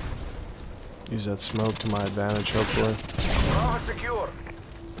 Use that smoke to my advantage, hopefully. Bravo secure.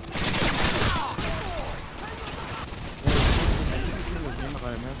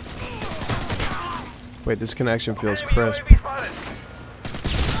 Wait, this connection feels crisp. UAV spotted.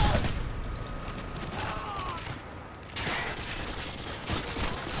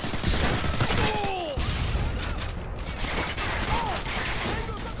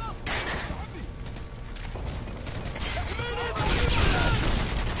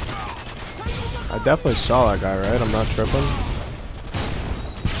 I definitely saw that guy, right? I'm not tripping.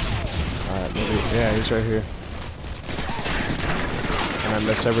 Alright, maybe. Yeah, he's right here. And I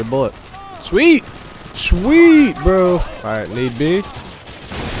miss every bullet. Sweet! Sweet, bro! Alright, need B. Enemy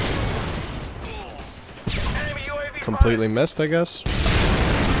UAV Completely missed, I guess.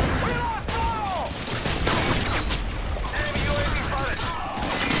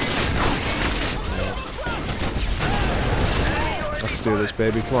 Let's do this,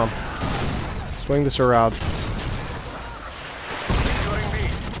 baby. Come on. Swing this around.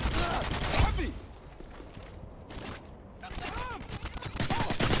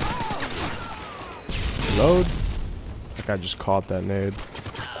 Load. I think I just caught that nade.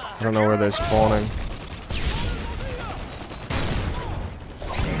 I don't know where they're spawning.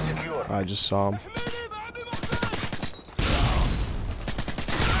 I just saw him.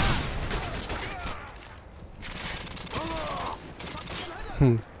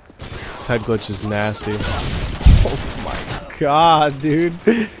 This head glitch is nasty. Oh my god, dude.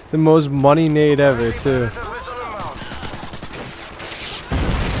 The most money nade ever, too.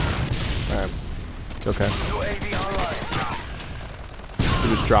 Alright. It's okay. He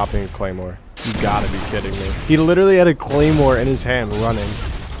was dropping a claymore. You gotta be kidding me. He literally had a claymore in his hand running.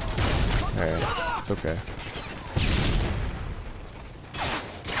 Alright. It's okay.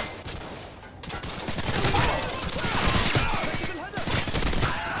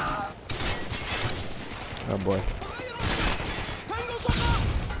 Oh boy.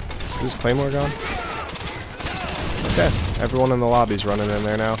 Is this claymore gone? Okay. Everyone in the lobby's running in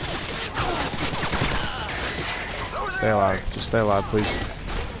there now. Stay alive. Just stay alive, please.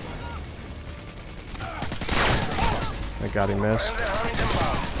 Thank God he missed.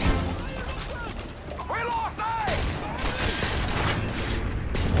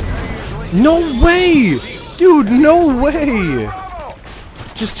 No way! Dude, no way!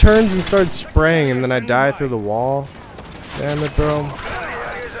 Just turns and starts spraying and then I die through the wall. Damn it, bro.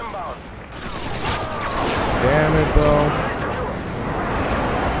 Damn it, bro.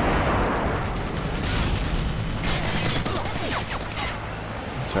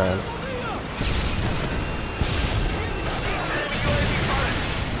 It's alright.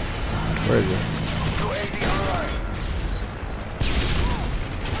 Where is it?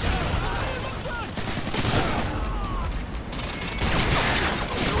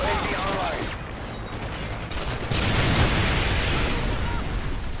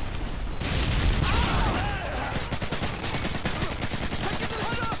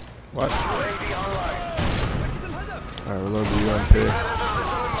 What? Alright, reload the UMP.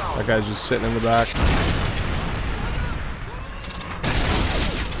 That guy's just sitting in the back.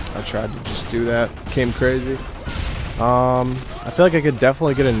 I tried to just do that. Came crazy. I feel like I could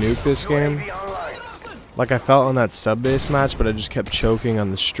definitely get a nuke this game. Like I felt on that sub-base match, but I just kept choking on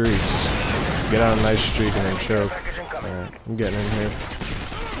the streaks. Get on a nice streak and then choke. Alright, I'm getting in here.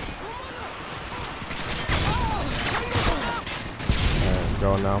 Alright, I'm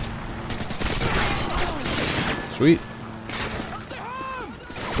going now. Sweet.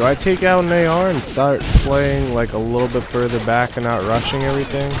 Do I take out an AR and start playing like a little bit further back and not rushing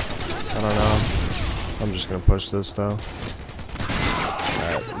everything? I don't know. I'm just gonna push this though.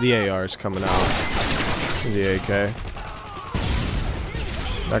 Alright, the AR is coming out. The AK.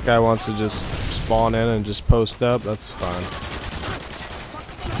 That guy wants to just spawn in and just post up. That's fine.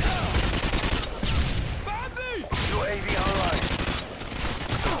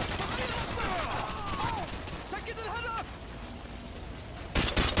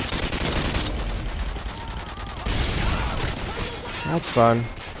 That's fun.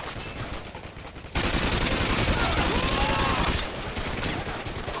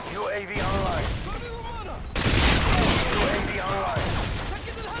 UAV online. UAV online.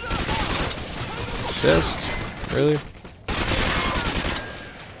 Assist? Really?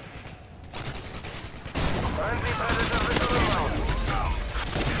 Friendly predator missile inbound.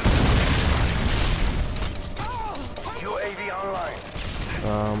 UAV online.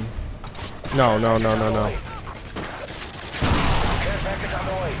 No. Care package on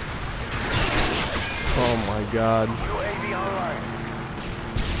the way. Oh my god. UAV online.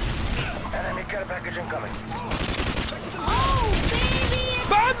 Enemy care package incoming.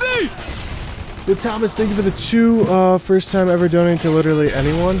 Yo, Thomas, thank you for the 2 first time ever donating to literally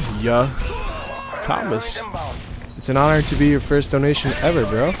anyone. Yeah. Thomas. It's an honor to be your first donation ever,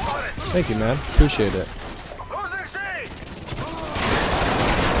 bro. Thank you, man. Appreciate it.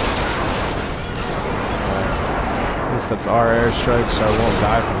 At least that's our airstrike, so I won't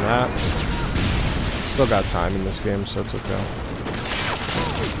die from that. Still got time in this game, so it's okay.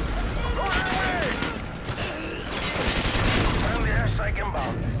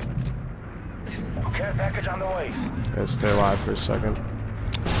 Care package on the way. Gotta stay alive for a second.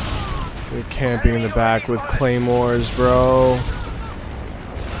 They're camping in the back with claymores, bro.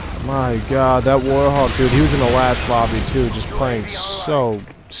 My god, that Warhawk, dude, he was in the last lobby too, just playing so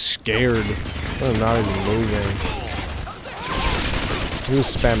scared. Not even moving. He was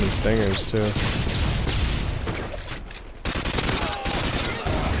spamming stingers too.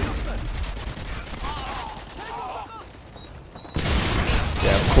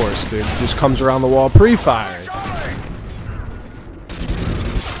 dude. Just comes around the wall pre-firing.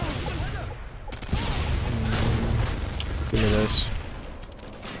 Give me this.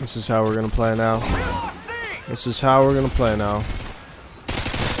 This is how we're gonna play now. This is how we're gonna play now.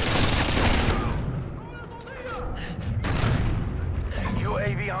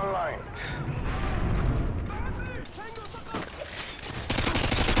 UAV online.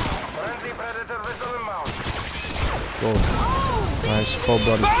 Friendly predator vessel inbound. Cool. Nice,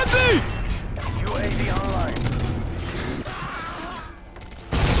 cold-blooded. UAV online.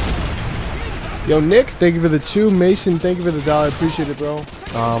 Yo, Nick, thank you for the 2. Mason, thank you for the $1. Appreciate it, bro.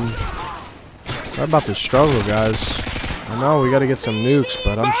 Sorry about the struggle, guys. I know we gotta get some nukes,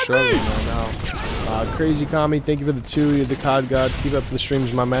 but I'm struggling right now. Crazy Kami, thank you for the 2. You're the COD God. Keep up the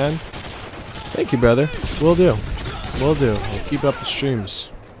streams, my man. Thank you, brother. Will do. Will do. We'll keep up the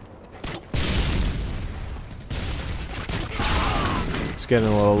streams. It's getting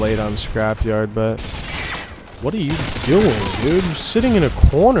a little late on Scrapyard, but what are you doing, dude? You're sitting in a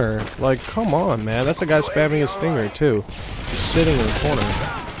corner. Like, come on, man. That's a guy spamming a stinger, too. Just sitting in a corner.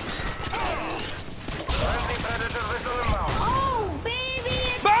 Oh,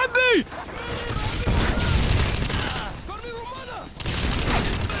 baby!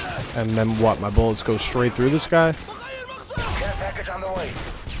 And then what? My bullets go straight through this guy? Care package on the way.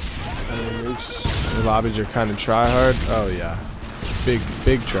 The lobbies are kind of try-hard. Oh, yeah. Big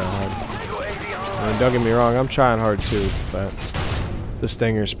try-hard. I mean, don't get me wrong, I'm trying hard too, but the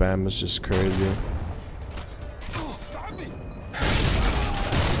stinger spam is just crazy.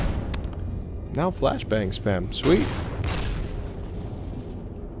 Now flashbang spam, sweet.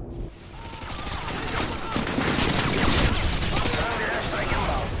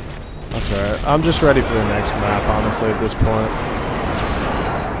 That's alright. I'm just ready for the next map, honestly, at this point.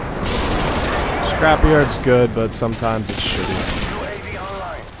 Scrapyard's good, but sometimes it's shitty.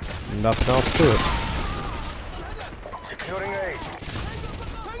 Nothing else to it. Securing A.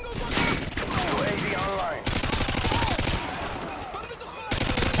 UAV online.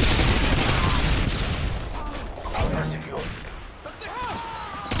 They're secure.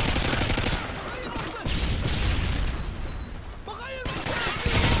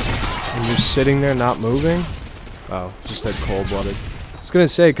 And you're sitting there not moving? Oh, just that cold-blooded. I was gonna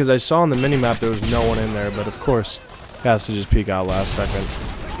say, because I saw on the minimap there was no one in there, but of course, it has to just peek out last second.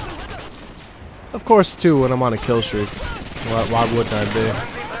 Of course, too, when I'm on a kill streak. Why wouldn't I be?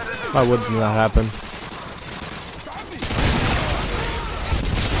 Why wouldn't that happen?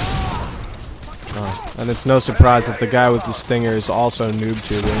 Oh, and it's no surprise that the guy with the stinger is also noob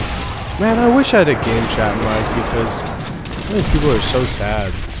tubing. Man, I wish I had a game chat mic because I think people are so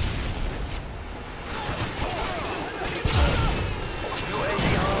sad.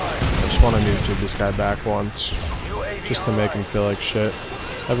 I just want to noob tube this guy back once, just to make him feel like shit.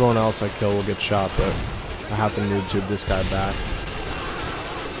 Everyone else I kill will get shot, but I have to noob tube this guy back.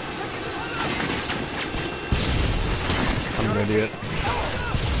 I'm an idiot.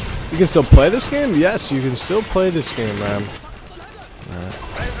 You can still play this game? Yes, you can still play this game, man. Alright.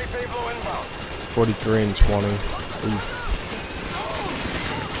 43 and 20. Oof.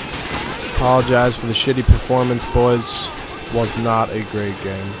 Apologize for the shitty performance, boys. Was not a great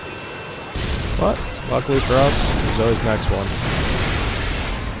game. But, luckily for us, there's always next one.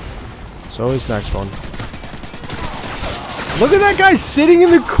 So his next one. Look at that guy sitting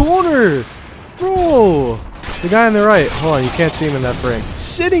in the corner! Bro! The guy on the right. Hold on, you can't see him in that frame.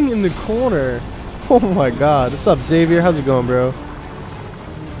 Sitting in the corner! Oh my god. What's up, Xavier? How's it going, bro?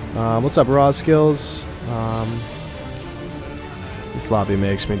 What's up, Raw Skills? This lobby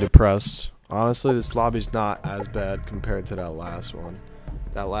makes me depressed. Honestly, this lobby's not as bad compared to that last one.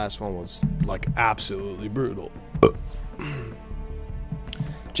 That last one was, like, absolutely brutal.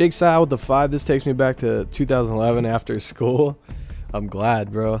 Jake Sile with the 5. This takes me back to 2011 after school. I'm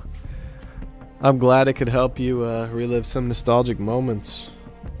glad, bro. I'm glad it could help you relive some nostalgic moments.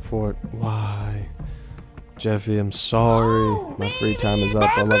 For why? Jeffy, I'm sorry. My free time is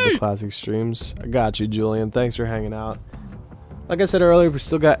up. I love the classic streams. I got you, Julian. Thanks for hanging out. Like I said earlier, if we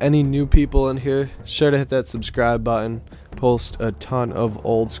still got any new people in here, sure to hit that subscribe button. Post a ton of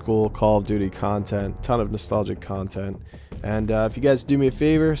old school Call of Duty content, ton of nostalgic content. And if you guys do me a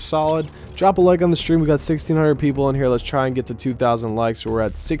favor, solid, drop a like on the stream. We got 1,600 people in here. Let's try and get to 2,000 likes. We're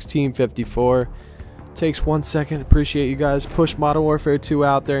at 1,654. Takes 1 second. Appreciate you guys. Push Modern Warfare 2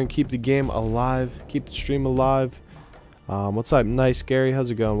 out there and keep the game alive. Keep the stream alive. What's up? Nice, Gary.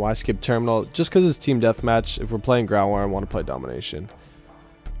 How's it going? Why skip Terminal? Just because it's Team Deathmatch. If we're playing Ground War, I want to play Domination.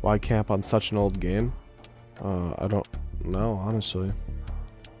 Why camp on such an old game? I don't know, honestly.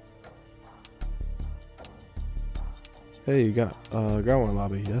 Hey, you got ground war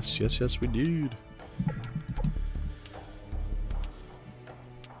lobby. Yes, we did.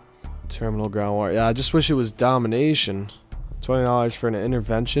 Terminal ground war. Yeah, I just wish it was domination. $20 for an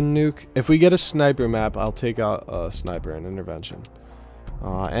intervention nuke. If we get a sniper map, I'll take out a sniper and intervention.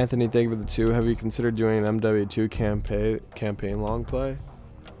 Anthony, thank you for the 2. Have you considered doing an MW2 campaign long play?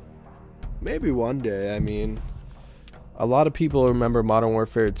 Maybe one day. I mean, a lot of people remember Modern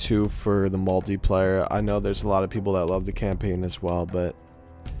Warfare 2 for the multiplayer. I know there's a lot of people that love the campaign as well, but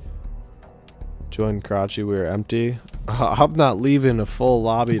join Karachi, we were empty. I'm not leaving a full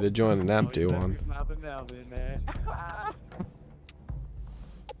lobby to join an empty one.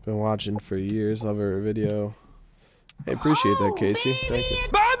 Been watching for years. Love her video. Hey, appreciate that, Casey. Thank you.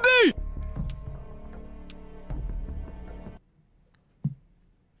 Bobby!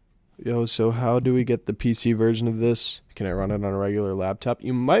 Yo, so how do we get the PC version of this? Can I run it on a regular laptop?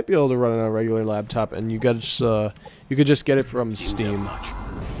 You might be able to run it on a regular laptop, and you could just get it from Steam.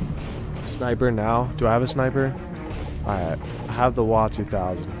 Sniper now? Do I have a sniper? I have the WA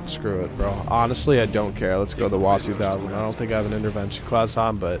 2000. Screw it, bro. Honestly, I don't care. Let's go the WA 2000. I don't think I have an intervention class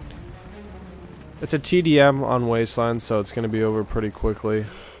on, but it's a TDM on Wasteland, so it's going to be over pretty quickly.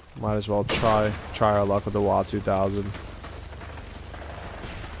 Might as well try our luck with the WA 2000.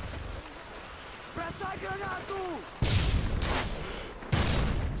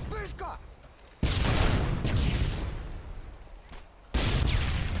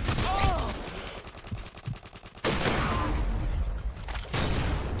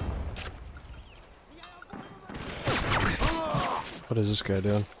 What is this guy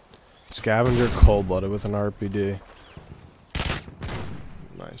doing? Scavenger cold-blooded with an RPD.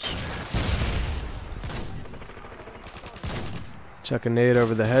 Nice. Chuck a nade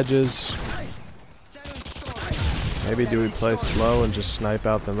over the hedges. Maybe do we play slow and just snipe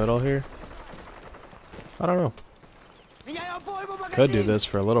out the middle here? I don't know. Could do this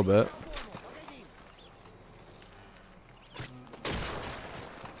for a little bit.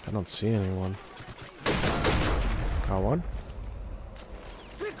 I don't see anyone. Got one?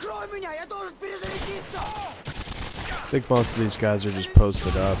 I think most of these guys are just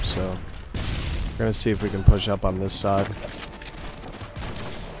posted up, so we're gonna see if we can push up on this side.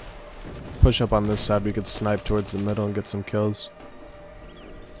 Push up on this side, we could snipe towards the middle and get some kills.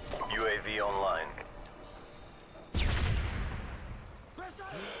 UAV online.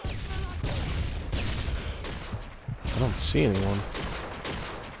 I don't see anyone.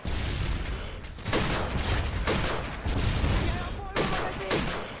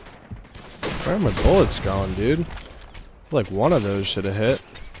 Where are my bullets going, dude? I feel like one of those should have hit.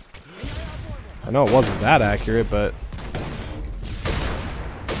 I know it wasn't that accurate, but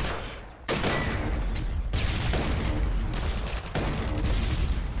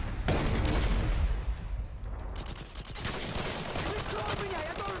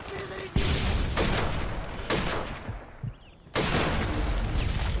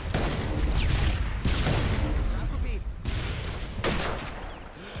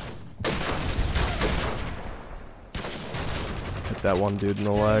that one dude in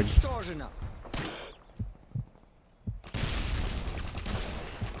the leg.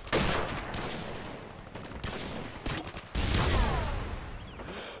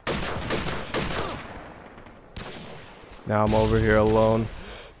 Now I'm over here alone.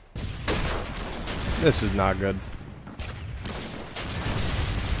 This is not good.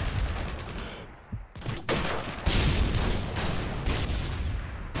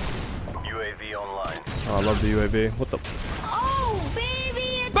 UAV online. Oh, I love the UAV. What the?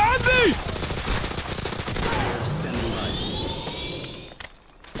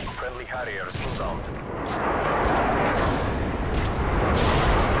 Friendly Harriers inbound.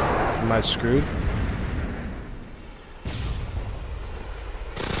 Am I screwed?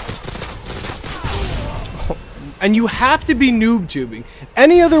 And you have to be noob tubing.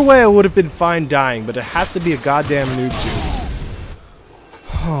 Any other way I would have been fine dying, but it has to be a goddamn noob tube.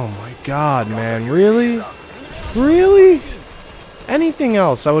 Oh my god, man. Really? Really? Anything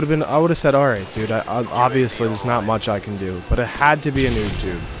else, I would have said, alright, dude, obviously there's not much I can do, but it had to be a noob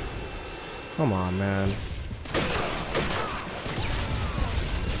tube. Come on, man.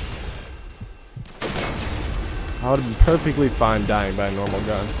 I would have been perfectly fine dying by a normal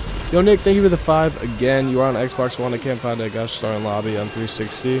gun. Yo, Nick, thank you for the 5 again. You are on Xbox One. I can't find a Gosh Star Lobby on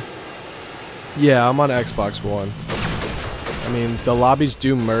 360. Yeah, I'm on Xbox One. I mean, the lobbies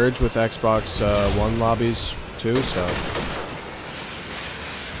do merge with Xbox One lobbies too, so.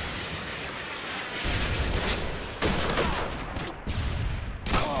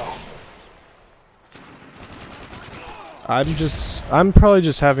 I'm probably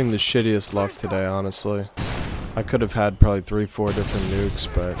just having the shittiest luck today, honestly. I could have had probably 3-4 different nukes,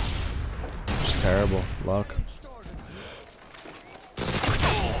 but just terrible luck.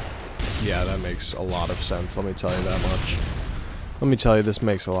 Yeah, that makes a lot of sense. Let me tell you that much. Let me tell you, this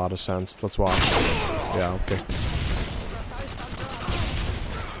makes a lot of sense. Let's watch. Yeah, okay.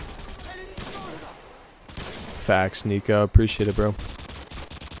 Facts, Nico. Appreciate it, bro.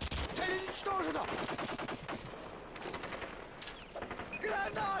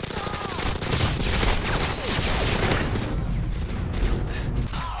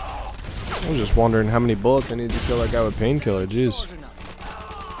 I was just wondering how many bullets I need to kill that guy with painkiller. Jeez.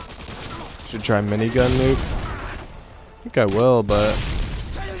 Should try minigun nuke. I think I will, but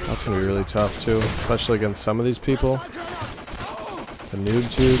that's gonna be really tough too, especially against some of these people. The noob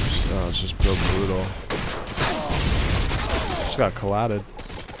tubes. Oh, it's just real brutal. Just got collided.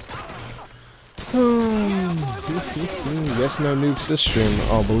 Guess no nukes this stream.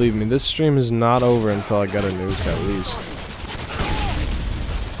 Oh, believe me, this stream is not over until I get a nuke at least.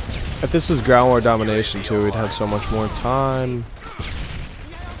 If this was ground war domination too, we'd have so much more time.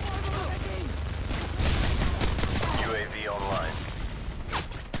 UAV online.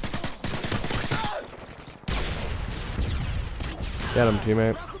 Get him,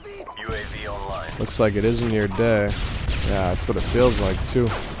 teammate. UAV online. Looks like it isn't your day. Yeah, that's what it feels like too.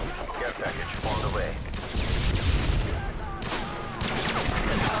 Care package on the way.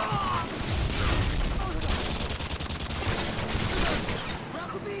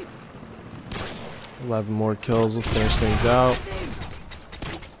 11 more kills will finish things out.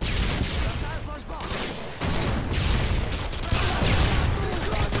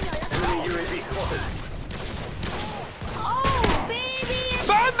 Oh,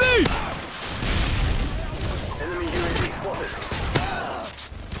 baby! Enemy UAV spotted.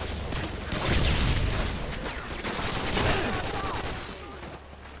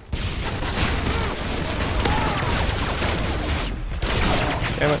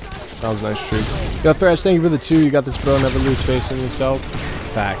 Damn it. That was a nice streak. Yo, Thresh, thank you for the 2. You got this, bro. Never lose faith in yourself.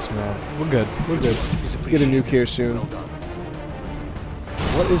 Facts, man. We're good. We're good. Get a nuke here soon.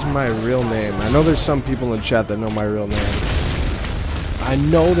 What is my real name? I know there's some people in the chat that know my real name. I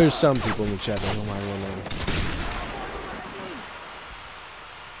know there's some people in the chat that know my real name.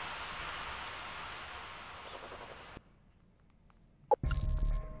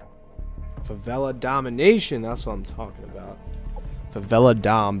 Favela domination. That's what I'm talking about. Favela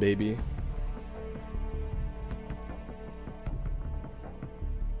Dom, baby.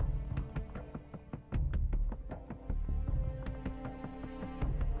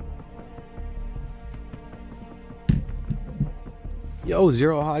 Yo,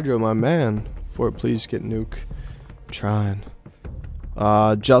 Zero Hydro, my man. Fort, please get nuke. I'm trying.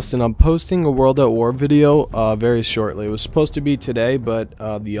 Justin, I'm posting a World at War video very shortly. It was supposed to be today, but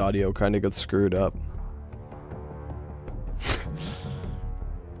the audio kind of got screwed up.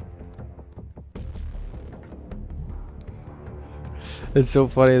 It's so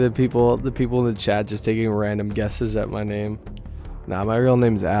funny that the people in the chat just taking random guesses at my name. Nah, my real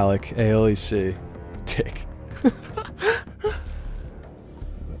name's Alec. ALEC. Dick.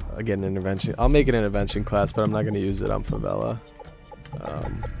 I'll get an intervention. I'll make an intervention class, but I'm not going to use it on Favela.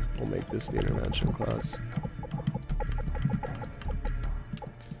 We'll make this the intervention class.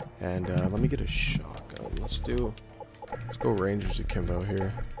 And let me get a shotgun. Let's go Rangers Akimbo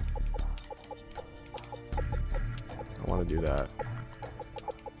here. I want to do that.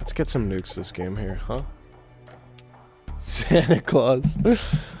 Let's get some nukes this game here, huh? Santa Claus.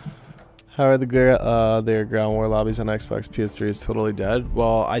 How are their ground war lobbies on Xbox? PS3 is totally dead.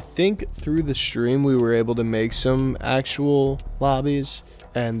 Well, I think through the stream we were able to make some actual lobbies,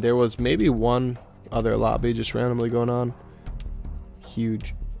 and there was maybe one other lobby just randomly going on.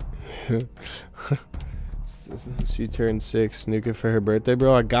 Huge. She turned 6. Nuke it for her birthday,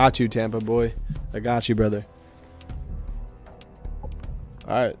 bro. I got you, Tampa boy. I got you, brother.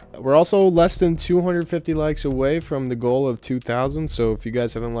 Alright, we're also less than 250 likes away from the goal of 2,000, so if you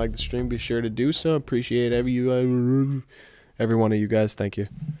guys haven't liked the stream, be sure to do so. Appreciate every one of you guys. Thank you.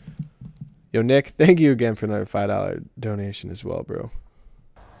 Yo, Nick, thank you again for another $5 donation as well, bro.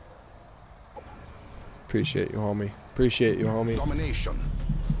 Appreciate you, homie. Appreciate you, homie. Domination.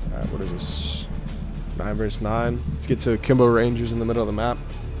 Alright, what is this? 9 versus 9. Let's get to Kimbo Rangers in the middle of the map.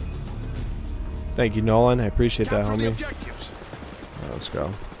 Thank you, Nolan. I appreciate that, homie. Let's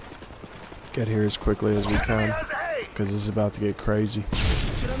go. Get here as quickly as we can, because this is about to get crazy.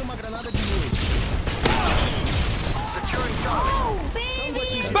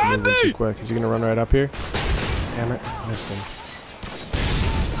 Guy's moving too quick. Is he gonna run right up here? Damn it, missed him.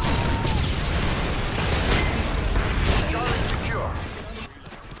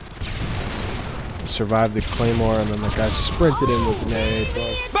 survived the claymore, and then the guy sprinted in with an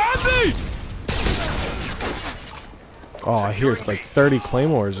AA-12. Oh, I hear like 30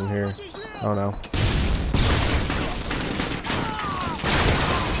 claymores in here. Oh no.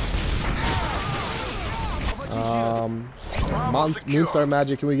 Moonstar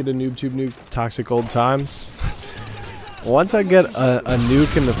Magic, can we get a NoobTube nuke? Toxic old times. Once I get a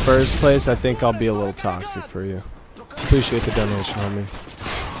nuke in the first place, I think I'll be a little toxic for you. Appreciate the donation, homie.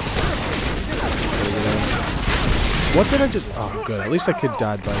 What did I just... Oh, good. At least that kid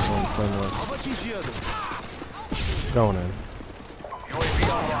died by his own claymore. Going in.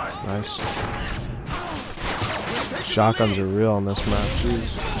 Nice. Shotguns are real on this map.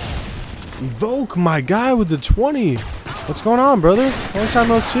 Jeez. Evoke, my guy with the 20. What's going on, brother? Long time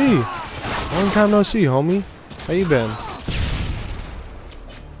no see. Long time no see, homie. How you been?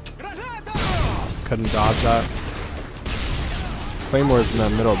 Couldn't dodge that. Claymore's in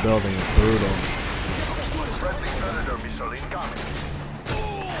that middle building. It's brutal.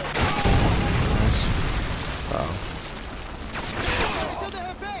 Nice. Oh.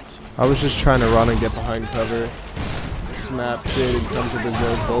 I was just trying to run and get behind cover. This map did come to the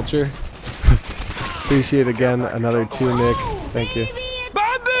zone culture. Appreciate again another 2, Nick. Thank you.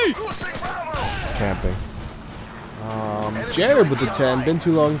 Camping. Jared with the 10. Been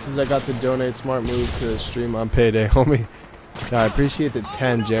too long since I got to donate. Smart move to the stream on payday, homie. Yeah, I appreciate the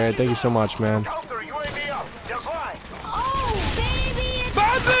 10, Jared. Thank you so much, man.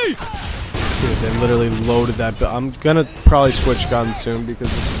 Dude, they literally loaded that. I'm gonna probably switch guns soon because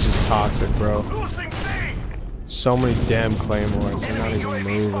this is just toxic, bro. So many damn claymores. They're not even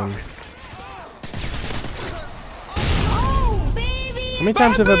moving. How many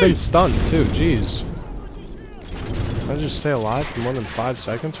times have I been stunned, too? Jeez. Can I just stay alive for more than 5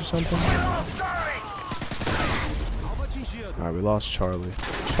 seconds or something? Alright, we lost Charlie.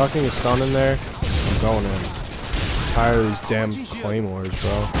 Fucking a stun in there. I'm going in. I'm tired of these damn claymores,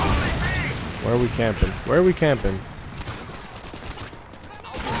 bro. Where are we camping? Where are we camping?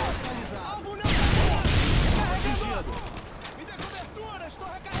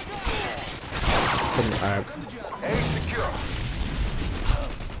 Alright.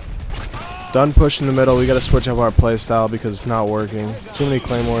 Done pushing the middle. We gotta switch up our playstyle because it's not working. Too many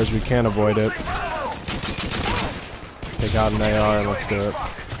claymores. We can't avoid it. Take out an AR and let's do it.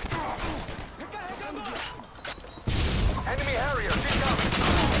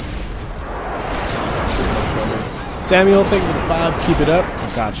 Samuel, thank you for the 5. Keep it up.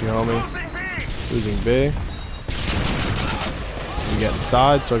 I got you, homie. Losing B. We get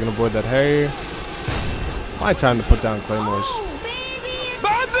inside so I can avoid that Harrier. My time to put down claymores.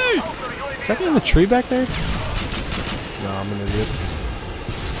 Is that guy in the tree back there? No, I'm an idiot.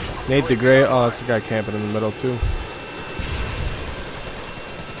 Nate the Gray. Oh, that's the guy camping in the middle, too.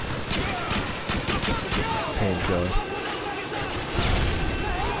 Painkiller.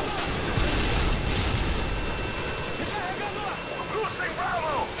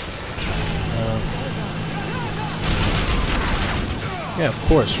 Yeah, of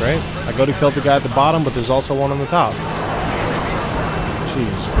course, right? I go to kill the guy at the bottom, but there's also one on the top.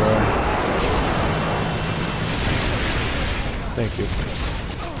 Jeez, bro. Thank you.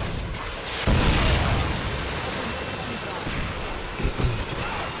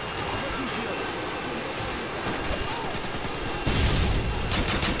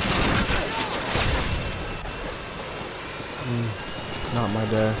 Not my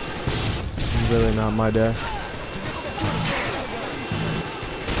day. Really not my day.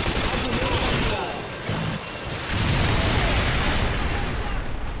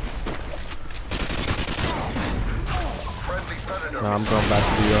 No, I'm going back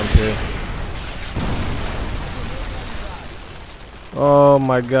to the UMP. Oh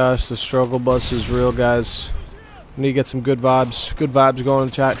my gosh, the struggle bus is real, guys. We need to get some good vibes. Good vibes going in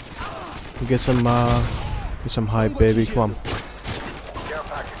the chat. Get some hype, baby. Come on.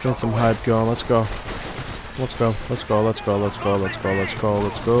 Get some hype going. Let's go. Let's go. Let's go. Let's go. Let's go. Let's go. Let's go.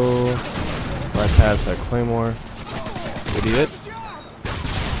 Let's go. Right past that claymore. Idiot.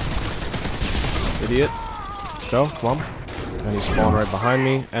 Idiot. Go. Come on. And he's spawned right behind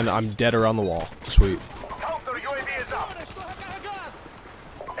me, and I'm dead around the wall. Sweet. Counter UAV is up.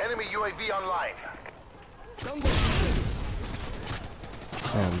 Enemy UAV online.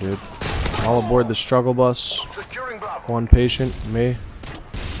 Damn, dude. All aboard the struggle bus. Securing Bravo. One patient, me.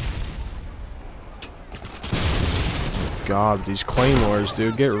 God, these claymores,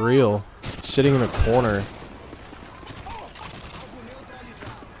 dude, get real. Sitting in a corner.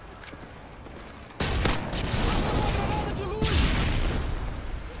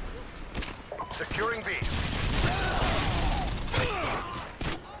 Securing B.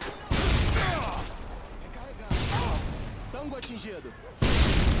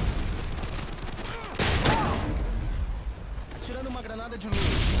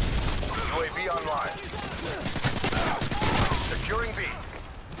 UAV online. Securing B.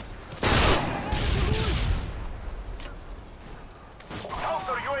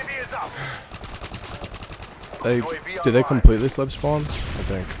 Counter UAV is up. Did they completely flip spawns? I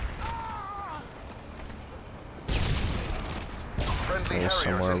think. Friendly There's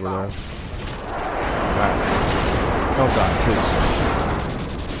somewhere over Harriers there. Alright. Don't die, please.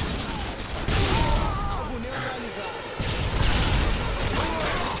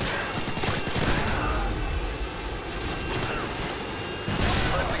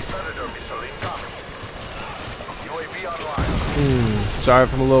 Friendly Predator missile incoming. UAV online. Sorry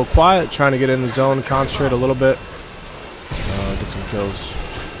if I'm a little quiet. Trying to get in the zone, concentrate a little bit. Get some kills.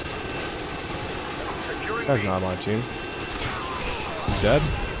 Securing That's B. not my team. He's dead.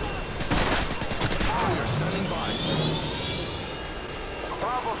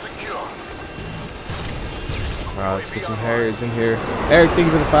 Bravo secure. Alright, let's get some Harriers in here. Eric, thank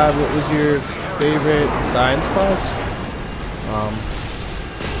you for the 5. What was your favorite science class?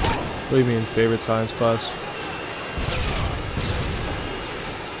 What do you mean, favorite science class?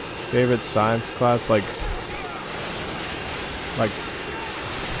 Favorite science class, like I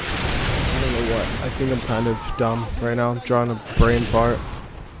don't know what. I think I'm kind of dumb right now. I'm drawing a brain fart.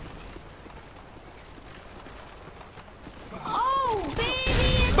 Oh,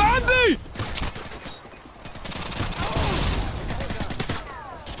 baby! Bandy!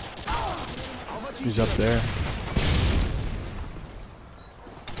 He's up there.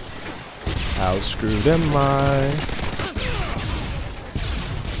 How screwed am I?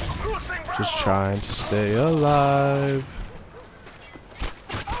 Just trying to stay alive.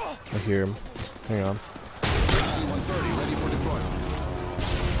 I hear him. Hang on.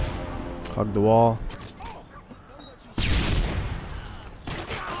 Hug the wall.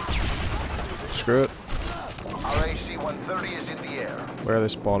 Screw it. Our AC-130 is in the air. Where are they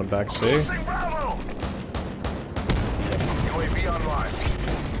spawning back? See? Losing Bravo. UAV online.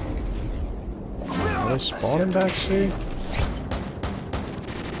 Are they spawning back? See?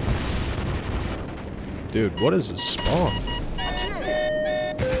 Dude, what is this spawn?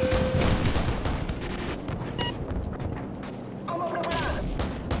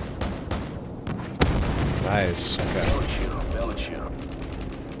 Nice. Okay.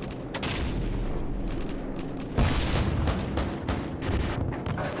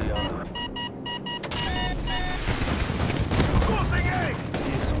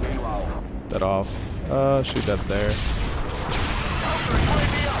 That off. Shoot that there.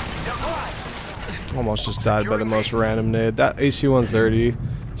 Almost just died by the most random nade. That AC-130,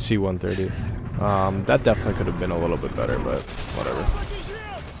 C-130. That definitely could have been a little bit better, but whatever.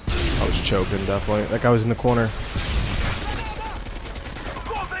 I was choking, definitely. That guy was in the corner.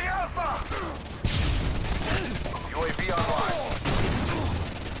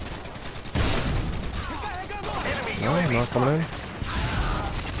 No, I'm not coming in.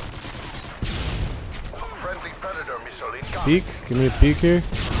 Friendly Predator missile incoming. Peek? Give me a peek here.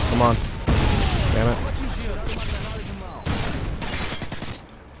 Come on. Damn it.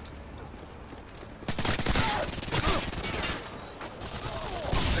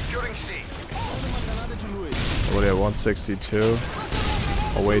 Securing C. What are you at, 162?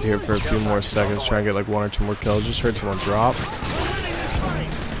 I'll wait here for a few more seconds, try and get like 1 or 2 more kills. Just heard someone drop.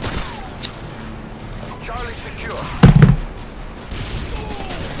 Charlie secure.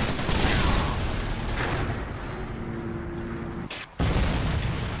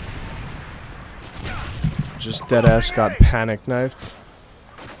 Just deadass got panic knifed.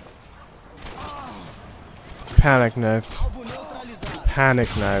 Panic knifed. Panic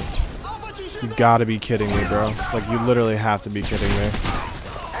knifed. You gotta be kidding me, bro. Like, you literally have to be kidding me.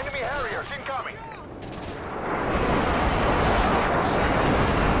 Enemy Harriers incoming.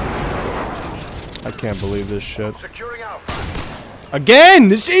 I can't believe this shit. Securing Alpha. Again!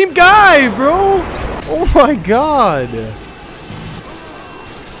 The same guy, bro! Oh my god!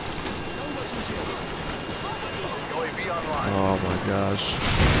 UAV online. Oh my gosh.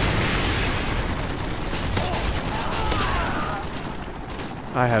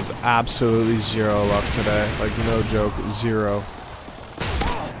 I have absolutely zero luck today. Like, no joke, zero.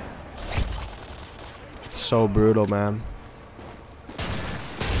 So brutal, man.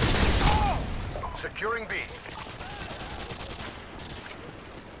 Securing B.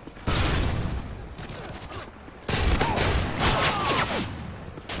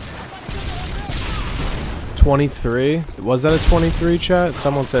 $23? Was that a 23, chat?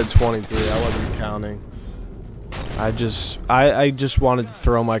 Someone said 23. I wasn't counting. I just wanted to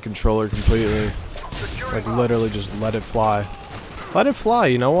throw my controller completely. Like, literally just let it fly. Let it fly,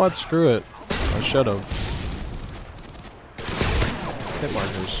 you know what? Screw it. I should have. Hit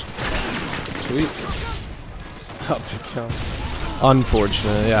markers. Sweet. Stop the count.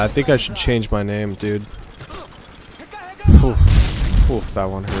 Unfortunate. Yeah, I think I should change my name, dude. Oof. Oof, that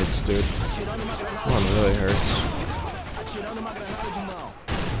one hurts, dude. That one really hurts.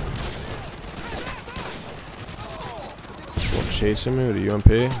 What, chasing me with a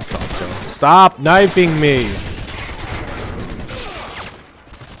UMP? I thought so. Stop knifing me!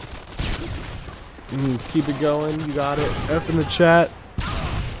 Keep it going, you got it. F in the chat.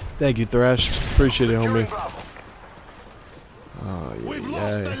 Thank you, Thresh. Appreciate it, homie. Oh,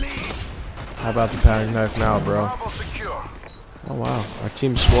 yeah. How about the panic knife now, bro? Oh, wow. Our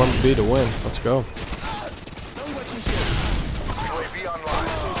team swarmed B to win. Let's go.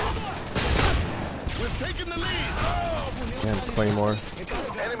 Damn, Claymore.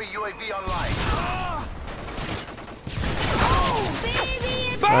 Enemy UAV online.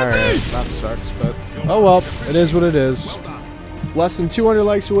 Alright, that sucks, but oh well, it is what it is. Less than 200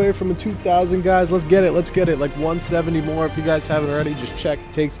 likes away from a 2,000, guys. Let's get it, let's get it. Like 170 more if you guys haven't already. Just check.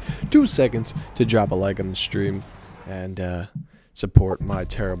 It takes 2 seconds to drop a like on the stream and support my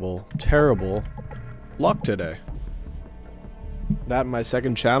terrible, terrible luck today. That my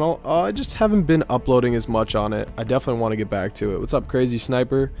second channel. I just haven't been uploading as much on it. I definitely want to get back to it. What's up, Crazy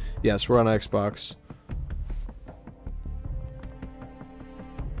Sniper? Yes, we're on Xbox.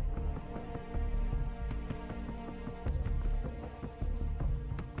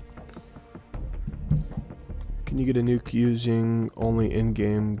 Can you get a nuke using only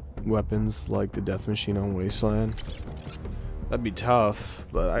in-game weapons like the death machine on Wasteland? That'd be tough,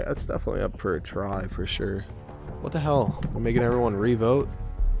 but that's definitely up for a try for sure. What the hell? We're making everyone re-vote?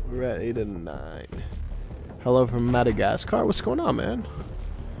 We're at 8 and 9. Hello from Madagascar. What's going on, man?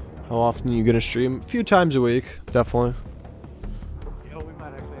 How often you gonna stream? A few times a week, definitely. Yo, we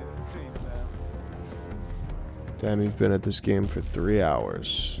might actually have a stream, man. Damn, you've been at this game for 3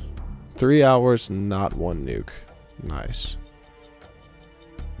 hours. 3 hours, not one nuke. Nice.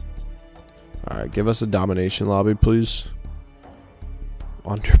 Alright, give us a domination lobby, please.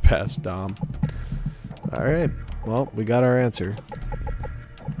 Underpass Dom. Alright, well, we got our answer.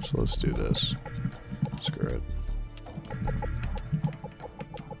 So let's do this. Screw it.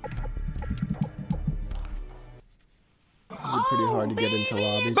 It's pretty hard to get into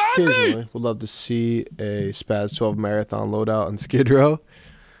lobbies. Occasionally, would love to see a Spaz 12 marathon loadout on Skid Row.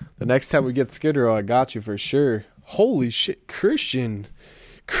 The next time we get Skid Row, I got you for sure. Holy shit, Christian.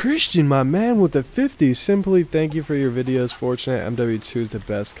 Christian, my man, with the 50. Simply thank you for your videos. Fortunate MW2 is the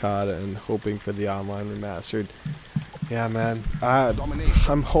best COD and hoping for the online remastered. Yeah, man.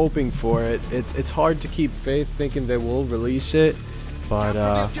 I'm hoping for it. It's hard to keep faith thinking they will release it. But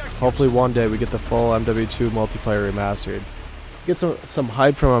hopefully one day we get the full MW2 multiplayer remastered. Get some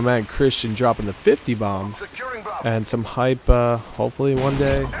hype from my man Christian dropping the 50 bomb. And some hype, hopefully one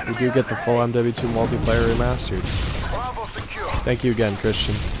day we do get the full MW2 multiplayer remastered. Thank you again,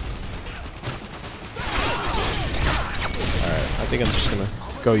 Christian. Alright, I think I'm just gonna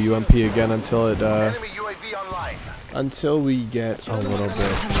go UMP again until it, until we get a little bit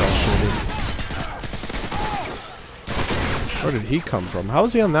frustrated. Where did he come from? How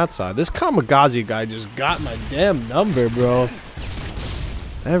is he on that side? This Kamikaze guy just got my damn number, bro.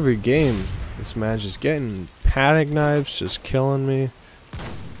 Every game, this man's just getting panic knives, just killing me.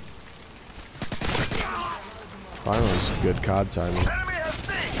 Finally, some good COD timing.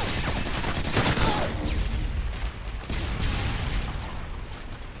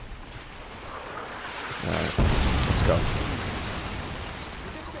 Alright, let's go.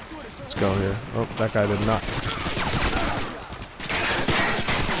 Let's go here. Oh, that guy did not.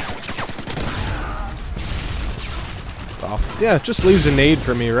 Oh, yeah, it just leaves a nade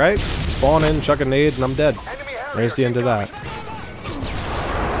for me, right? Spawn in, chuck a nade, and I'm dead. There's the end of that.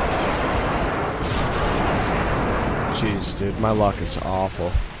 Jeez, dude, my luck is awful.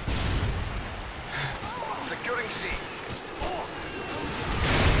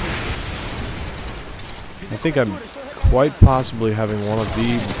 I think I'm quite possibly having one of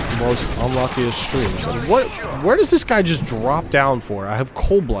the most unluckiest streams. And where does this guy just drop down for? I have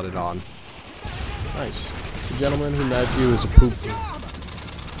cold-blooded on. Nice. The gentleman who knifed you is a poop.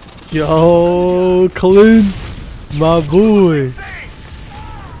 Yo, Clint, my boy.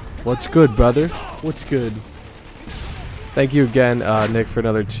 What's good, brother? What's good? Thank you again, Nick, for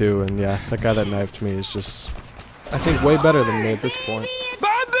another 2. And yeah, that guy that knifed me is just, I think, way better than me at this point.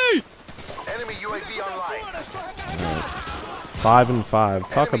 Enemy UAV online. Right. 5 and 5.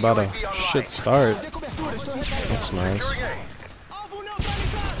 Talk about a shit start. That's nice.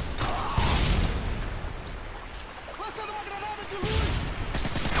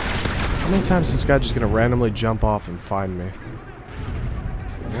 How many times is this guy just gonna randomly jump off and find me?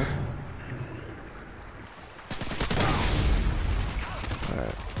 What?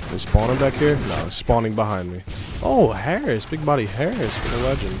 Alright. Are they spawning back here? No, they're spawning behind me. Oh, Harris. Big body Harris. What a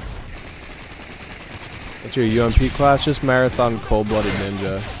legend. What's your UMP class? Just Marathon Cold-Blooded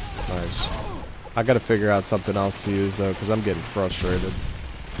Ninja. Nice. I gotta figure out something else to use, though, because I'm getting frustrated.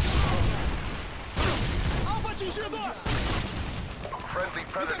 Friendly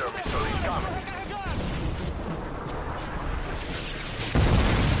Predator missile incoming.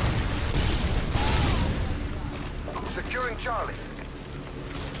 Securing Charlie.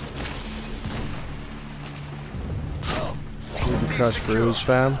 You can crush bruise,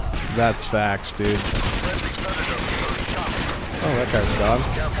 fam. That's facts, dude. Oh, that guy's gone.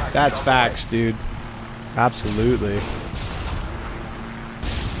 That's facts, dude. Absolutely.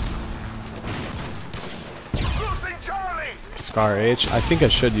 Losing Charlie. Scar H. I think I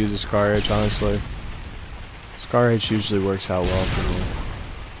should use a Scar H, honestly. Scar H usually works out well for me.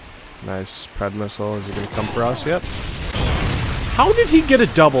 Nice. Pred missile. Is it going to come for us? Yep. How did he get a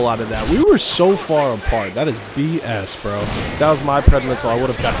double out of that? We were so far apart. That is BS, bro. If that was my Pred missile, I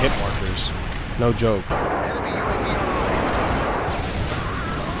would have got hit markers. No joke.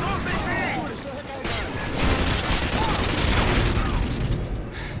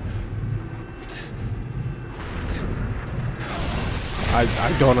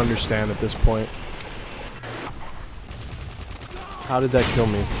 I don't understand at this point. How did that kill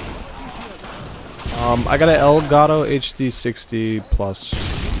me? I got an Elgato HD 60 plus.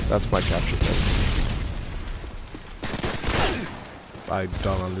 That's my capture code. I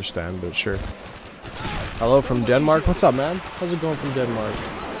don't understand, but sure. Hello from Denmark. What's up, man? How's it going from Denmark?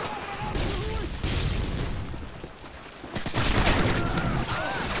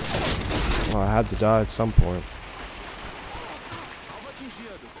 Well, I had to die at some point.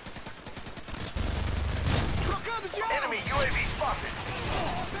 Enemy UAV spotted.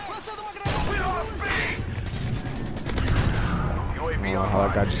 We lost B. UAV I don't know how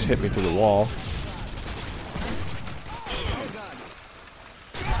that guy just hit me through the wall.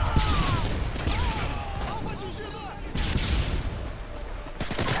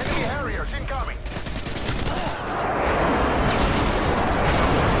 Enemy Harriers incoming.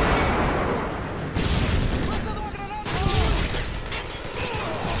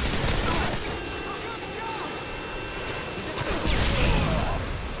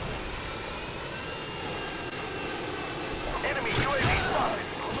 Enemy UAV spotted.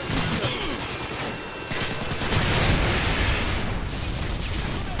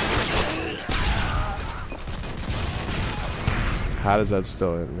 How does that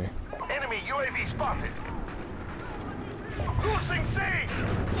still hit me? Enemy UAV spotted. Losing C.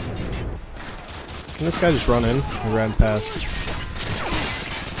 Can this guy just run in? He ran past.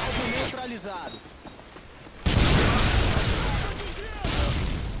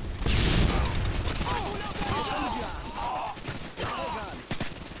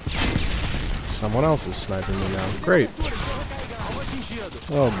 Someone else is sniping me now. Great.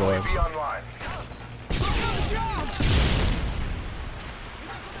 Oh boy. UAV online.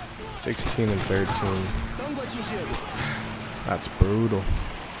 16 and 13. That's brutal.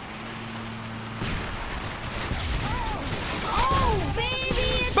 Oh,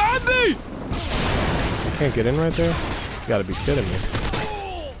 baby! Bandy! You can't get in right there? You gotta be kidding me.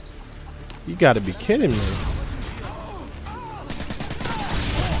 You gotta be kidding me.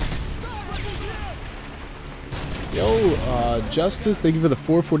 Yo, Justice, thank you for the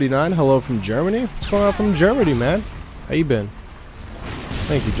 449. Hello from Germany. What's going on from Germany, man? How you been?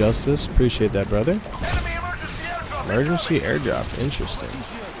 Thank you, Justice. Appreciate that, brother. Enemy emergency airdrop. Emergency airdrop. Interesting.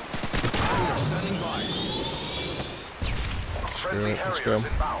 Friendly Let's go.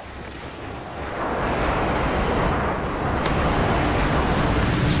 Harriers inbound.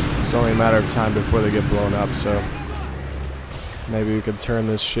 It's only a matter of time before they get blown up, so maybe we could turn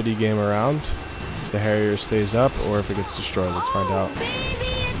this shitty game around. If the Harrier stays up, or if it gets destroyed. Let's find out.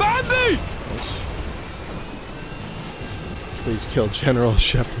 Bandy! Nice. Please kill General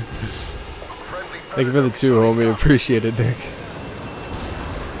Shepard. Thank you for the 2, homie. Appreciate it, Nick.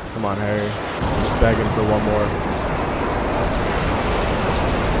 Come on, Harry. I'm just begging for one more.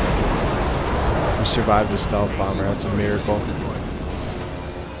 We survived the stealth bomber. That's a miracle.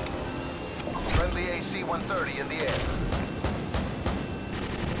 Friendly AC-130 in the air.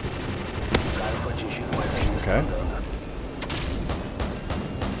 Okay.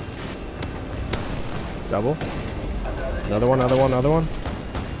 Double. Another one, another one, another one.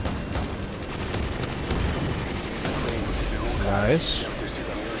 Nice.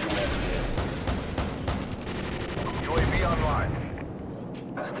 UAV online.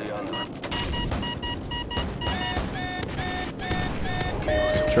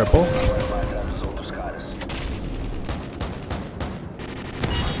 Triple.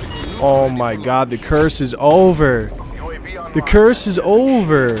 Oh my god, the curse is over. The curse is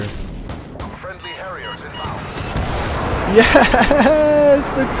over. Yes,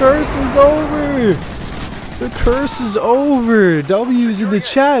 the curse is over. The curse is over. W's in the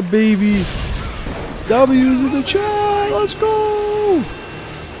chat, baby. W's in the chat. Let's go.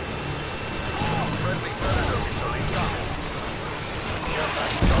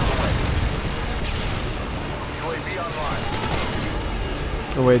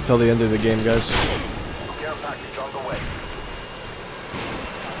 We'll wait till the end of the game, guys.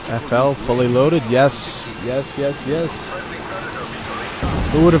 FL fully loaded. Yes, yes, yes, yes.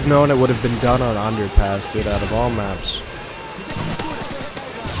 Who would have known it would have been done on Underpass, dude, out of all maps?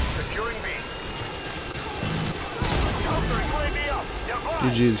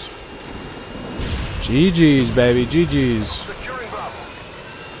 GG's. GG's, baby. GG's.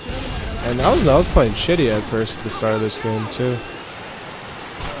 And I was playing shitty at first at the start of this game, too.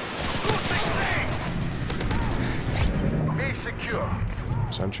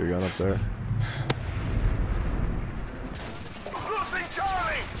 Sentry gun up there.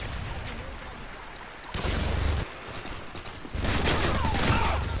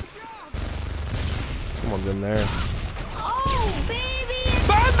 Someone's in there. Oh, baby!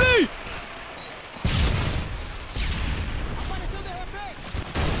 Bandy!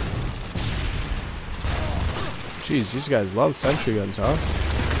 Jeez, these guys love sentry guns, huh?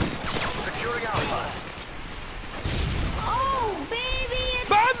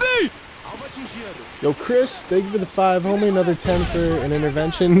 Yo, Chris, thank you for the 5, homie. Another 10 for an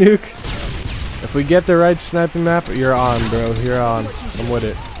intervention, Nuke. If we get the right sniping map, you're on, bro. You're on. I'm with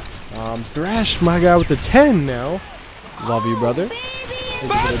it. Thrash, my guy, with the 10 now. Love you, brother. Thank you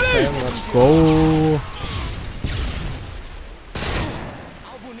for the 10. Let's go.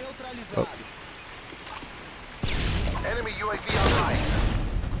 Oh.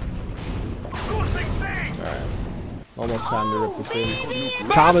 Alright. Almost time to rip this in.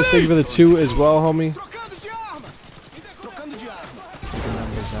 Thomas, thank you for the 2 as well, homie.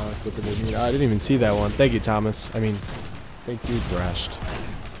 I didn't even see that one. Thank you, Thomas. I mean, thank you, Thrashed.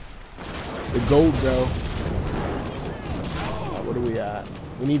 The gold, bro. What are we at?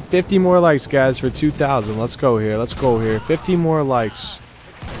 We need 50 more likes, guys, for 2,000. Let's go here. Let's go here. 50 more likes.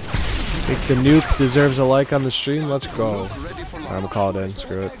 I think the Nuke deserves a like on the stream. Let's go. I'm gonna call it in.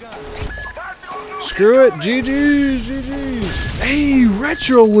 Screw it. Screw it. GG's. GG's. Hey,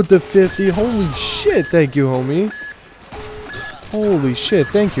 Retro with the 50. Holy shit. Thank you, homie. Holy shit.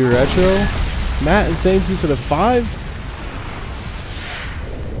 Thank you, Retro. Matt, and thank you for the 5.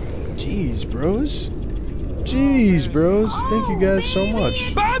 Jeez, bros. Jeez, bros. Thank you guys so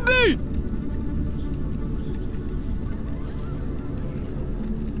much. Bandy!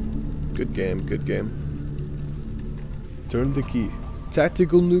 Good game. Good game. Turn the key.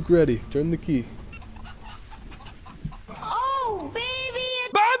 Tactical Nuke ready. Turn the key. Oh, baby!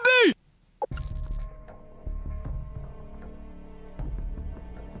 Bandy!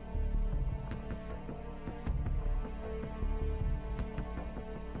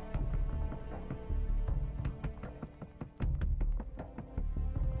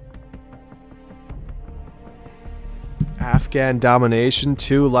 Afghan Domination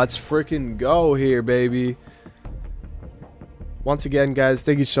 2. Let's freaking go here, baby. Once again, guys,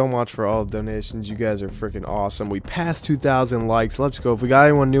 thank you so much for all the donations. You guys are freaking awesome. We passed 2,000 likes. Let's go. If we got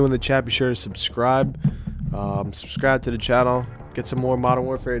anyone new in the chat, be sure to subscribe. Subscribe to the channel. Get some more Modern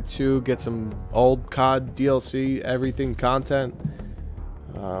Warfare 2. Get some old COD, DLC, everything content.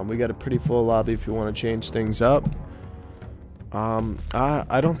 We got a pretty full lobby if you want to change things up.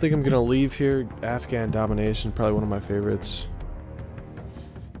 I don't think I'm gonna leave here. Afghan Domination, probably one of my favorites.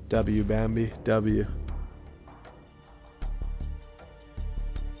 W, Bambi. W.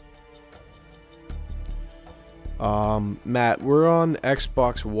 Matt, we're on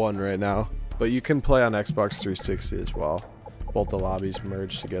Xbox One right now, but you can play on Xbox 360 as well. Both the lobbies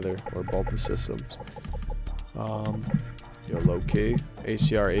merge together, or both the systems. Yo, low key.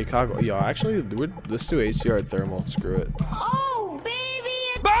 ACR ACOG. Yo, actually, let's do ACR thermal. Screw it. Oh,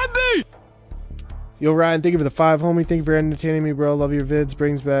 baby! Bandy! Yo, Ryan, thank you for the 5, homie. Thank you for entertaining me, bro. Love your vids.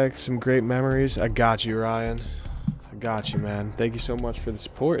 Brings back some great memories. I got you, Ryan. I got you, man. Thank you so much for the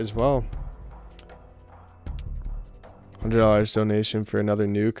support as well. $100 donation for another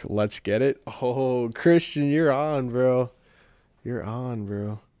nuke. Let's get it. Oh, Christian, you're on, bro. You're on,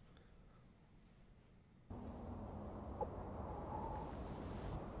 bro.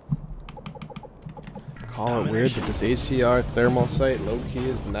 Call it weird, but this ACR thermal sight low-key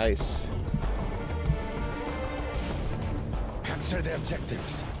is nice. Capture the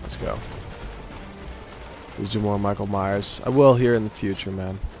objectives. Let's go. Let's do more Michael Myers. I will here in the future,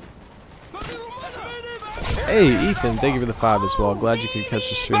 man. Hey, Ethan, thank you for the 5 as well. Glad you could catch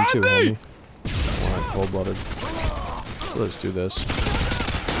the stream too, homie. Alright, cold-blooded. Let's do this.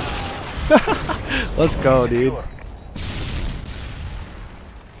 Let's go, dude.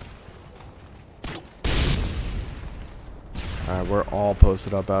 Alright, we're all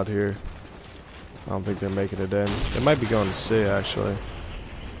posted up out here. I don't think they're making it in. They might be going to C, actually.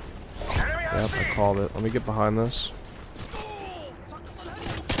 Yep, I called it. Let me get behind this.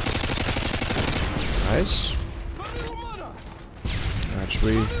 Nice. Alright, should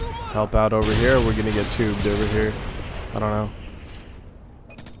we help out over here, or we're gonna get tubed over here? I don't know.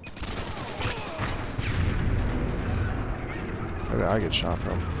 Where did I get shot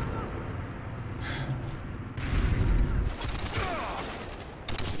from?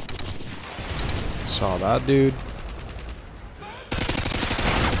 Saw that dude.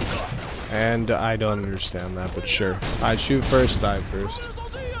 And I don't understand that, but sure. I shoot first, die first.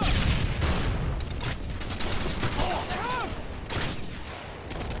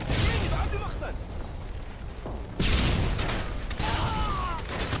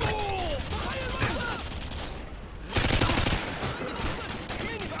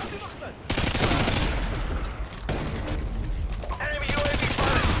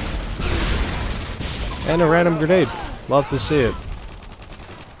 And a random grenade. Love to see it.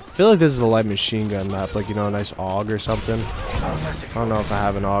 I feel like this is a light machine gun map, like, you know, a nice AUG or something. I don't know if I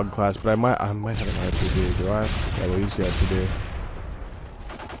have an AUG class, but I might have an RPD. Do I? Yeah, we'll use the RPD.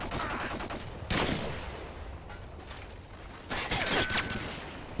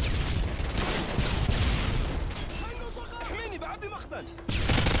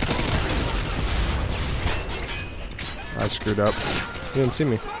 I screwed up. He didn't see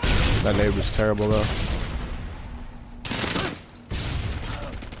me. That nade was terrible though.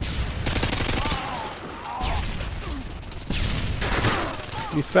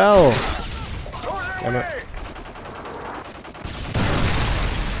 He fell. Damn it.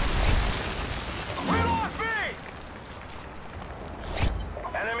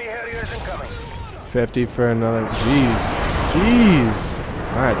 Enemy Harriers incoming. 50 for another. Jeez. Jeez.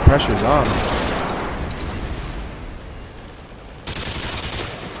 Alright, pressure's on.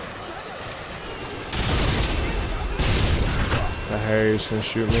 The Harriers gonna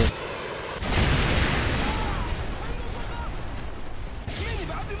shoot me.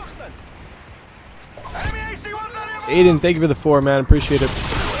 Aiden, thank you for the 4, man. Appreciate it.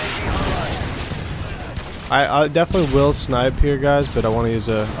 I definitely will snipe here, guys, but I want to use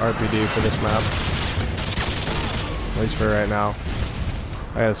a RPD for this map. At least for right now.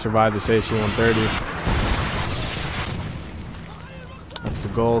 I gotta survive this AC-130. That's the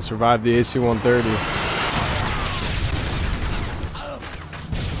goal. Survive the AC-130.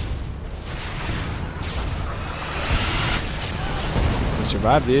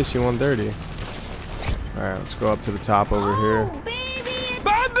 Survive the AC-130. Alright, let's go up to the top over here.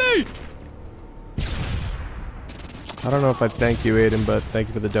 Baby! I don't know if I thank you, Aiden, but thank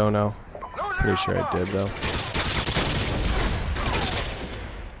you for the dono. Pretty sure I did, though.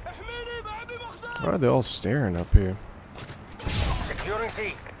 Why are they all staring up here? Securing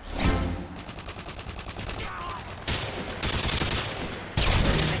C.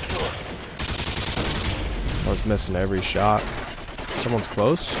 I was missing every shot. Someone's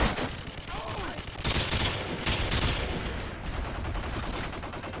close.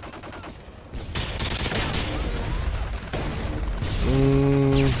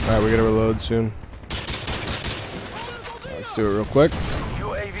 Alright, we gotta reload soon. Let's do it real quick.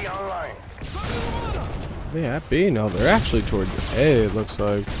 UAV online. Yeah, at B? No, they're actually toward A, it looks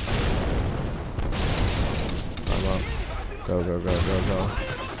like. Come on. Go, go, go, go, go.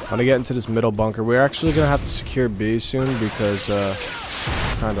 I'm gonna get into this middle bunker. We're actually gonna have to secure B soon because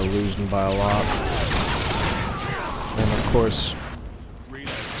kind of losing by a lot. And of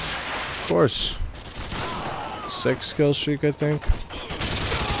course, 6 kill streak, I think.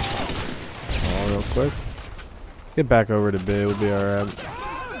 Oh, real quick. Get back over to B. We'll be alright.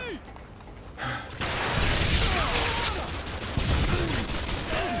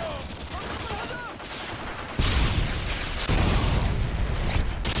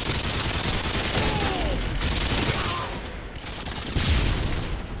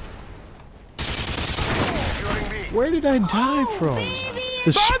 Where did I die from?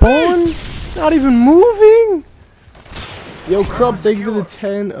 The spawn? Not even moving? Yo, Crub, thank you for the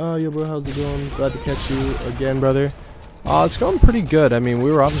 10. Yo, bro, how's it going? Glad to catch you again, brother. It's going pretty good. I mean,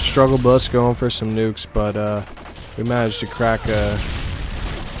 we were off the struggle bus going for some nukes, but we managed to crack the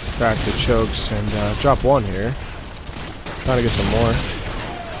chokes and drop one here. Trying to get some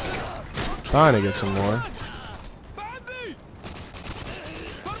more.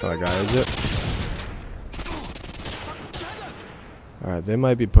 That's not a guy, is it? Alright, they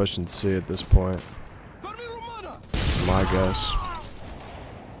might be pushing C at this point. That's my guess.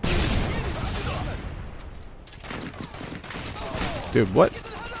 Dude, what?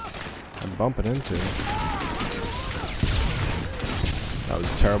 I'm bumping into. That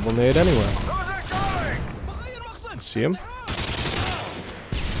was a terrible nade anyway. See him?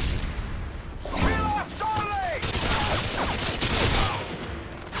 I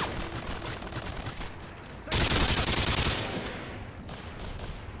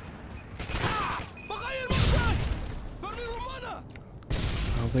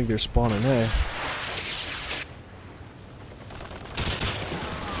don't think they're spawning A.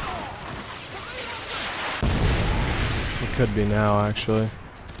 Could be now, actually.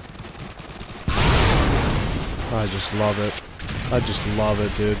 I just love it. I just love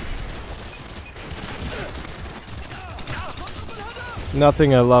it, dude.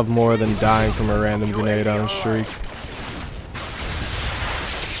 Nothing I love more than dying from a random grenade on a streak.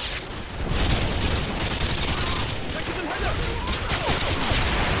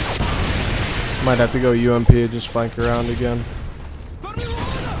 Might have to go UMP and just flank around again. I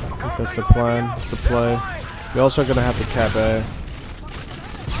think that's the plan. That's the play. We also are gonna have to cap A.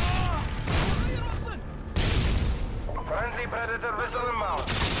 Friendly predator missile inbound.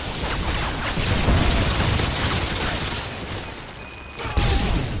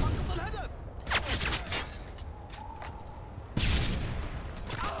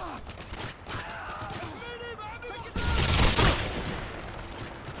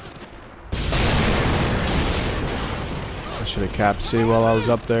 I should have capped C while I was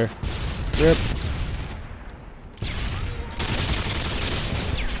up there. Rip.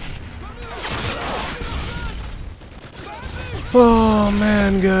 Oh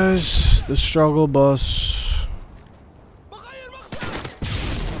man, guys, the struggle bus.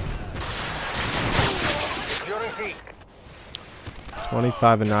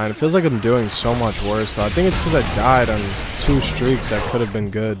 25-9. It feels like I'm doing so much worse though. I think it's because I died on 2 streaks that could have been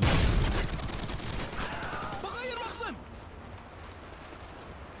good.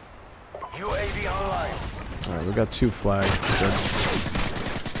 UAV online. Alright, we got 2 flags. That's good.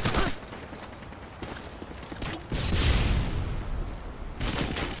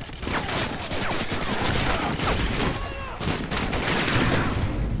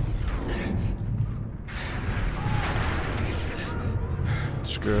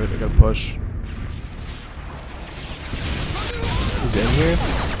 Screw it, I gotta push. He's in here?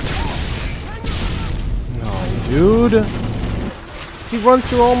 No, dude. He runs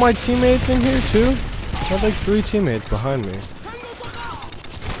through all my teammates in here too? I had like 3 teammates behind me.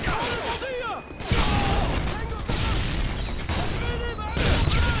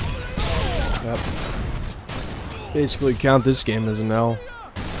 Yep. Basically count this game as an L.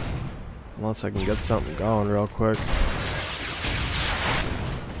 Unless I can get something going real quick.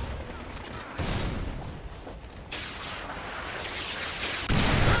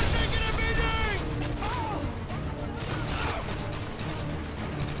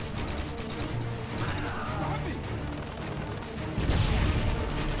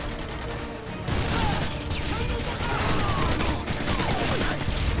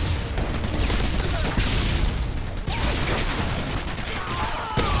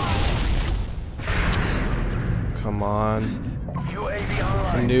 Come on.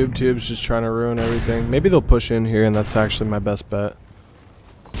 The noob tube's just trying to ruin everything. Maybe they'll push in here and that's actually my best bet.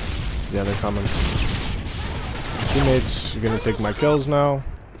 Yeah, they're coming. Teammates, you're gonna take my kills now.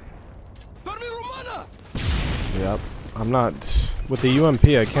 Yep. I'm not... With the UMP,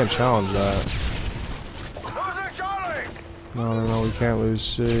 I can't challenge that. No, we can't lose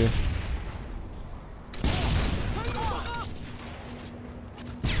C.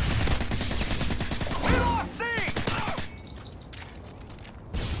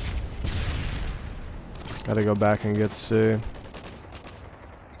 Gotta go back and get C.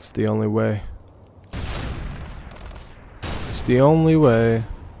 It's the only way. It's the only way.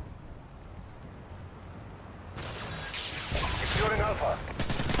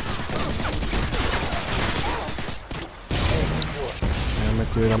 Damn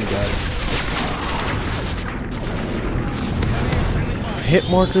it, dude, I'm dead. Hit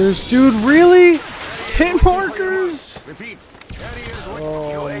markers? Dude, really? Hit markers? Repeat.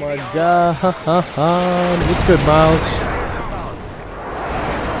 Oh my god. It's good, Miles.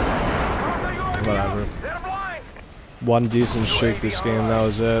 Whatever. one decent streak this game, that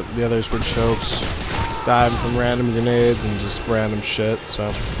was it. The others were chokes, diving from random grenades and just random shit,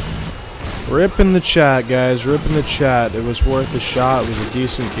 so. Rip in the chat, guys, rip in the chat. It was worth a shot, it was a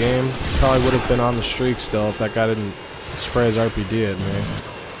decent game. Probably would have been on the streak still if that guy didn't spray his RPD at me.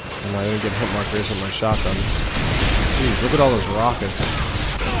 And I didn't get hit markers with my shotguns. Jeez, look at all those rockets.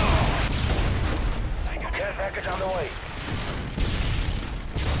 Care package on the way.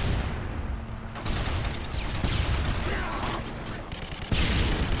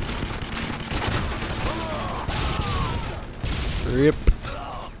 Rip.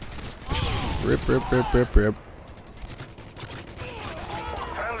 Rip, rip, rip, rip, rip.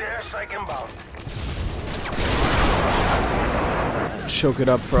 Friendly airstrike inbound. Choke it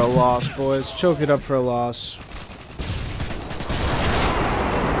up for a loss, boys. Choke it up for a loss.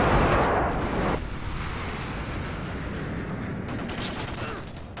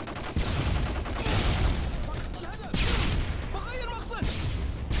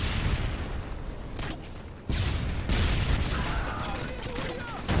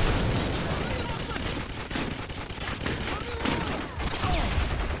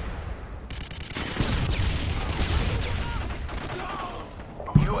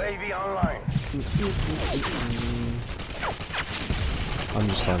 UAV online. I'm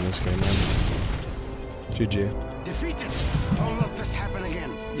just on this game, man. GG. Defeated. Don't let this happen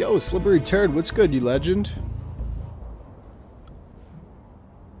again. Yo, Slippery Turd, what's good, you legend?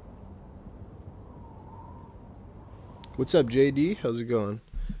 What's up, JD? How's it going?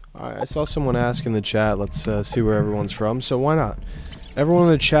 Alright, I saw someone ask in the chat. Let's see where everyone's from, so why not? Everyone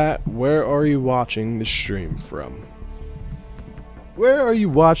in the chat, where are you watching the stream from? Where are you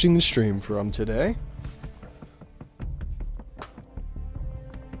watching the stream from today?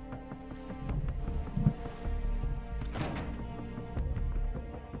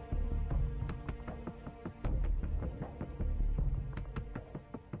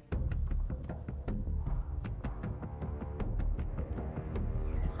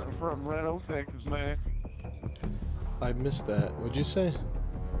 I'm from Red Oak, Texas, man. I missed that. What'd you say?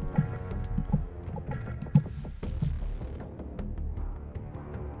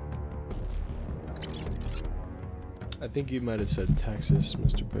 I think you might have said Texas,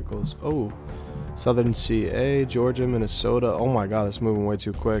 Mr. Pickles. Oh, Southern CA, Georgia, Minnesota. Oh my god, that's moving way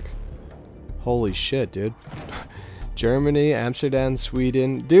too quick. Holy shit, dude. Germany, Amsterdam,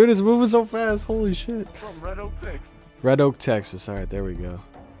 Sweden. Dude, it's moving so fast. Holy shit. From Red Oak, Texas. Red Oak, Texas. Alright, there we go.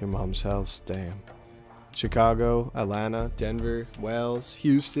 Your mom's house. Damn. Chicago, Atlanta, Denver, Wales,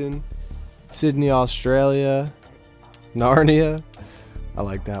 Houston, Sydney, Australia, Narnia. I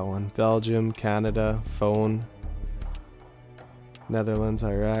like that one. Belgium, Canada, phone. Netherlands,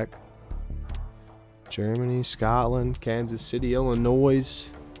 Iraq, Germany, Scotland, Kansas City, Illinois,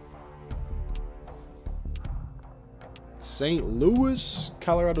 St. Louis,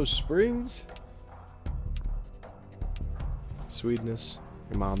 Colorado Springs, Sweetness,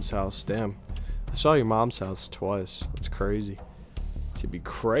 your mom's house. Damn, I saw your mom's house twice. That's crazy. Should be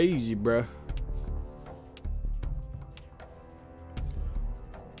crazy, bruh.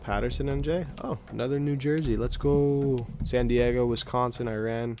 Patterson, NJ. Oh, another New Jersey. Let's go. San Diego, Wisconsin,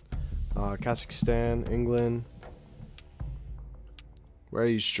 Iran, Kazakhstan, England. Where are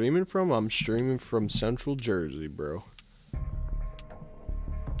you streaming from? I'm streaming from Central Jersey, bro.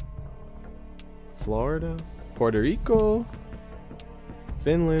 Florida, Puerto Rico,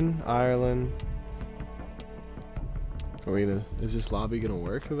 Finland, Ireland. Are we gonna? Is this lobby gonna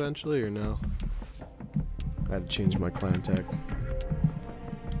work eventually or no? I had to change my clan tech.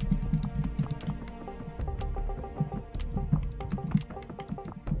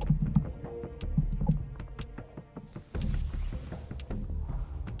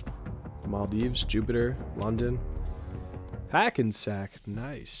 Maldives, Jupiter, London, Hackensack,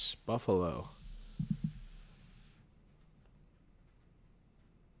 nice, Buffalo.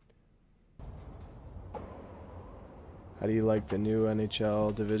 How do you like the new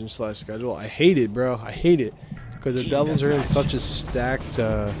NHL division / schedule? I hate it, bro. I hate it because the Devils are in such a stacked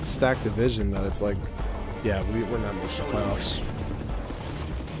division that it's like, yeah, we're not making the playoffs.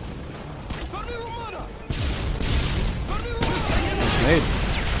 It's made.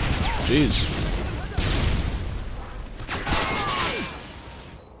 Jeez.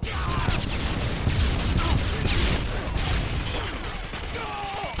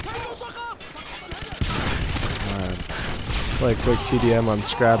 Play a quick TDM on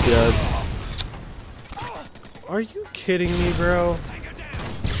Scrapyard. Are you kidding me, bro?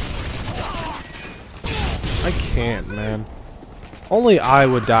 I can't, man. Only I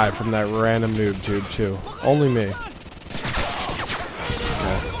would die from that random noob tube, too. Only me.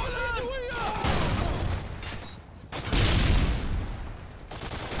 Okay.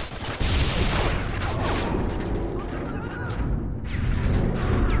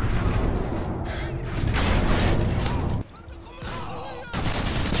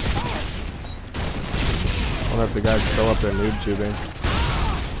 if the guy's still up there noob tubing.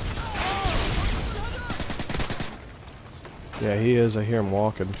 Yeah, he is. I hear him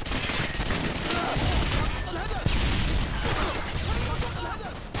walking.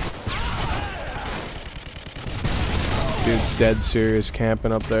 Dude's dead serious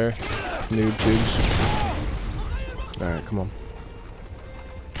camping up there. Noob tubes. Alright, come on.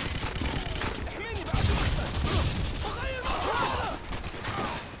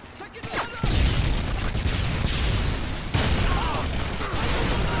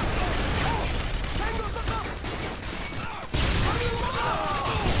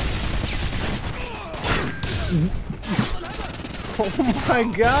 Oh my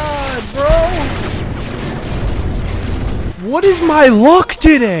god, bro! What is my luck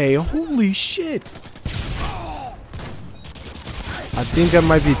today? Holy shit. I think I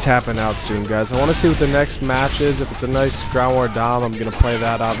might be tapping out soon, guys. I want to see what the next match is. If it's a nice ground war dom, I'm going to play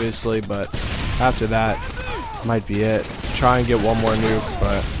that, obviously. But after that, might be it. Try and get one more nuke,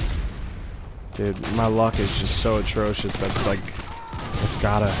 but... Dude, my luck is just so atrocious that, like, it's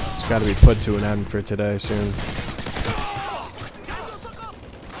gotta be put to an end for today soon.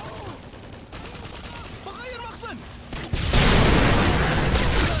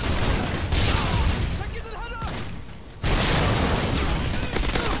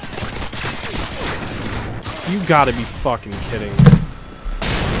 You gotta be fucking kidding me.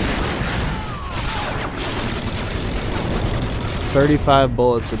 35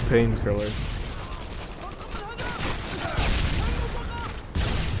 bullets with painkiller.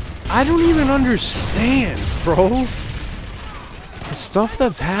 I don't even understand, bro. The stuff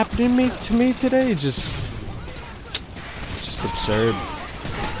that's happening to me today is just absurd.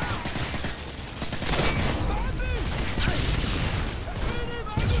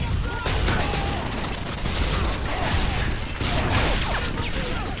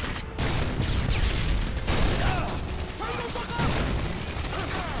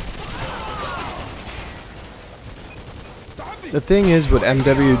 The thing is, with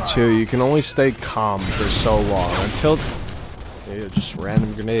MW2, you can only stay calm for so long until... Yeah, just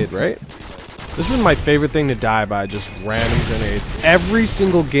random grenade, right? This is my favorite thing to die by, just random grenades. Every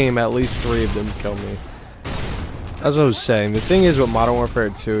single game, at least 3 of them kill me. As I was saying, the thing is with Modern Warfare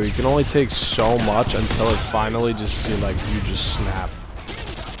 2, you can only take so much until it finally just, you just snap.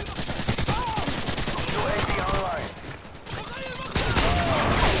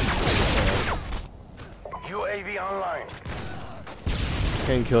 UAV online.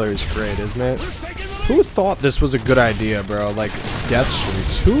 Painkiller is great, isn't it? Who thought this was a good idea, bro? Like, death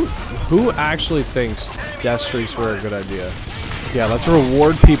streaks. Who actually thinks death streaks were a good idea? Yeah, let's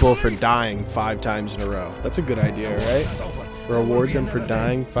reward people for dying 5 times in a row. That's a good idea, right? Reward them for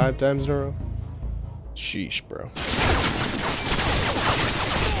dying 5 times in a row? Sheesh, bro.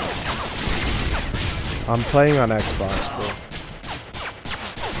 I'm playing on Xbox, bro.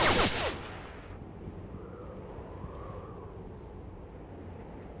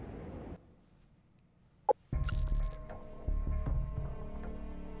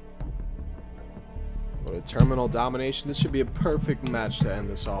 Terminal domination. This should be a perfect match to end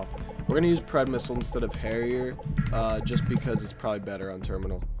this off. We're gonna use Pred Missile instead of Harrier, just because it's probably better on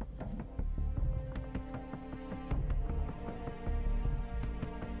terminal.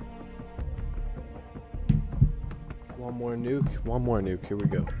 One more nuke. Here we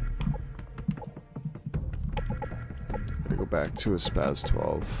go. Gonna go back to a Spaz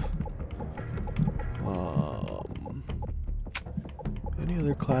 12. Any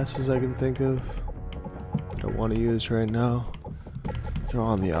other classes I can think of I want to use right now? Throw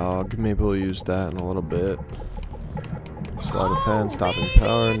on the AUG. Maybe we'll use that in a little bit. Sleight of hand, stopping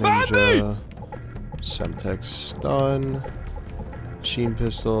power, ninja, Semtex stun, machine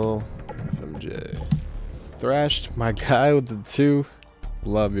pistol, FMJ. Thrashed, my guy with the 2.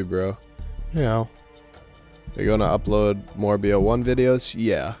 Love you, bro. You know. Are you gonna upload more BO1 videos?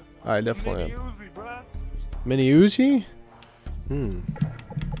 Yeah, I definitely am. Mini Uzi?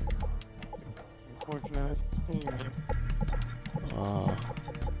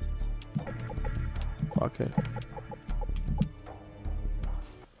 Fuck it.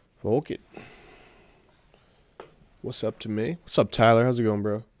 Fuck it. What's up to me? What's up, Tyler? How's it going,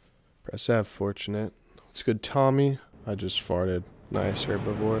 bro? Press F, fortunate. What's good, Tommy? I just farted. Nice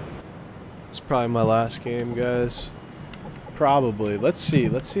herbivore. It's probably my last game, guys. Probably. Let's see.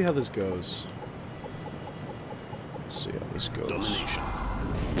 Let's see how this goes. Let's see how this goes. Domination.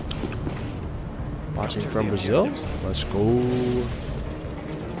 Watching from Brazil? Let's go.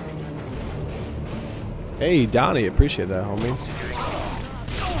 Hey, Donnie. Appreciate that, homie.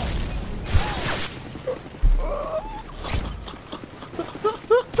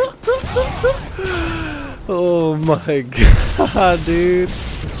 Oh my god, dude.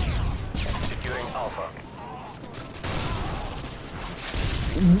 Securing Alpha.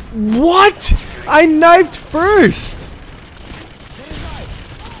 What? I knifed first.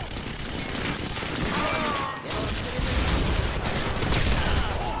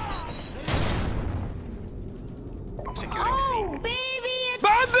 Securing C. Oh, baby!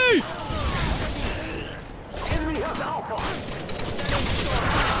 Bandy! Enemy has Alpha.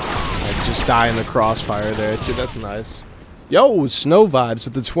 I just die in the crossfire there, too. That's nice. Yo, Snow Vibes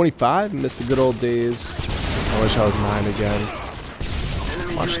with the 25. Missed the good old days. I wish I was 9 again.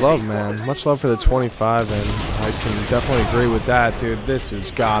 Much love, man. Much love for the 25, and I can definitely agree with that, dude. This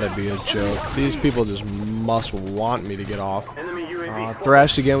has got to be a joke. These people just must want me to get off. Enemy UAV.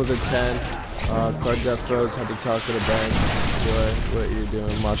 Thrashed again with a 10. Card got froze. Had to talk to the bank. Boy, what you're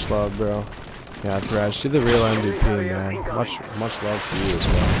doing. Much love, bro. Yeah, Thrash, you're the real MVP, man. Much love to you as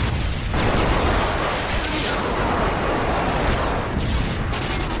well.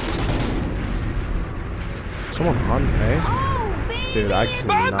 Someone on pay? Dude, I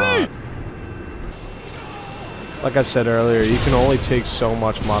cannot. Like I said earlier, you can only take so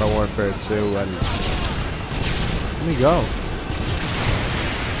much Modern Warfare 2, and let me go.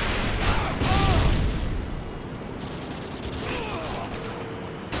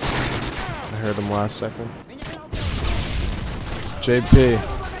 I heard him last second. JP.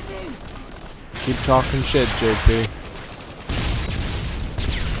 Keep talking shit, JP.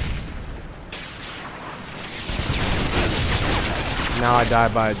 Now I die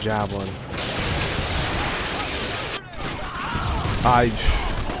by a javelin.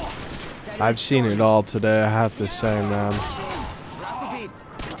 I've seen it all today, I have to say, man. I've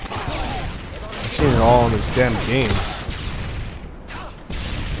seen it all in this damn game.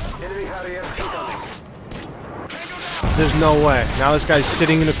 Enemy Harrier incoming. There's no way. Now this guy's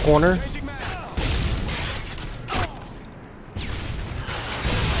sitting in a corner.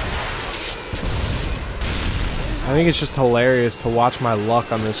 I think it's just hilarious to watch my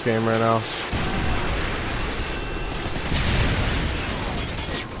luck on this game right now.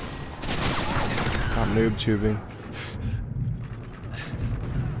 I'm noob tubing.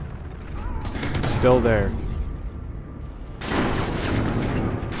 Still there.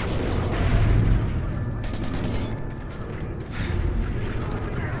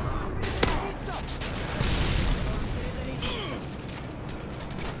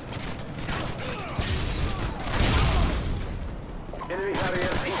 Enemy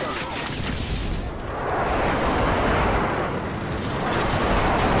Harrier incoming.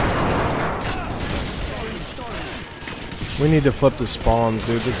 We need to flip the spawns,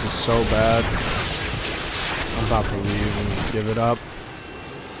 dude. This is so bad. I'm about to leave and give it up.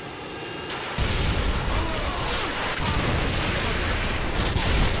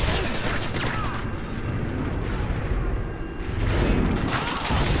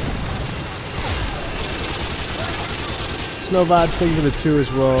 Snow Vibes, thank you for the 2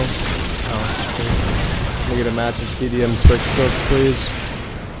 as well. Oh, can we get a match of TDM Twix scopes, please?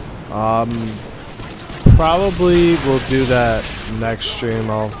 Probably we'll do that next stream.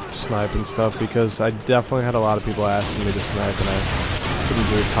 I'll snipe and stuff because I definitely had a lot of people asking me to snipe and I couldn't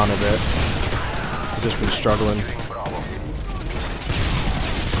do a ton of it. I've just been struggling.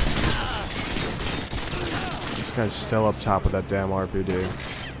 This guy's still up top with that damn RPD.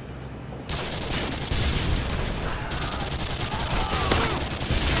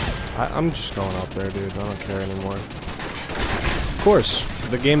 I'm just going up there, dude. I don't care anymore. Of course,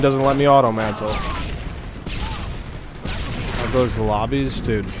 the game doesn't let me auto mantle. How goes the lobbies,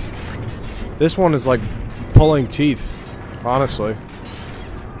 dude? This one is like pulling teeth, honestly.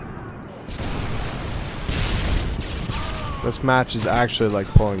 This match is actually like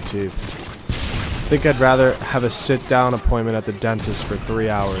pulling teeth. I think I'd rather have a sit-down appointment at the dentist for 3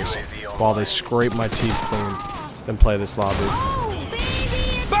 hours while they scrape my teeth clean than play this lobby.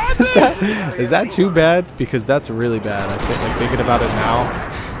 Is that too bad? Because that's really bad. I think, like, thinking about it now.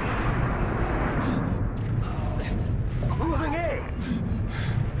 Moving A.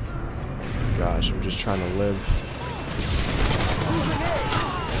 Gosh, I'm just trying to live.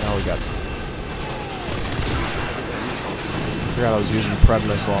 Now we got. I forgot I was using Pred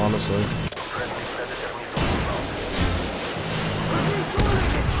missile, honestly.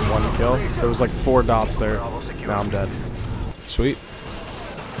 One kill. There was like 4 dots there. Now I'm dead. Sweet.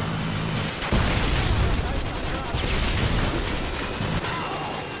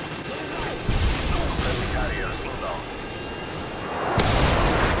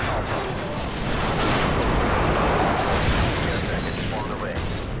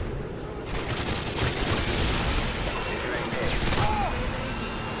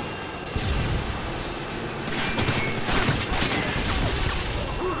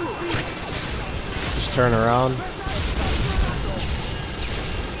 just turn around.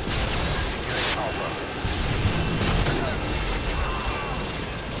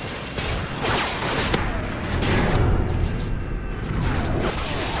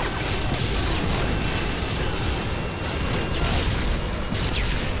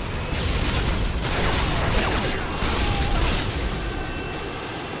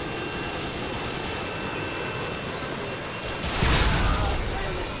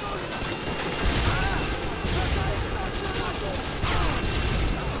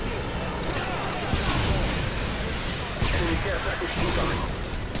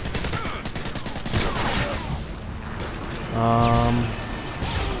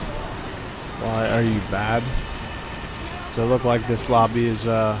 Why are you bad? Does it look like this lobby is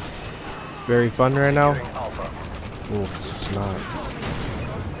very fun right now? Oh, it's not.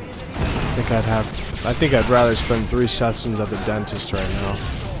 I think I'd rather spend 3 sessions at the dentist right now.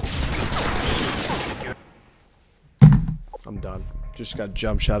 I'm done. Just got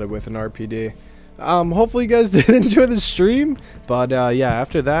jump shotted with an RPD. Hopefully you guys did enjoy the stream, but yeah,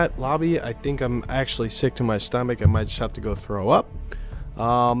 after that lobby, I think I'm actually sick to my stomach. I might just have to go throw up.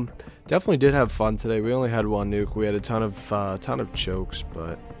 Definitely did have fun today. We only had 1 nuke. We had a ton of chokes,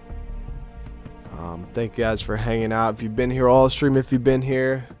 but thank you guys for hanging out. If you've been here all stream, if you've been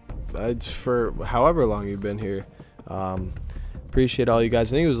here for however long you've been here, appreciate all you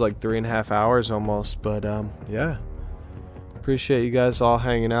guys. I think it was like 3.5 hours almost, but yeah. Appreciate you guys all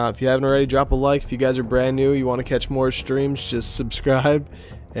hanging out. If you haven't already, drop a like. If you guys are brand new, you want to catch more streams, just subscribe.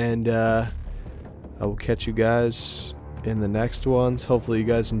 And I will catch you guys in the next ones. Hopefully you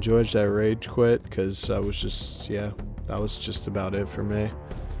guys enjoyed that rage quit, because I was just, yeah, that was just about it for me.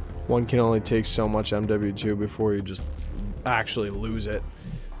 One can only take so much MW2 before you just actually lose it.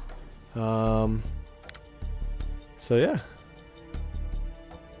 So yeah.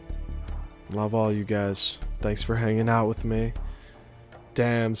 Love all you guys. Thanks for hanging out with me.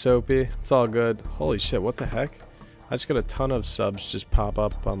 Damn, Soapy. It's all good. Holy shit, what the heck? I just got a ton of subs just pop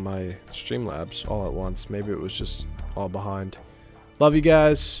up on my Streamlabs all at once. Maybe it was just all behind. Love you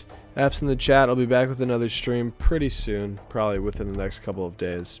guys. F's in the chat. I'll be back with another stream pretty soon. Probably within the next couple of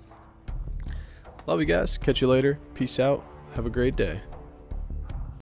days. Love you guys. Catch you later. Peace out. Have a great day.